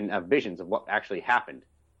different visions of what actually happened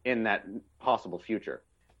in that possible future.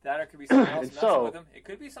 That or it could be someone else And messing so- with him. It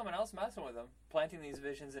could be someone else messing with him, planting these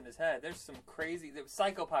visions in his head. There's some crazy,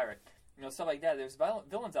 psycho pirate, stuff like that. There's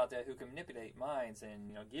villains out there who can manipulate minds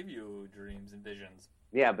and give you dreams and visions.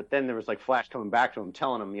 Yeah, but then there was like Flash coming back to him,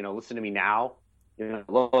 telling him, listen to me now.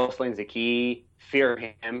 Lois Lane's the key.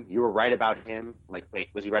 Fear him. You were right about him. Like, wait,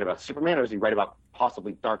 was he right about Superman, or was he right about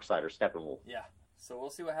possibly Darkseid or Steppenwolf? Yeah. So we'll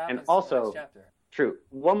see what happens And also- in the next chapter. True.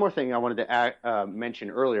 One more thing I wanted to mention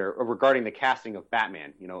earlier regarding the casting of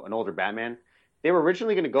Batman, an older Batman. They were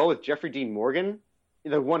originally going to go with Jeffrey Dean Morgan,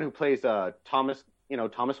 the one who plays Thomas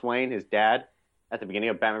Wayne, his dad, at the beginning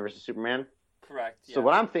of Batman vs. Superman. Correct. Yeah. So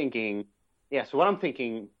what I'm thinking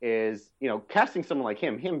is, casting someone like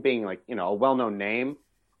him being like, a well-known name,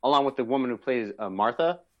 along with the woman who plays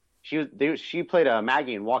Martha. She played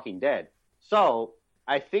Maggie in Walking Dead. So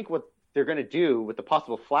I think what they're going to do with the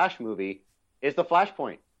possible Flash movie is the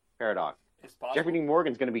Flashpoint paradox. It's possible. Jeffrey Dean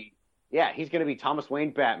Morgan's going to be, he's going to be Thomas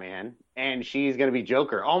Wayne Batman, and she's going to be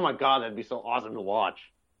Joker. Oh my God, that'd be so awesome to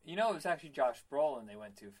watch. It was actually Josh Brolin they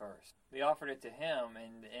went to first. They offered it to him,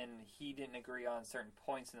 and he didn't agree on certain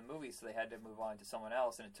points in the movie, so they had to move on to someone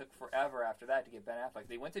else, and it took forever after that to get Ben Affleck.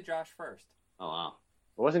 They went to Josh first. Oh wow.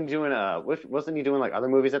 Wasn't he doing like other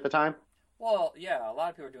movies at the time? Well, yeah, a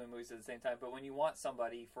lot of people are doing movies at the same time, but when you want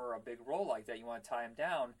somebody for a big role like that, you want to tie him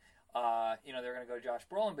down, they're going to go to Josh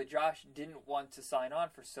Brolin, but Josh didn't want to sign on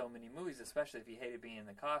for so many movies, especially if he hated being in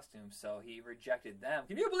the costume, so he rejected them.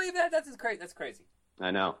 Can you believe that? That's crazy.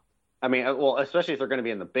 I know. I mean, well, especially if they're going to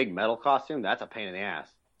be in the big metal costume, that's a pain in the ass.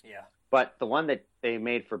 Yeah. But the one that they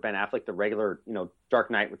made for Ben Affleck, the regular, Dark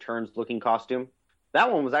Knight Returns looking costume,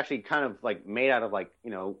 that one was actually kind of like made out of like,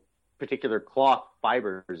 particular cloth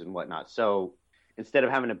fibers and whatnot. So instead of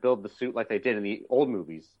having to build the suit like they did in the old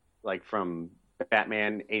movies, like from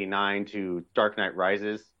Batman 89 to Dark Knight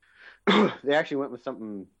Rises, they actually went with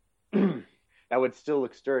something that would still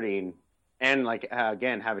look sturdy and like,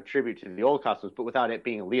 again, have a tribute to the old costumes, but without it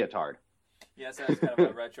being a leotard. Yes, that's kind of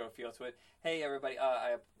a retro feel to it. Hey, everybody,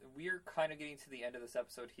 we're kind of getting to the end of this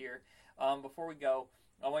episode here. Before we go,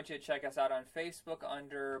 I want you to check us out on Facebook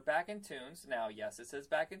under Back in Tunes. Now, yes, it says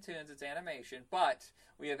Back in Tunes, it's animation, but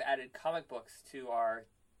we have added comic books to our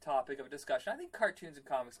topic of discussion. I think cartoons and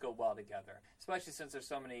comics go well together, especially since there's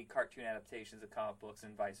so many cartoon adaptations of comic books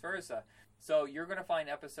and vice versa. So you're going to find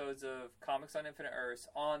episodes of Comics on Infinite Earths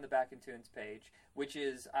on the Back in Tunes page, which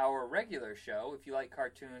is our regular show. If you like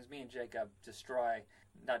cartoons, me and Jacob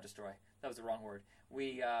not destroy, that was the wrong word.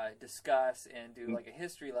 We discuss and do like a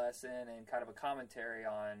history lesson and kind of a commentary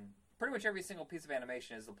on pretty much every single piece of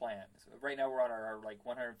animation is the plan. So right now we're on our like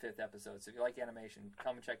 105th episode, so if you like animation,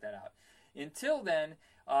 come and check that out. Until then,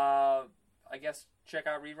 I guess check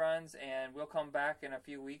out reruns, and we'll come back in a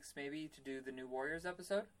few weeks maybe to do the New Warriors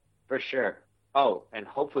episode. For sure. Oh, and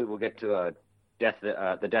hopefully we'll get to the Death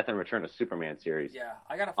and Return of Superman series. Yeah,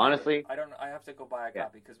 I gotta. Honestly, I have to go buy a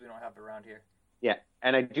copy because we don't have it around here. Yeah,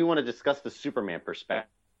 and I do want to discuss the Superman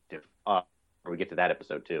perspective. When we get to that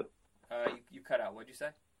episode too. You cut out. What'd you say?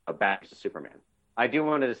 Batman versus Superman. I do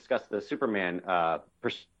want to discuss the Superman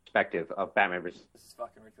perspective of Batman versus. This is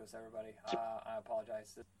fucking ridiculous, everybody. I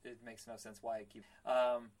apologize. It makes no sense why I keep.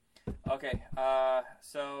 Okay,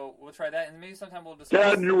 so we'll try that, and maybe sometime we'll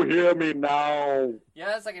discuss... Can you hear me now?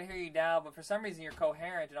 Yes, I can hear you now, but for some reason you're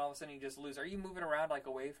coherent, and all of a sudden you just lose. Are you moving around, like,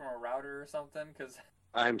 away from a router or something? Because...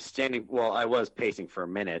 I'm standing. Well, I was pacing for a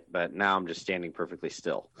minute, but now I'm just standing perfectly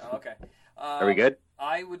still. Okay. Are we good?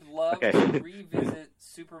 I would love Okay. to revisit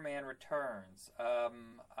Superman Returns.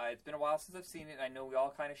 It's been a while since I've seen it. I know we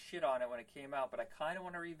all kind of shit on it when it came out, but I kind of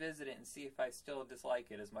want to revisit it and see if I still dislike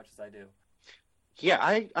it as much as I do. Yeah,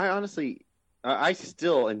 I honestly, I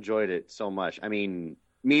still enjoyed it so much. I mean,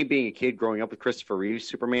 me being a kid growing up with Christopher Reeve's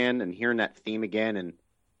Superman and hearing that theme again and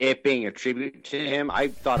it being a tribute to him, I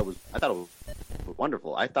thought it was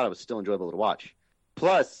wonderful. I thought it was still enjoyable to watch.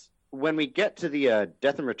 Plus, when we get to the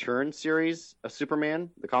Death and Return series of Superman,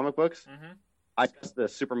 the comic books, I guess the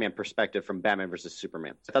Superman perspective from Batman versus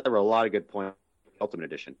Superman. I thought there were a lot of good points in the Ultimate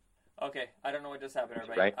Edition. Okay, I don't know what just happened,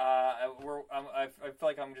 everybody. Right. I feel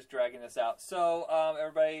like I'm just dragging this out. So,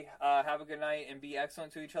 everybody, have a good night and be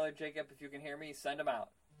excellent to each other. Jacob, if you can hear me, send them out.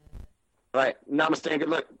 All right. Namaste and good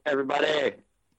luck, everybody.